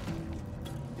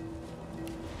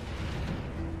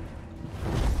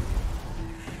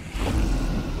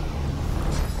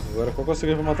 Agora qual que eu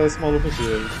consegui pra matar esse maluco aqui,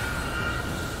 velho?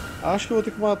 Acho que eu vou ter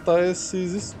que matar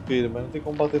esses espelhos, mas não tem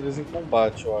como bater eles em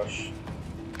combate, eu acho.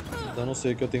 Então não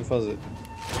sei o que eu tenho que fazer.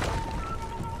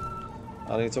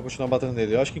 Além de só continuar batendo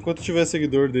nele. Eu acho que enquanto tiver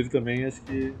seguidor dele também, acho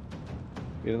que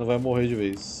ele não vai morrer de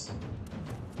vez.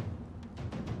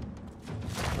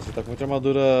 Nossa, ele tá com muita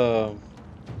armadura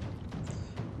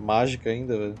mágica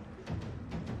ainda, velho.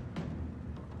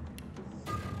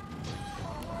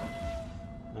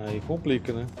 Aí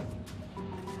complica, né?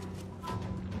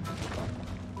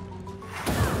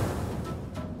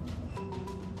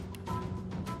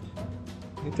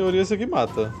 Em teoria esse aqui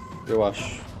mata, eu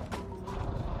acho.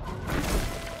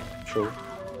 Show.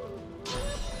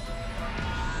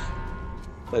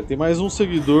 Tá, ele tem mais um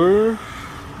seguidor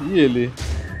e ele.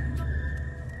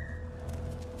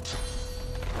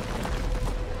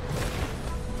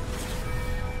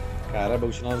 Caramba,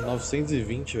 eu tinha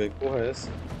 920, velho. Que porra é essa?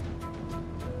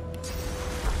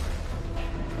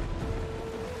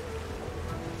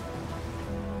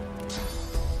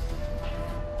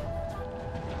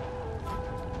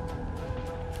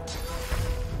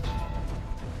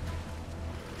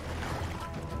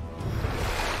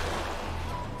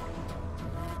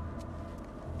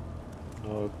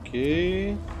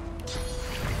 Ok.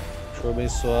 Show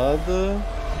abençoada.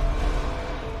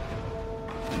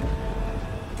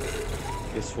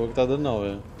 Esse fogo tá dando não,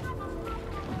 velho.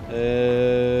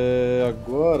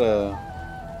 Agora.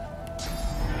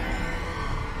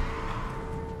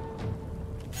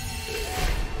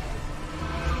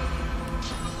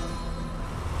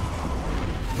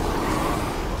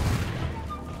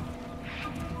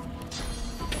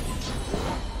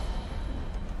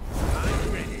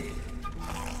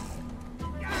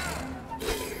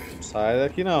 Sai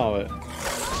daqui não, velho.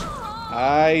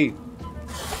 Ai!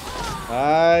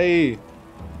 Ai!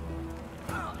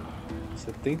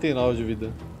 79 de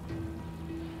vida.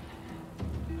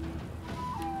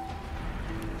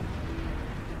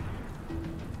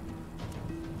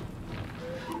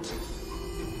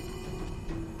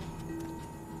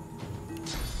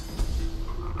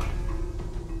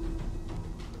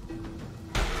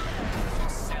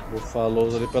 Vou falar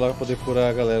ali pra ela poder curar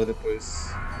a galera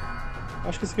depois.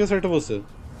 Acho que esse aqui acerta você.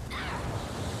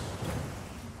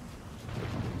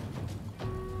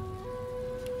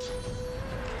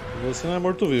 Você não é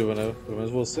morto-vivo, né? Pelo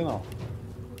menos você não.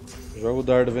 Joga o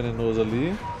dardo venenoso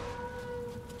ali.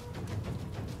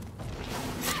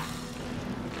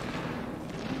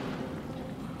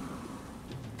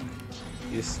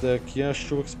 Esse daqui é a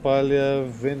chuva que espalha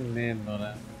veneno,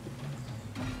 né?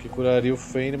 Que curaria o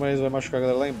Fane, mas vai machucar a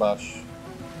galera lá embaixo.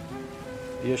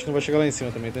 E acho que não vai chegar lá em cima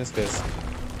também, então esquece.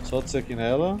 Solta isso aqui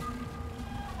nela.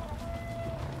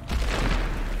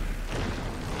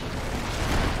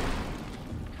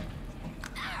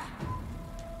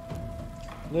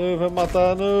 Não, vai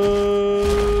matar, não!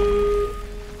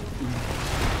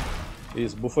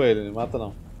 Isso, bufa ele, não mata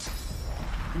não.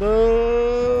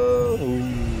 Não!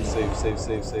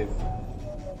 Save.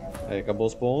 Aí, acabou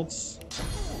os pontos.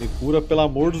 Me cura, pelo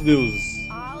amor dos deuses.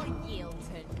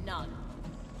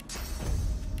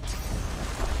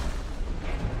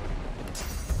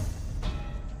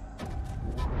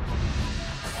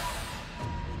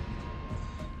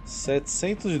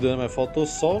 $700 de dano, mas faltou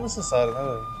só o necessário, né,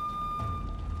 velho?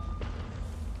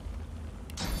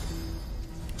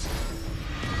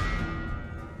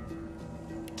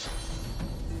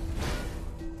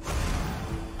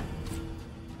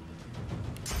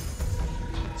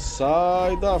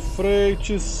 Sai da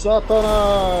frente,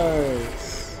 Satanás!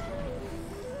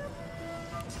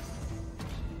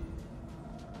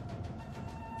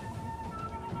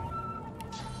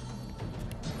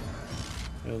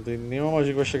 Eu não tenho nenhuma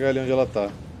magia que vai chegar ali onde ela tá.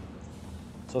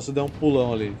 Só se der um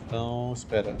pulão ali, então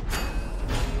espera.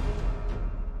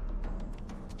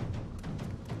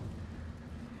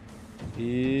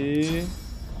 E...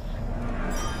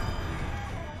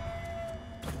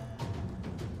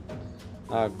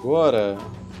 Agora,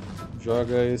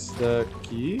 joga esse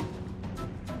daqui.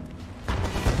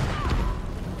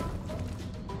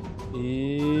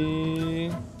 E...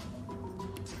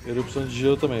 erupção de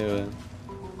gelo também, velho.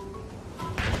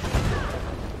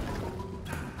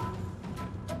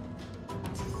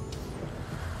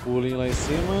 Pulinho lá em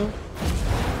cima.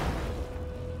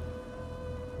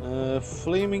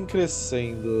 Flaming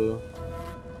crescendo.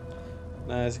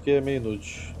 Esse aqui é meio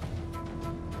inútil.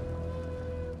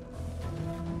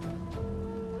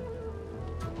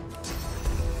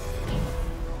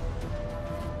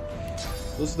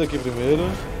 Esse daqui primeiro.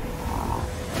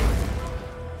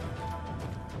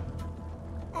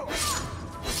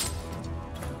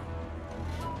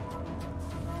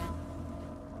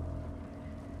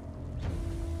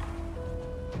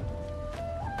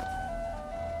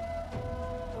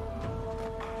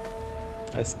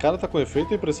 Esse cara tá com efeito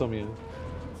ou impressão minha?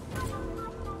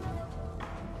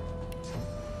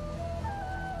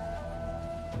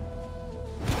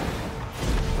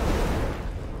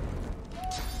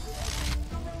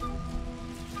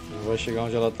 Não vai chegar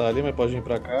onde ela tá ali, mas pode vir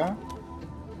pra cá.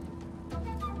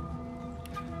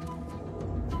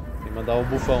 E mandar o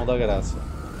bufão da graça.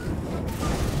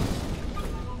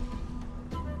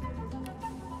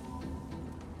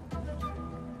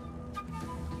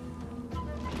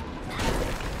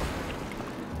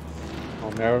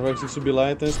 O Meryl vai conseguir subir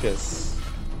lá, então esquece.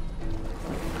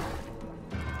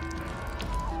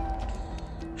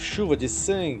 Chuva de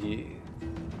sangue.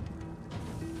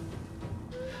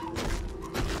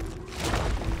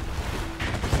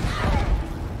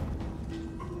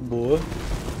 Boa.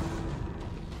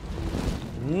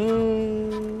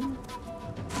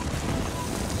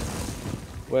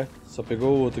 Ué, só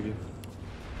pegou o outro aqui.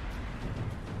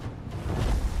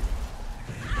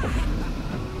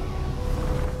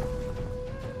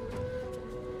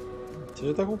 Você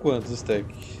já tá com quantos stack?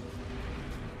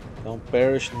 Dá um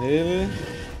perish nele.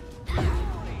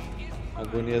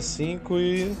 Agonia 5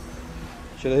 e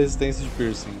tira a resistência de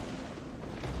piercing.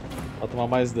 Pra tomar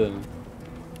mais dano.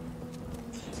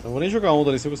 Não vou nem jogar onda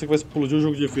ali, se eu sei que vai explodir o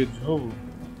jogo de efeito de novo.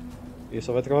 E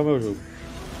só vai travar meu jogo.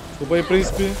 Desculpa aí,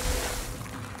 príncipe.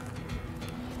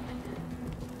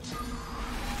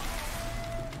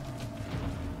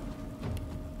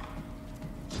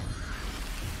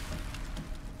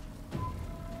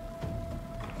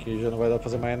 Aqui já não vai dar pra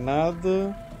fazer mais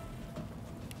nada.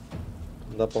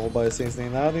 Não dá pra roubar essência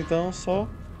nem nada, então só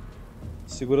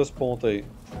segura as pontas aí.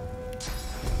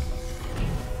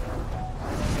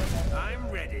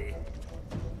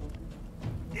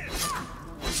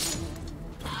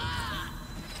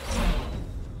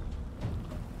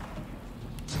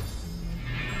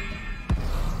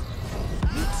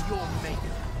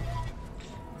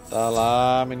 Tá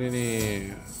lá,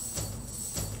 menininho.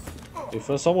 O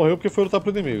Ifan só morreu porque foi lutar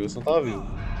pro inimigo, senão tava vivo.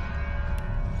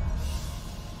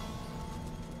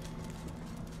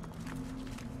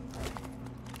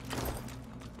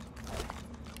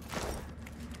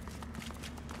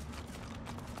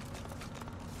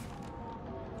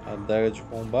 Adaga de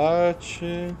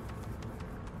combate.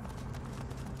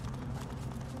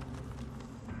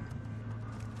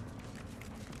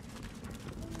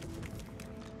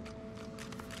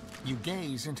 You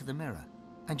gaze into the mirror,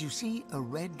 and you see a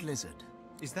red lizard.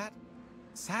 Is that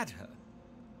Sadher?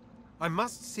 I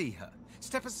must see her.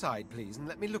 Step aside, please, and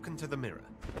let me look into the mirror.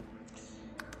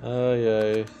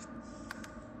 Ai, ai.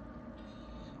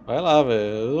 Vai lá,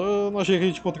 velho. Eu não achei que a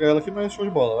gente encontrar ela aqui, mas show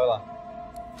de bola. Vai lá.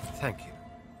 Thank you.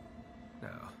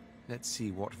 Now, let's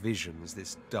see what visions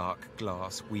this dark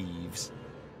glass weaves.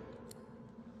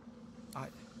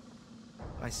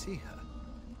 I see her.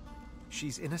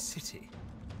 She's in a city.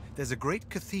 There's a great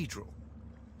cathedral.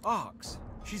 Arcs.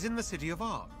 She's in the city of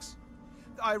Arcs.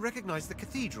 I recognize the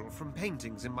cathedral from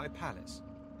paintings in my palace.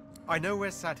 I know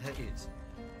where Sadher is.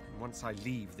 And once I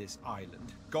leave this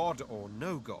island, god or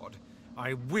no god,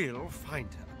 I will find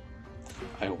her.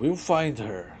 I will find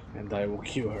her, and I will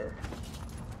kill her.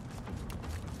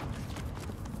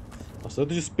 Nossa,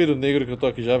 tanto de espelho negro que eu tô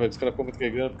aqui já, velho. Os caras comentam que é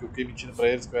grande porque eu fiquei mentindo pra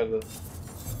eles que eu era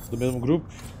do mesmo grupo.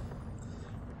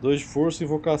 2 de força e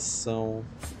invocação.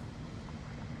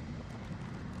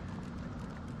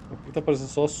 Por que tá parecendo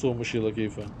só a sua mochila aqui,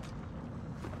 fã?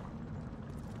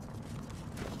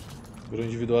 Virou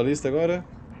individualista agora?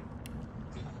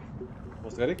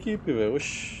 Mostrar a equipe, velho.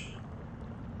 Oxi.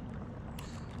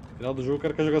 No final do jogo o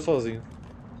cara quer jogar sozinho.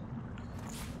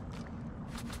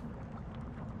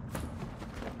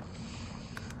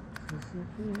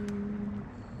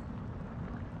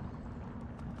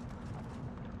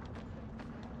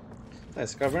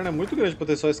 Essa caverna é muito grande pra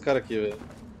ter só esse cara aqui, velho.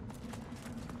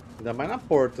 Ainda mais na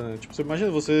porta, né? Tipo, você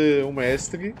imagina você, um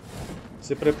mestre,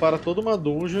 Você prepara toda uma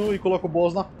dungeon e coloca o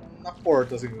boss na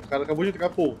porta, assim. O cara acabou de entrar,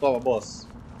 pô, toma, boss.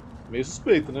 Meio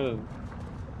suspeito, né?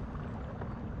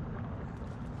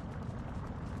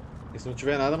 E se não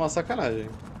tiver nada, é uma sacanagem.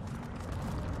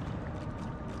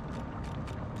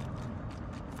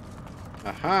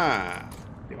 Ahá!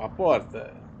 Tem uma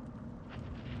porta.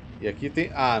 E aqui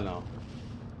tem... Ah, não.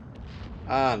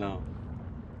 Ah, não.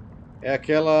 É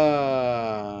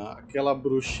aquela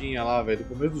bruxinha lá, velho, do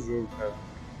começo do jogo, cara.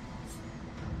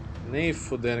 Nem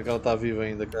fudendo que ela tá viva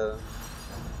ainda, cara.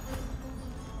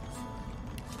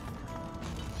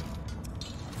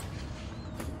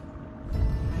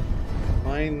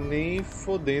 Mas nem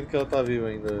fodendo que ela tá viva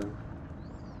ainda.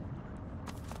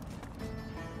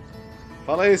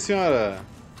 Fala aí, senhora.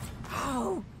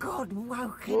 Oh, God,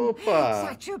 Woken. Opa!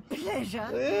 Such a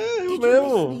pleasure. É, eu Did mesmo.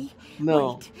 you miss me?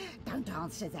 Não. Wait, don't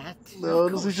answer that. Não, eu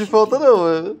não Of senti course falta you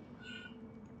não, did. é.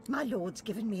 My lord's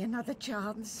given me another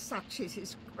chance, such is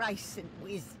his grace and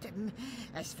wisdom.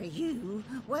 As for you,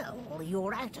 well,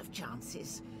 you're out of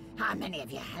chances. How many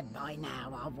have you had by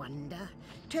now, I wonder?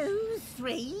 2,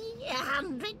 3,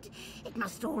 100? It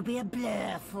must all be a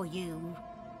blur for you.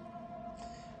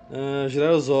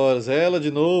 Girar os olhos. Ela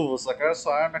de novo, sacar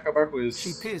sua arma e acabar com isso.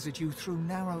 She peers at you through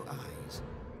narrow eyes.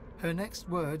 Her next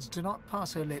words do not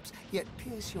pass her lips, yet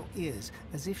pierce your ears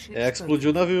as if she... É a que explodiu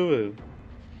o navio, velho.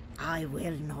 I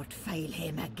will not fail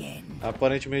him again.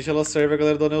 Aparentemente ela serve a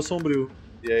galera do Anel Sombrio.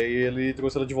 E aí ele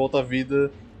trouxe ela de volta à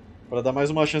vida para dar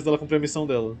mais uma chance dela cumprir a missão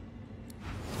dela.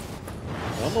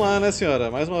 Vamos lá, né,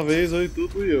 senhora? Mais uma vez, oi,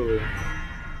 tudo e eu, velho.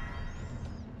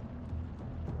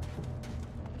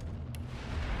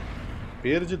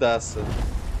 Perdidaça.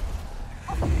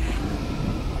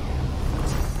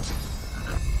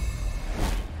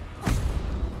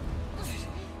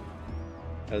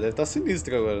 Ela deve estar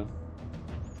sinistra agora.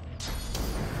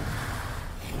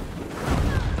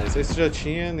 Não sei se já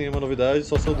tinha nenhuma novidade,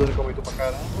 só seu dano que aumentou pra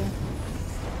caramba.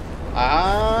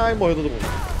 Ai, morreu todo mundo.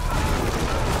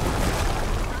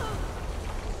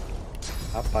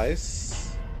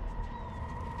 Rapaz.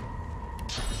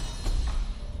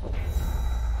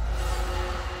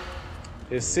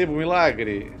 Receba o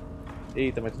milagre.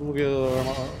 Eita, mas todo mundo ganhou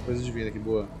uma coisa divina aqui,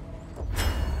 boa.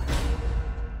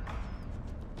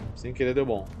 Sem querer deu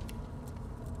bom.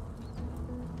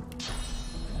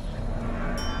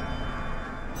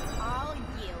 I'll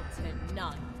yield to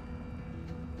none.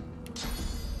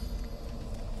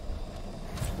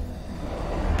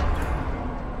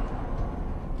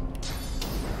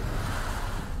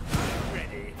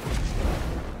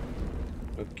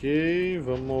 Ok,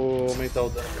 vamos aumentar o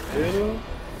dano primeiro.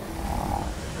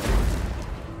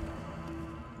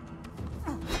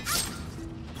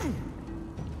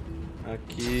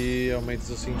 Aqui aumenta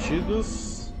os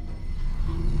sentidos.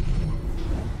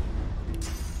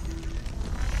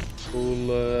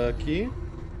 Pula aqui.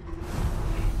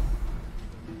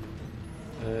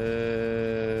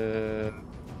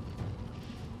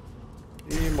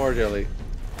 E morde ela aí.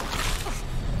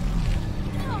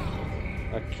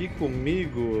 Aqui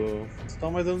comigo... Você tá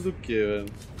mais dando do que, velho?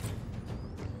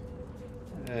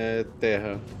 É...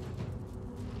 terra.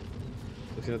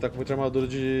 Você ainda tá com muita armadura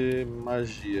de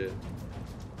magia.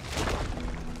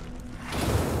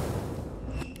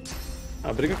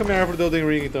 Ah, briga com a minha árvore do Elden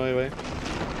Ring então aí, vai.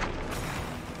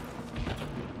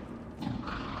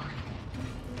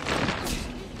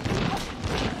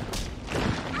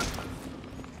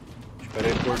 Espera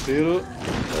aí, porteiro.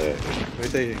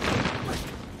 Aguenta aí, gente.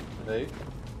 Espera aí.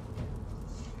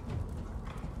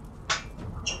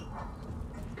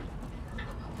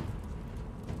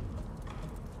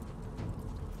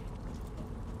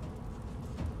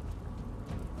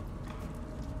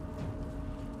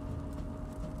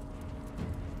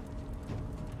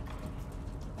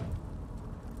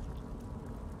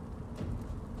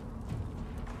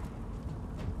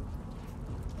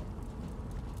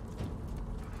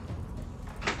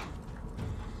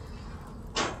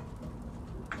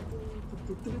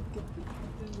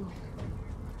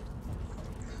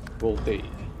 Voltei.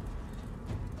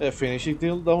 É, Fênix, a gente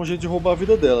tem que dar um jeito de roubar a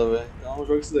vida dela, velho. Então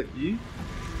joga isso daqui.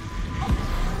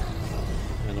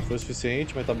 Não foi o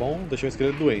suficiente, mas tá bom. Deixei o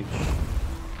esqueleto doente.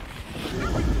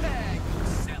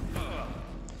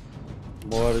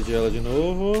 Morde ela de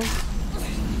novo.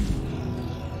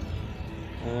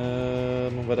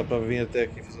 Não vai dar pra vir até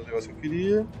aqui fazer o negócio que eu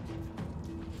queria.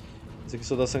 Esse aqui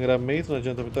só dá sangramento, não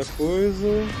adianta muita coisa.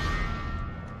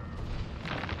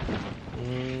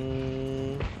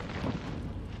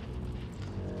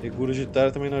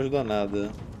 Regurgitar também não ajuda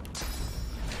nada.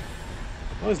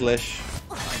 Olha o slash.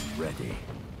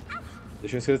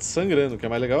 Deixa o esqueleto sangrando, que é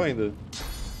mais legal ainda.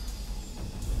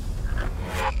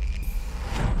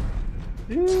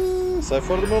 Ih, sai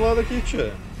fora do meu lado aqui,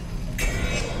 tia.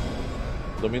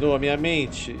 Dominou a minha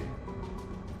mente.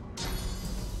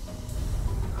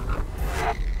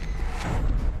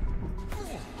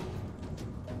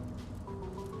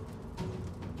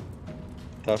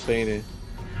 Tá, Penny.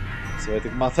 Você vai ter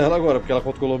que matar ela agora, porque ela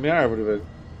controlou minha árvore, velho.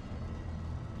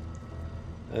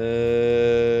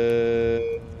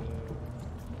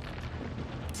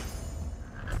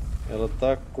 Ela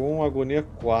tá com agonia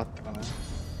 4, né?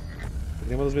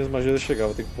 Nenhuma das minhas magias vai chegar,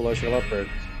 vou ter que pular e chegar lá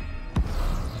perto.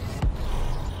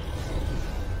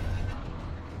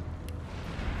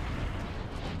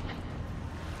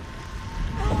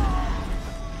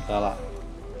 Tá lá.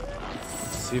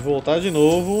 Se voltar de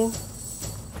novo...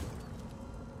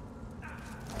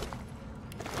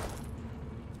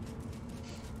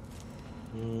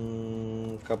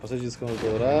 Capacete de descanso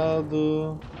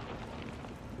dourado.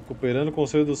 Recuperando o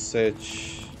conselho dos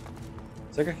 7.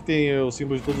 Será que aqui tem o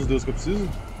símbolo de todos os deuses que eu preciso?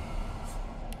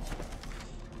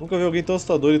 Nunca vi alguém tão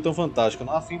assustador e tão fantástico.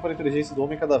 Não há fim para a inteligência do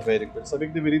homem cadavérico. Ele sabia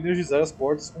que deveria energizar as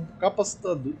portas com um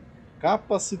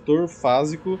capacitor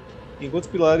fásico enquanto os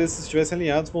pilares estivessem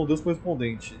alinhados com o deus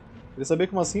correspondente. Ele sabia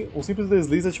que um simples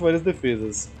deslize ativaria as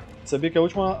defesas. Ele sabia que a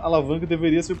última alavanca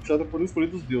deveria ser puxada por um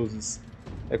escolhido dos deuses.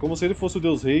 É como se ele fosse o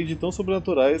deus rei de tão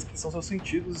sobrenaturais que são seus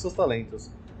sentidos e seus talentos.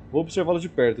 Vou observá-lo de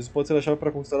perto, isso pode ser a chave para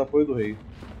conquistar o apoio do rei.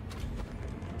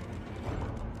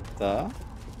 Tá.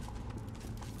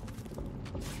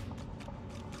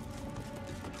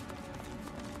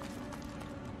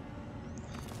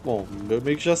 Bom, eu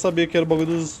meio que já sabia que era o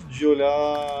bagulho de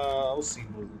olhar os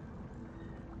símbolos.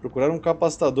 Procurar um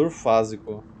capacitador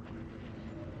fásico.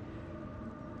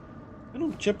 Eu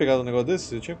não tinha pegado um negócio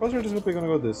desse? Eu tinha quase certeza que eu peguei um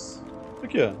negócio desse.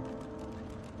 Aqui, ó.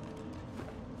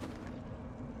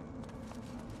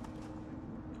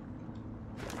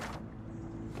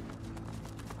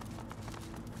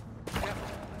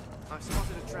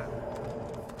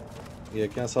 E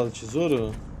aqui é a sala de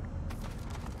tesouro?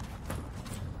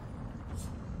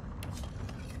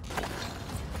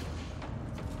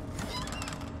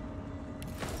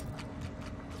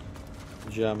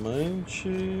 Diamante,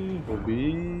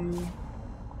 rubi,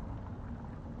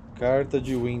 carta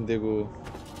de Windego.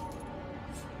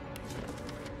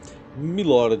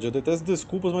 Milord, eu detesto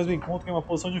desculpas, mas me encontro em uma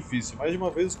posição difícil. Mais de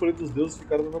uma vez os escolhidos dos deuses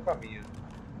ficaram no meu caminho.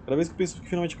 Cada vez que penso que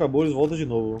finalmente acabou, eles voltam de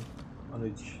novo. Boa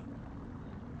noite.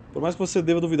 Por mais que você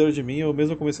deva duvidar de mim, eu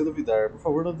mesmo comecei a duvidar. Por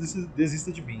favor, não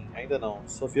desista de mim. Ainda não.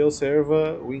 Sua fiel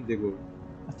serva, Windego.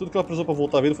 Mas tudo que ela precisou pra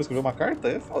voltar à vida foi escrever uma carta?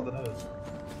 É foda, né?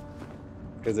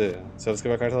 Quer dizer, se ela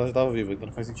escrever a carta, ela já estava viva, então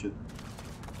não faz sentido.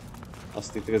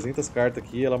 Nossa, tem 300 cartas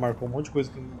aqui, ela marcou um monte de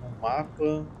coisa aqui no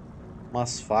mapa.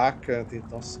 Umas facas, tem...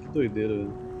 Nossa, que doideira,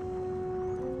 velho.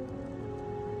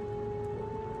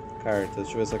 Carta,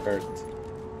 deixa eu ver essa carta.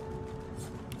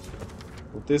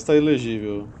 O texto tá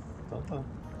ilegível. Então tá.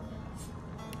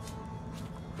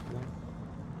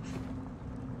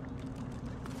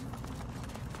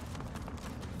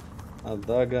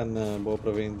 Adaga não, boa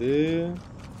pra vender.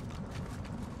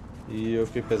 E eu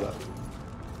fiquei pesado.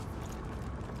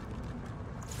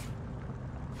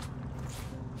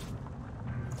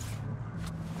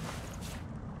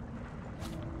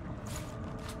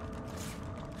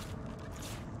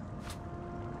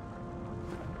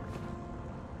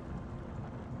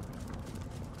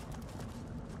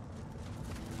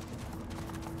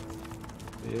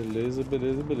 Beleza,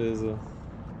 beleza, beleza.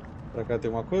 Pra cá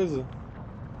tem uma coisa?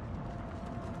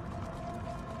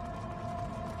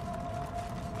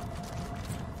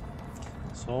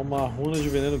 Só uma runa de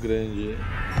veneno grande.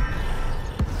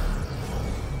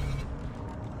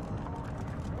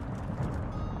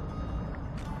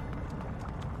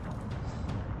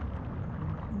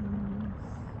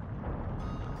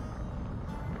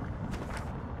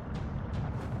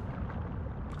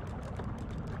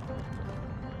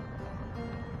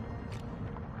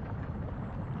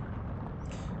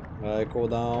 Vai,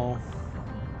 cooldown.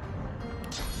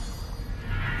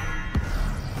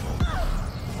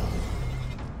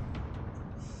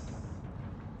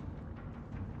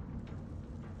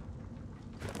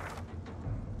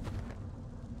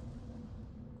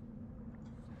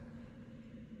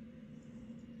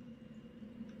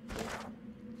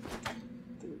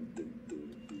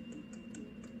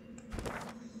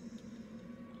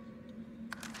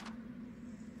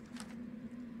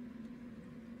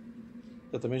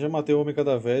 Eu também já matei o homem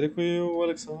cadavérico e o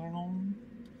Alexander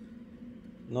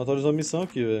não atualizou a missão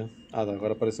aqui, velho. Ah, tá,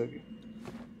 agora apareceu aqui.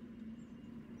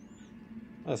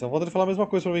 Ah, só falta ele falar a mesma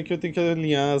coisa pra mim, que eu tenho que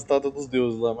alinhar as datas dos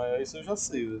deuses lá, mas isso eu já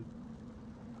sei, velho.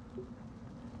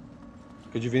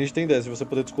 Porque o Divinity tem dessa, de você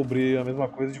poder descobrir a mesma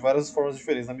coisa de várias formas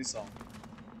diferentes na missão.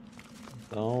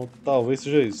 Então, talvez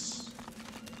seja isso.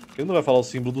 Ele não vai falar o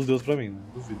símbolo dos deuses pra mim, né?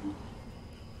 Duvido.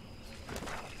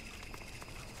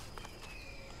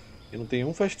 E não tem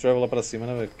um fast travel lá pra cima,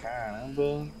 né, velho?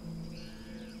 Caramba.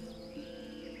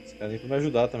 Esse cara nem pra me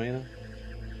ajudar também, né?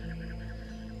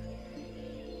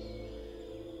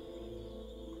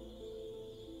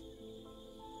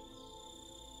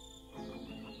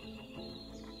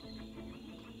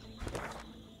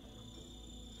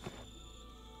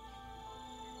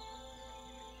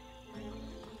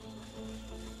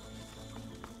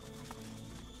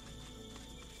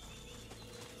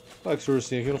 Olha que esse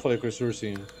ursinho aqui, eu não falei com esse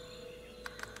ursinho.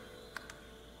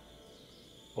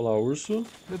 Olá, urso.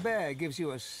 The bear gives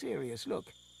you a serious look.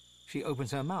 She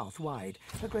opens her mouth wide,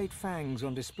 her great fangs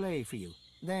on display for you.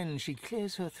 Then she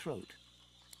clears her throat.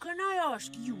 Can I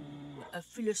ask you a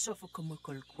philosophical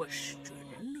question?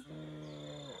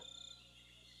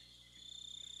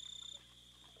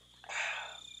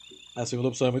 A segunda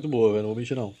opção é muito boa, velho. Não vou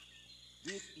mentir, não.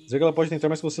 Dizer que ela pode tentar,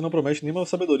 mas que você não promete nenhuma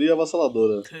sabedoria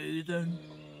avassaladora. Okay, then.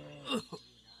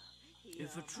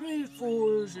 If a tree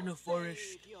falls in a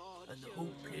forest and the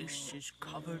whole place is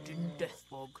covered in death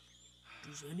fog,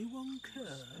 does anyone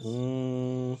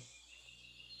care?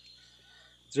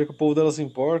 Dizer que o povo dela se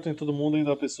importa e todo mundo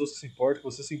ainda há pessoas que se importam,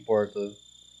 que você se importa.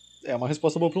 É uma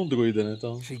resposta boa pra um druida, né?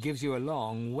 Então... She gives you a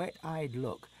long, wet-eyed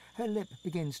look. Her lip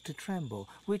begins to tremble,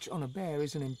 which on a bear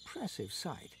is an impressive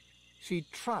sight. She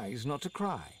tries not to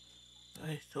cry.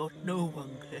 I thought no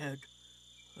one cared.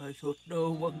 I thought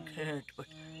no one cared but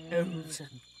elves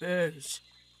and bears.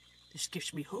 This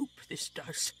gives me hope, this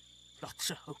does. Lots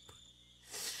of hope.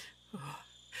 Oh,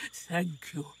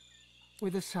 thank you.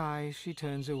 With a sigh, she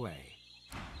turns away.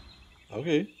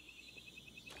 Okay.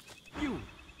 You!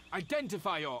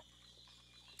 Identify your...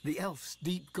 The elf's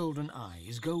deep golden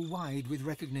eyes go wide with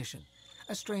recognition.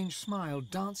 A strange smile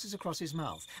dances across his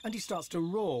mouth, and he starts to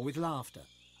roar with laughter.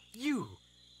 You!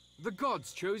 The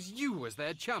gods chose you as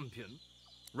their champion?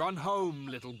 Run home,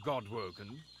 little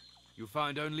godwoken. You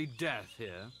find only death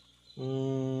here.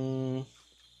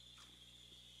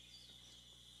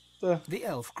 The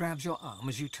elf grabs your arm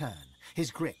as you turn,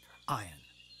 his grip iron.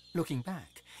 Looking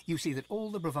back, you see that all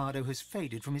the bravado has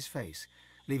faded from his face,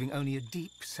 leaving only a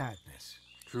deep sadness.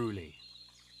 Truly.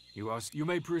 You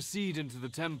may proceed into the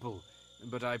temple,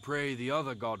 but I pray the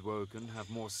other godwoken have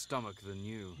more stomach than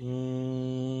you.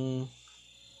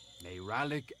 May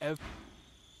Rallick ever...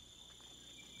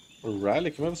 O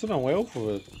Rallick? Mas você não é um elfo,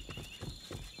 velho.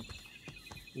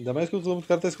 Ainda mais que o nome do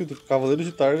cara tá escrito Cavaleiro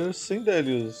de Tartar sem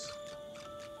Délios.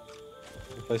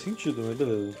 Não faz sentido, mas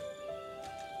beleza.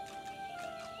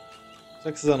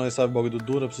 Será que esses anões sabem o bagulho do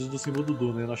Duna? Eu preciso do símbolo do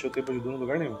Duna, eu não achei o tempo de Duna em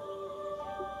lugar nenhum.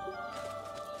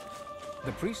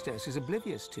 The priestess is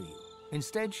oblivious to you.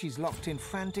 Instead, she's locked in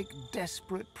frantic,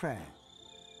 desperate prayer.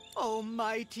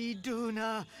 Almighty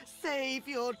Duna, save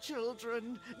your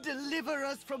children, deliver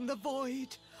us from the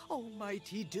void.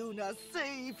 Almighty Duna,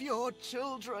 save your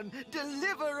children,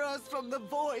 deliver us from the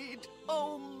void.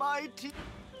 Almighty...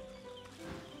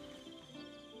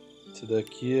 Esse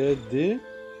daqui é de...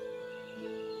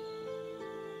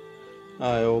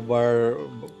 Ah, é o bar...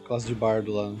 classe de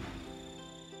bardo lá.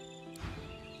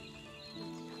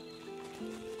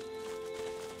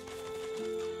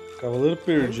 Cavaleiro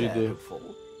Perdido.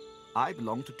 I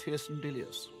belong to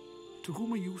Tyrsendilius. To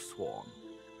whom are you sworn?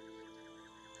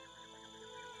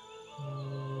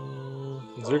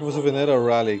 Dizer que você venera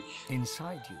Rallick.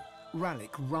 Inside you,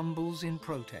 Rallick rumbles in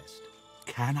protest.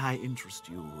 Can I interest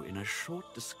you in a short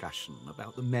discussion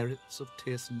about the merits of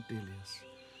Tyrsendilius,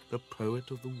 the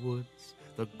poet of the woods,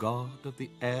 the god of the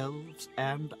elves,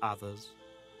 and others?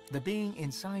 The being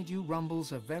inside you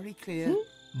rumbles a very clear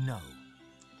no.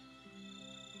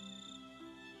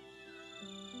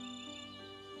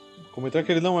 Comentar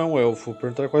que ele não é um elfo.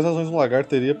 Perguntar quais razões um lagarto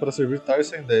teria para servir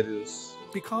Tyrsendilius.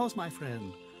 Because, my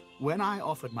friend, when I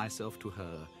offered myself to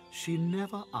her, she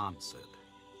never answered.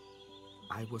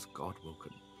 I was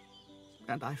godwoken,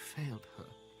 and I failed her.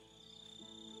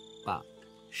 But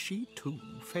she too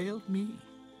failed me.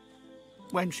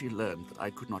 When she learned that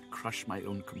I could not crush my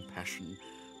own compassion,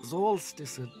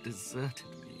 Zolstisser deserted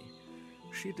me.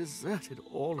 She deserted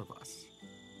all of us.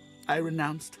 I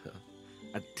renounced her,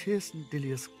 and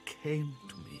Tyrsendilius came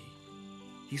to me.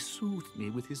 He soothed me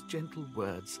with his gentle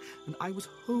words, and I was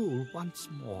whole once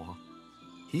more.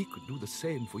 He could do the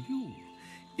same for you,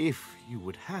 if you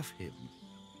would have him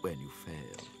when you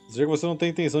fail. Dizer que você não tem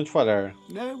intenção de falhar.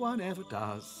 No one ever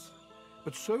does.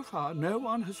 But so far, no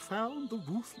one has found the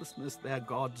ruthlessness their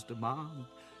gods demand.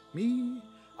 Me,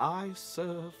 I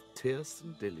serve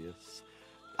Tyrsendilius.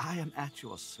 I am at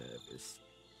your service.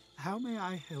 How may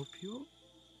I help you?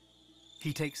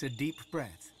 He takes a deep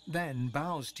breath, then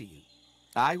bows to you.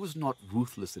 I was not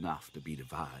ruthless enough to be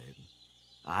divine.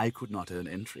 I could not earn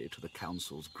entry to the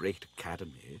Council's great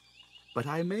academy, but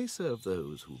I may serve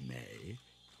those who may,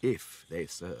 if they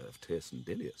serve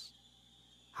Tersendilius.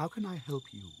 How can I help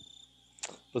you?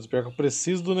 Pode pior que eu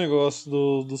preciso do negócio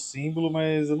do símbolo,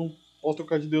 mas eu não posso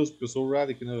trocar de Deus, porque eu sou o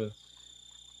Radic, né, velho?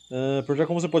 Perguntar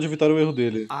como você pode evitar o erro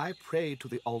dele. I prayed to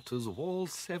the altars of all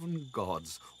 7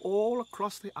 gods, all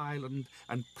across the island,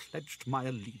 and pledged my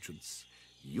allegiance.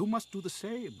 You must do the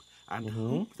same, and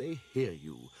hope they hear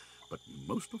you. But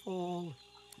most of all,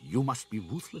 you must be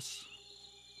ruthless,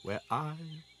 where I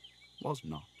was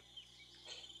not.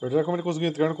 Perguntar como ele conseguiu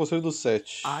entrar no Conselho dos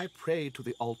 7. I prayed to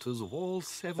the altars of all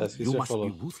 7. You must be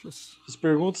ruthless. As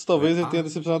perguntas talvez ele tenha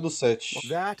decepcionado dos 7.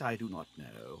 That I do not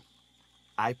know.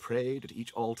 I prayed at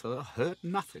each altar, heard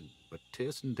nothing but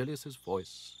Tersendilius'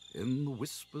 voice in the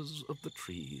whispers of the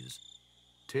trees.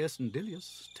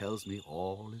 Tersendilius tells me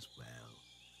all is well.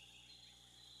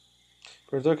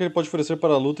 Perguntar o que ele pode oferecer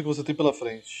para a luta que você tem pela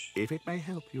frente. If it may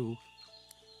help you,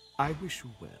 I wish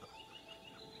you well.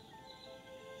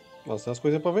 Nossa, tem umas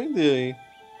coisinhas pra vender, hein?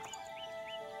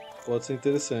 Pode ser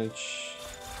interessante.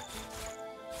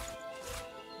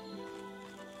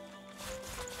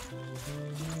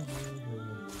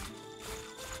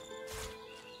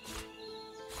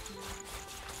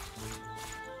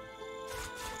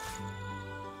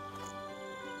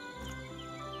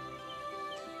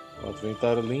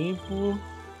 Inventário limpo.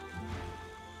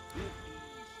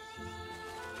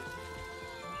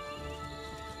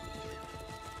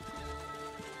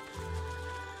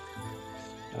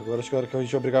 Agora acho que é a hora que a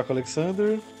gente vai brigar com o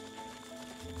Alexander.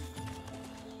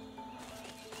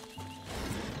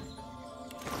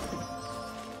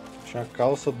 Tinha a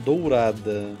calça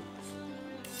dourada.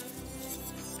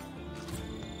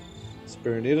 As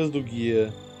perneiras do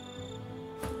guia.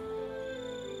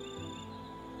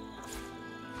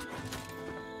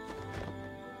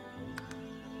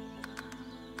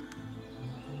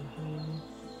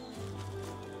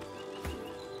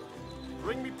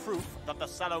 Bring me proof that the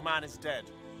sallow man is dead,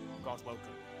 Godwoken.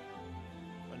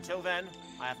 Until then,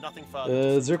 I have nothing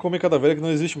further. Dizer como é cadáver que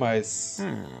não existe mais.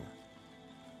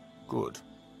 Good.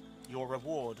 Your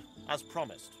reward, as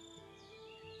promised.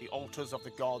 The altars of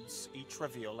the gods each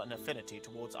reveal an affinity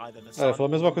towards either the sun. Ele falou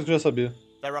a mesma coisa que eu já sabia.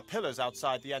 There are pillars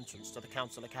outside the entrance to the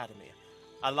Council Academy.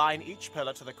 Align each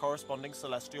pillar to the corresponding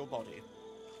celestial body.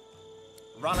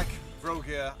 Ralek,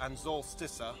 Vrogir, and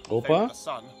Zolstissa favor the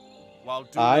sun, while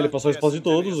ele passou a resposta de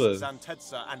todos, velho.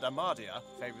 Zantedsa and Amadia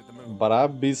favor the moon.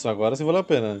 Brabíssimo, agora sim vale a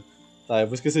pena. Tá, eu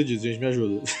vou esquecer disso, gente, me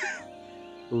ajuda.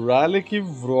 Ralek,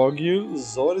 Vrogir,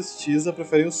 Zolstissa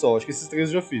preferem o sol. Acho que esses 3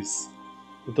 eu já fiz.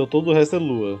 Então todo o resto é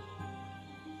lua.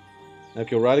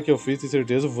 Que o Ralek eu fiz, tenho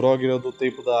certeza. O Vrogir é do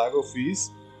tempo da água, eu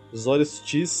fiz.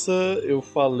 Zolstissa eu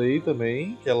falei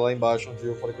também, que é lá embaixo onde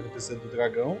eu falei que eu NPC do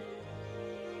dragão.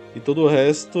 E todo o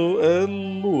resto é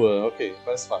lua. Ok,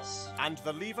 parece fácil. And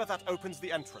the lever that opens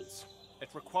the entrance.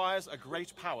 It requires a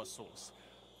great power source.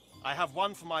 I have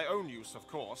one for my own use, of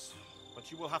course, but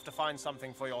you will have to find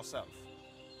something for yourself.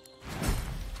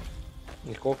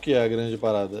 E qual que é a grande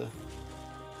parada?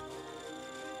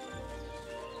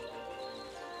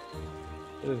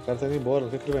 O cara tá indo embora, não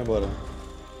quer que ele vá embora.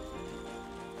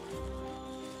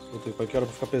 Vou ter qualquer hora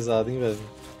pra ficar pesado, hein, velho.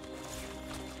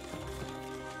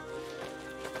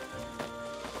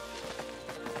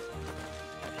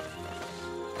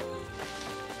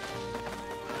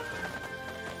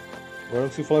 Agora eu não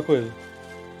consigo falar com ele.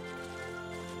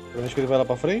 Provavelmente que ele vai lá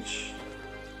pra frente.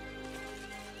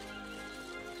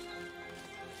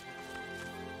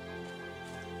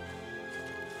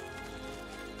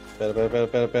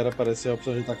 Pera, apareceu a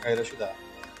opção de atacar e ajudar.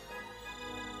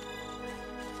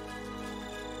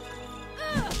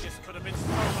 This could have been so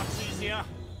much easier.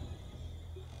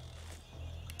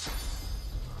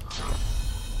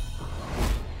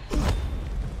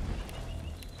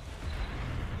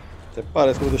 Até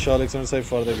parece que eu vou deixar o Alexander sair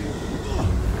fora dali.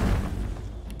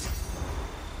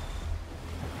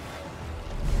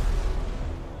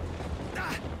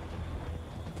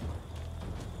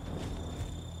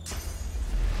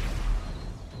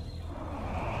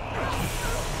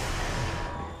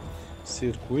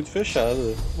 Circuito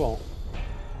fechado. Bom.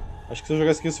 Acho que se eu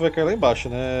jogar isso aqui você vai cair lá embaixo,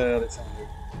 né, Alexander?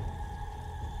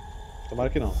 Tomara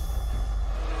que não.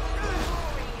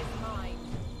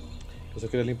 Eu só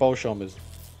queria limpar o chão mesmo.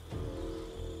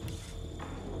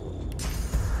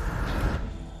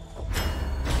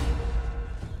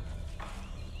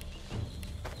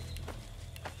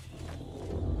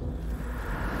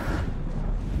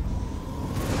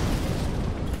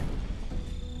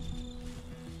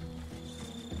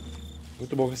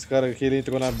 Muito bom que esse cara aqui ele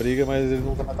entrou na briga, mas ele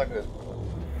não tá me atacando.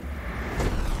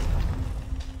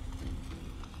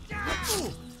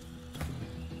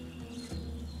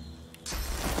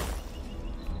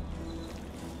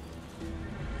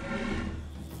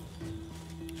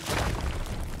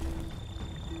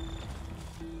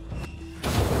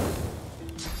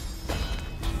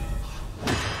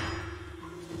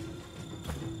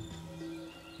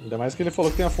 Ainda mais que ele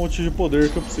falou que tem a fonte de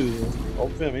poder que eu preciso.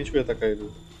 Obviamente que eu ia atacar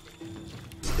ele.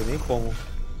 Não tem nem como.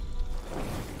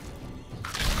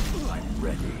 I'm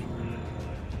ready.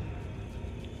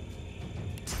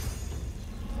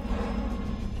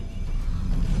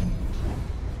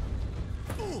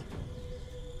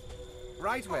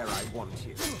 Right where I want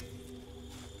you.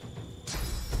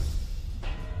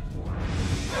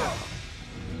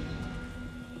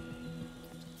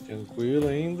 Tranquilo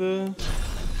ainda.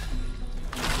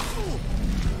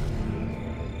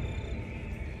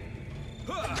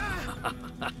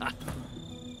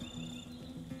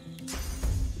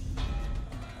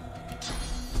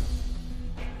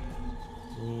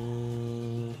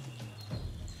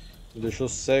 Me deixou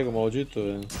cego, maldito,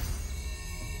 velho.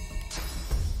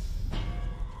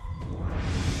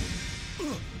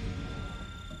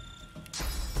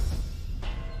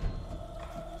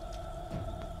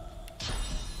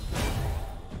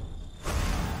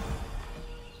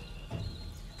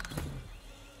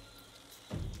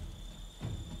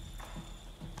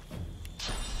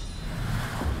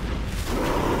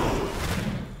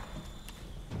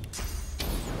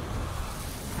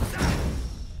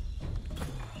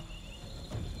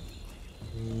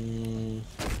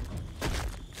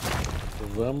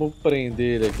 Vamos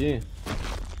prender ele aqui.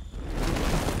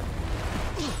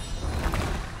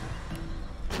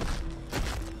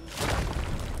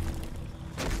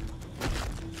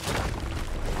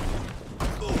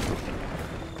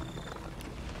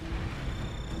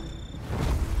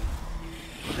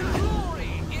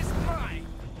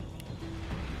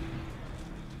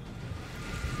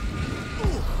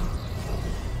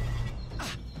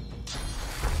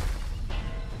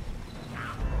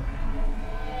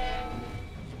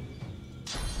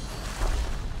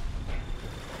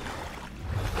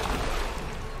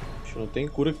 Não tem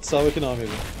cura que te salve aqui não,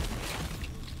 amigo.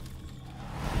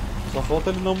 Só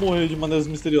falta ele não morrer de maneiras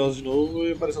misteriosas de novo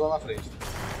e aparecer lá na frente.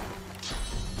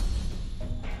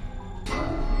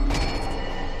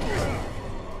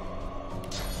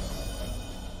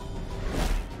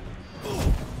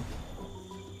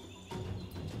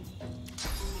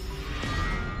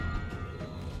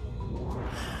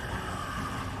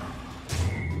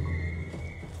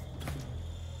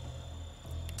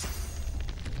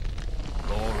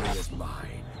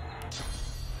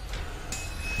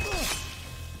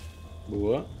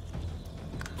 Boa.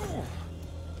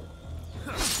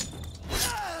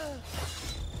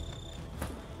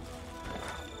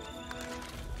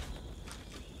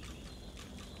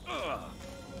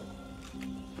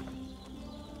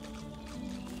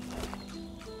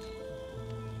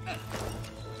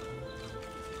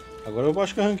 Agora eu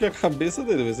acho que arranquei a cabeça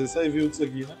dele, ver se ele sai vivo disso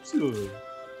aqui. Não é possível, velho.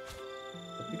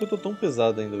 Por que eu tô tão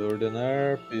pesado ainda, velho?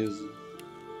 Ordenar peso.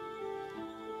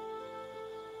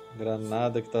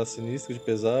 Granada que tá sinistra de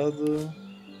pesado.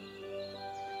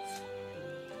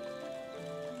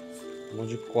 Um monte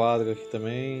de quadro aqui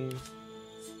também.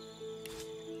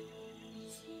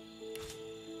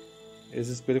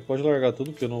 Esse espelho pode largar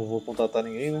tudo, porque eu não vou contatar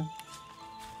ninguém, né?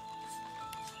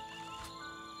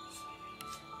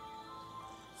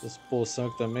 Essa poção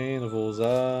aqui também, não vou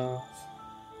usar.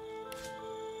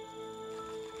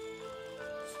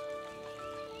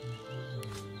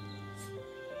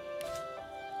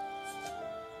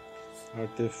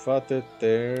 Artefato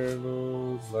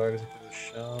eterno, larga aqui no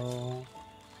chão.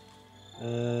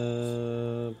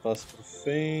 Passa pro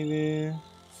Fane.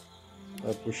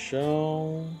 Vai pro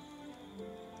chão.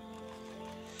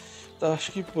 Tá,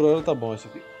 acho que por hora tá bom isso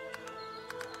aqui.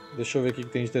 Deixa eu ver o que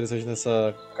tem de interessante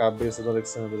nessa cabeça do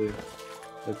Alexandre aí.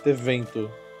 Deve ter vento.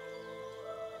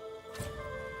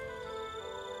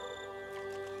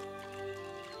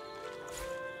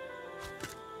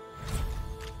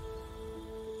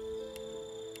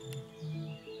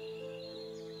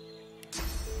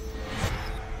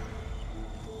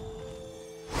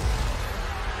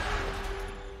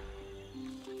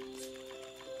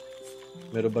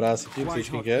 Primeiro braço aqui, não sei de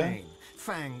quem que é.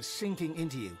 Fangs sinking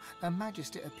into you. A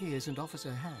Magister appears and offers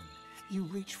her hand. You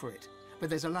reach for it, but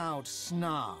there's a loud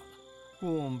snarl.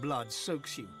 Warm blood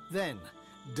soaks you. Then,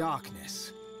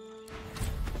 darkness.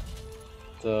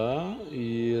 Tá,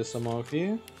 e essa mão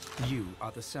aqui? You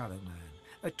are the Sallow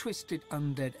Man, a twisted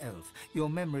undead elf, your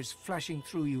memories flashing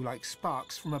through you like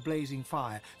sparks from a blazing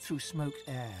fire through smoked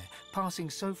air, passing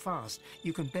so fast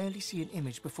you can barely see an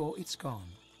image before it's gone.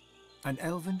 An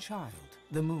elven child,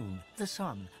 the moon, the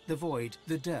sun, the void,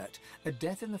 the dirt, a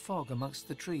death in the fog amongst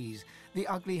the trees, the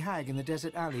ugly hag in the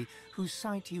desert alley whose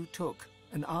sight you took,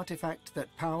 an artifact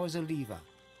that powers a lever.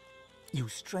 You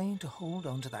strain to hold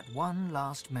on to that one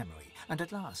last memory, and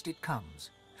at last it comes.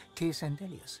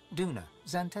 Sendelius, Duna,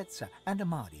 Xantetza, and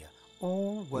Amadia,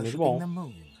 all worshipping the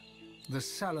moon. The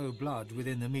sallow blood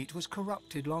within the meat was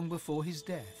corrupted long before his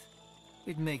death.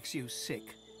 It makes you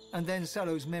sick, and then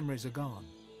Sallow's memories are gone.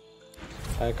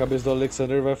 Aí a cabeça do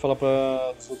Alexander vai falar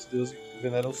para os outros deuses que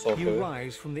veneram o sol. You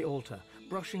rise from the altar,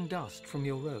 brushing dust from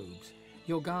your robes.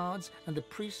 Your guards and the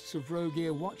priests of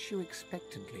Rogear watch you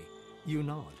expectantly. You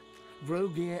nod.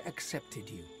 Rogear accepted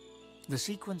you. The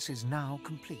sequence is now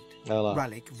complete.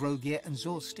 Ralik, Rogear, and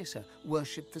Zorstissa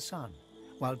worship the sun,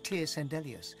 while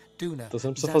Sendelius, Duna, Então você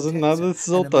não precisa fazer nada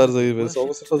desses altares aí, velho. Só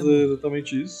você fazer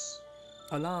exatamente isso.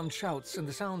 Alarmed shouts and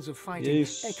the sounds of fighting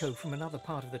echo from another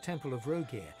part of the temple of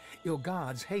Rogear. Your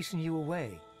guards hasten you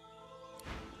away.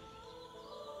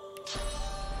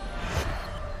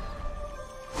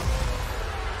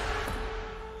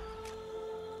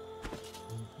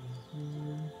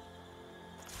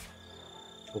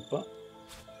 Opa.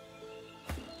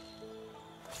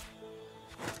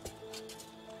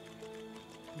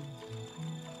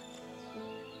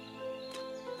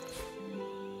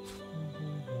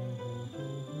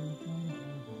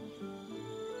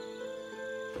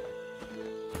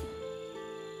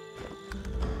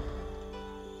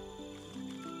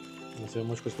 Tem um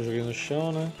monte de coisa que eu joguei no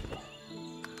chão, né?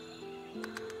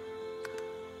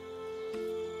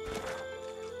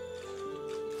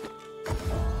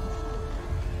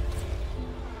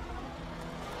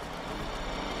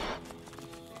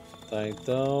 Tá,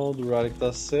 então, do Ralik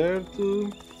tá certo.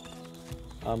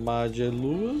 A Mad é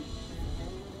lua.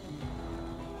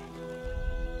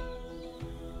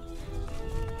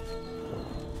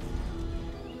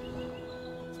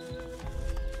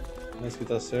 Esse aqui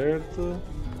tá certo.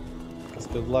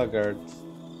 Casca do lagarto.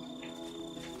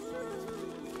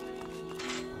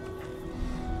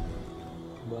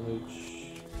 Boa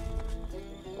noite.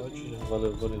 Pode já.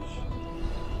 Valeu, boa noite.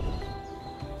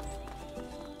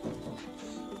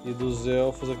 E dos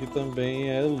elfos aqui também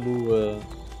é lua.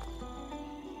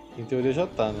 Em teoria já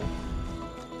tá, né?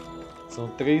 São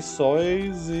 3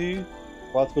 sóis e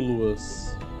 4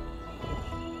 luas.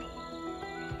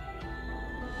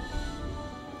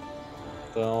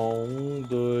 Então, 1,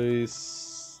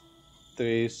 2,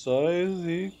 3 sóis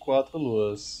e 4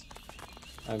 luas.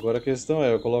 Agora a questão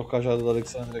é, eu coloco o cajado do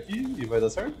Alexander aqui e vai dar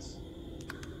certo?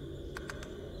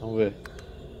 Vamos ver.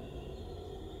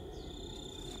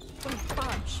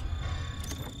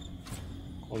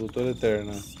 Condutor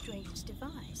Eterna.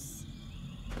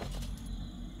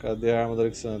 Cadê a arma do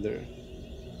Alexander?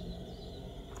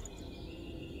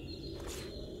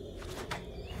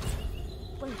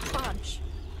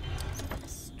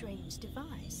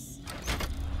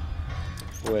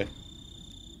 Ué.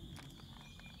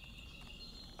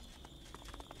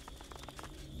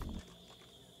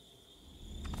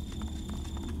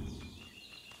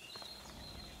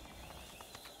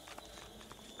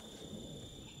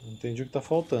 Não entendi o que tá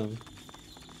faltando.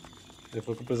 Ele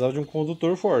falou que eu precisava de um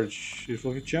condutor forte. Ele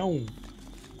falou que tinha um.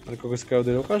 A única coisa que caiu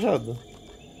dele é o cajado.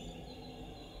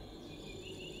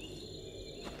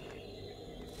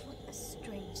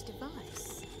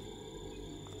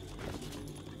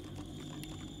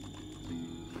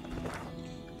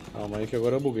 Calma aí que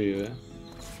agora eu buguei, né?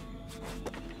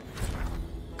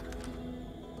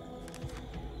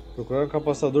 Procurar um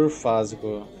capacitador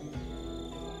fásico.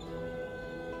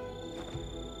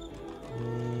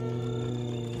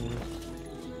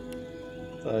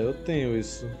 Tá, eu tenho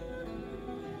isso.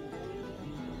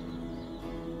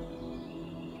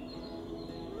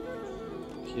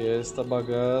 Que é esta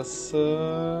bagaça.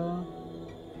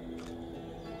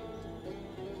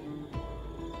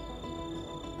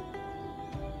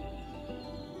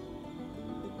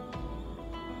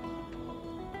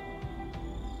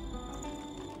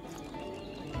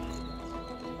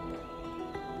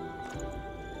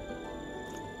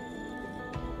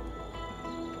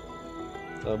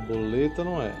 Tabuleta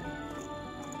não é.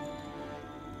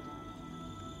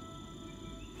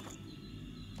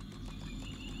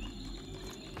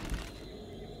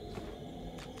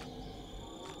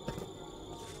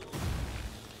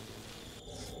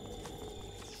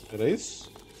 Era isso?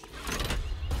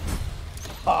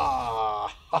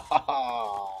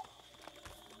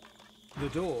 The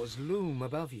doors loom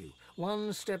above you.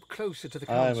 One step closer to the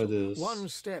Ai, council. meu Deus. One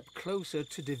step closer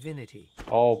to divinity.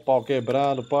 Ó, o pau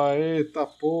quebrado, pai. Eita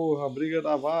porra, briga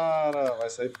da vara. Vai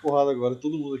sair porrada agora,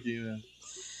 todo mundo aqui, velho.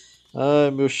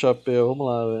 Ai, meu chapéu, vamos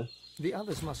lá, velho. The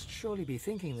others must surely be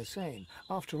thinking the same.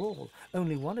 After all,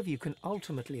 only one of you can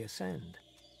ultimately ascend.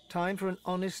 Time for an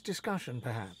honest discussion,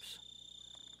 perhaps.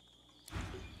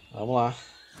 Vamos lá.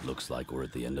 Looks like we're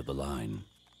at the end of the line.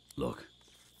 Look,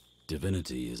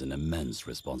 divinity is an immense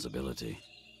responsibility.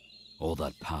 All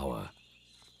that power.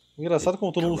 Engraçado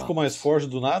como todo mundo ficou mais forte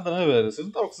do nada, né, velho? Vocês não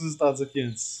estavam com esses status aqui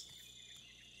antes.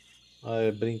 Ah,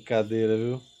 é brincadeira,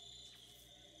 viu?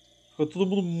 Ficou todo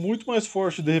mundo muito mais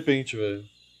forte de repente, velho.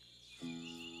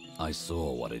 I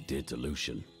saw what it did to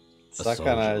Lucian. A Sacanagem,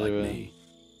 soldier like velho. me.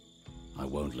 I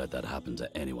won't let that happen to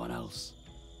anyone else.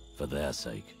 For their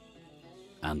sake.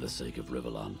 And the sake of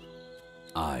Rivellon.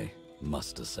 I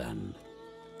must ascend.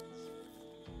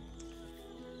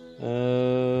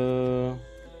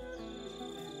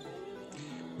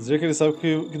 Dizer que ele sabe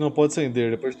que não pode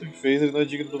ascender. Depois de tudo que fez, ele não é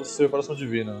digno da sua separação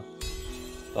divina.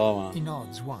 Toma. He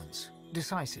nods once,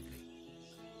 decisively.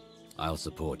 I'll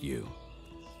support you.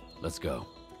 Let's go.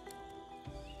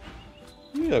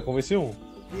 Ih, convenci um.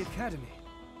 The academy.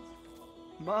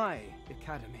 My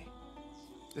academy.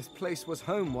 This place was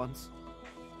home once.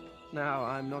 Now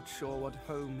I'm not sure what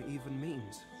home even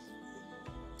means.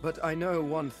 But I know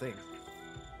one thing.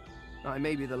 I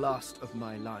may be the last of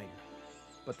my line,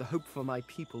 but the hope for my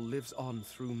people lives on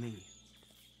through me.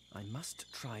 I must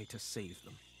try to save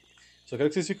them. Só quero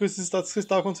que vocês fiquem com esses status que vocês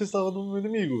estavam quando vocês estavam no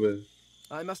inimigo, velho.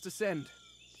 I must ascend.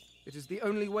 It is the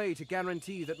only way to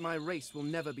guarantee that my race will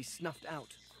never be snuffed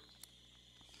out.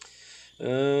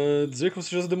 Dizer que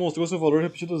você já demonstrou seu valor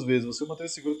repetidas vezes. Você o mantém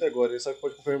seguro até agora. Ele sabe que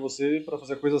pode confiar em você para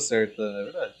fazer a coisa certa. É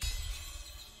verdade.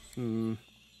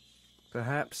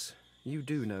 Perhaps you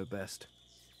do know best.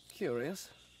 Curious.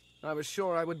 I was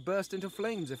sure I would burst into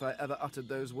flames if I ever uttered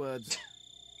those words.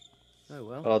 Oh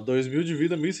well. Olha lá, 2.000 de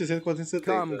vida, 1.670.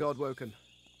 Come, Godwoken.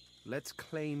 Let's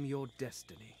claim your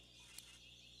destiny.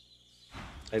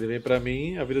 Aí ele vem pra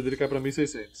mim, a vida dele cai pra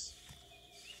 1.600.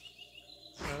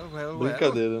 Well,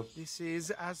 Brincadeira. This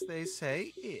is, as they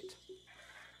say, it.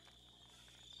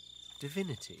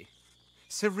 Divinity.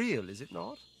 Surreal, is it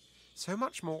not? So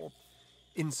much more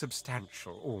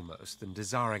insubstantial, almost, than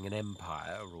desiring an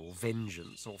empire, or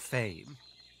vengeance, or fame.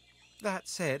 That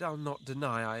said, I'll not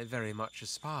deny I very much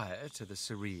aspire to the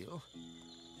surreal.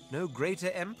 No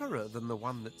greater emperor than the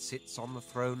one that sits on the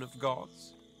throne of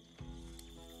gods.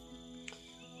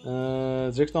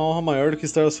 Dizer que tem uma honra maior do que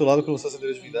estar ao seu lado quando você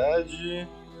acender a divindade.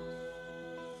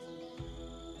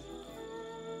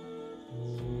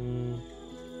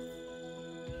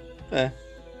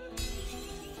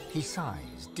 He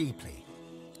sighs deeply.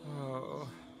 Oh,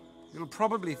 you'll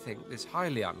probably think this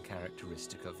highly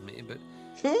uncharacteristic of me, but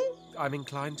I'm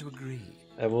inclined to agree.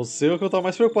 É você o que eu tô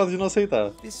mais preocupado de não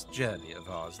aceitar. This journey of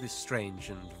ours, this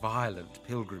strange and violent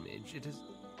pilgrimage, it has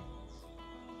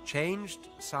changed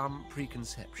some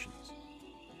preconceptions.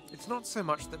 It's not so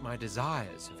much that my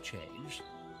desires have changed,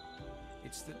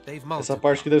 it's that they've multiplied. Essa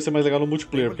parte que deve ser mais legal no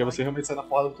multiplayer, porque você realmente sai na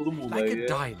porrada com todo mundo. Aí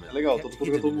é legal, todo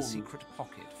mundo com todo mundo.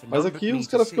 Mas aqui os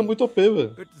caras ficam muito OP,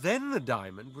 velho. But then the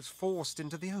diamond was forced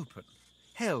into the open,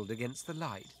 held against the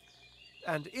light.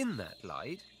 And in that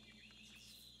light,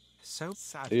 so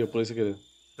sad, Eu pulei sem querer.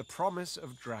 the promise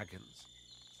of dragons.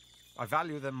 I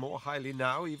value them more highly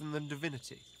now even than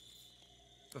divinity.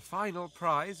 The final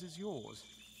prize is yours.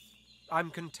 I'm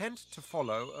content to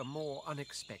follow a more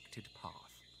unexpected path.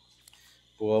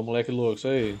 Pô, moleque louco, isso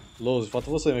aí. Lose, falta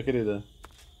você, minha querida.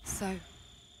 So,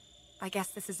 I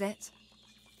guess this is it.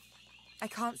 I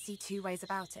can't see two ways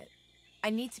about it. I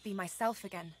need to be myself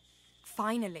again.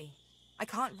 Finally. I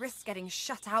can't risk getting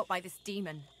shut out by this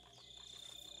demon.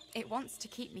 It wants to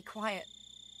keep me quiet,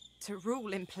 to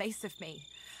rule in place of me.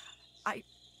 I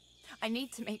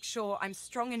need to make sure I'm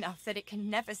strong enough that it can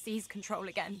never seize control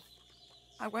again.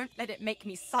 I won't let it make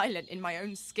me silent in my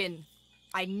own skin.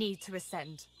 I need to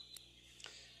ascend.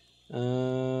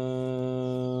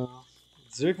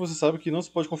 Dizer que você sabe que não se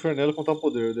pode confiar nela com tal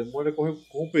poder. O demônio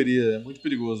corromperia, é muito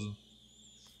perigoso.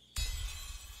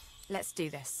 Let's do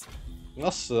this.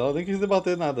 Nossa, ela nem quis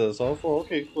debater nada, só falou,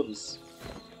 ok, foda-se.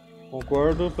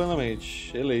 Concordo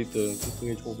plenamente. Eleita. O que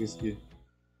tem de conquista aqui?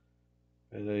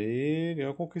 Pera aí,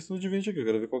 ganhou a conquista no Divinity aqui, eu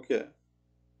quero ver qual que é.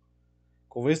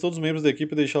 Convence todos os membros da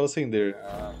equipe a deixá-la ascender.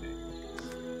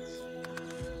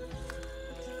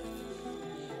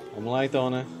 Vamos lá então,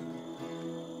 né?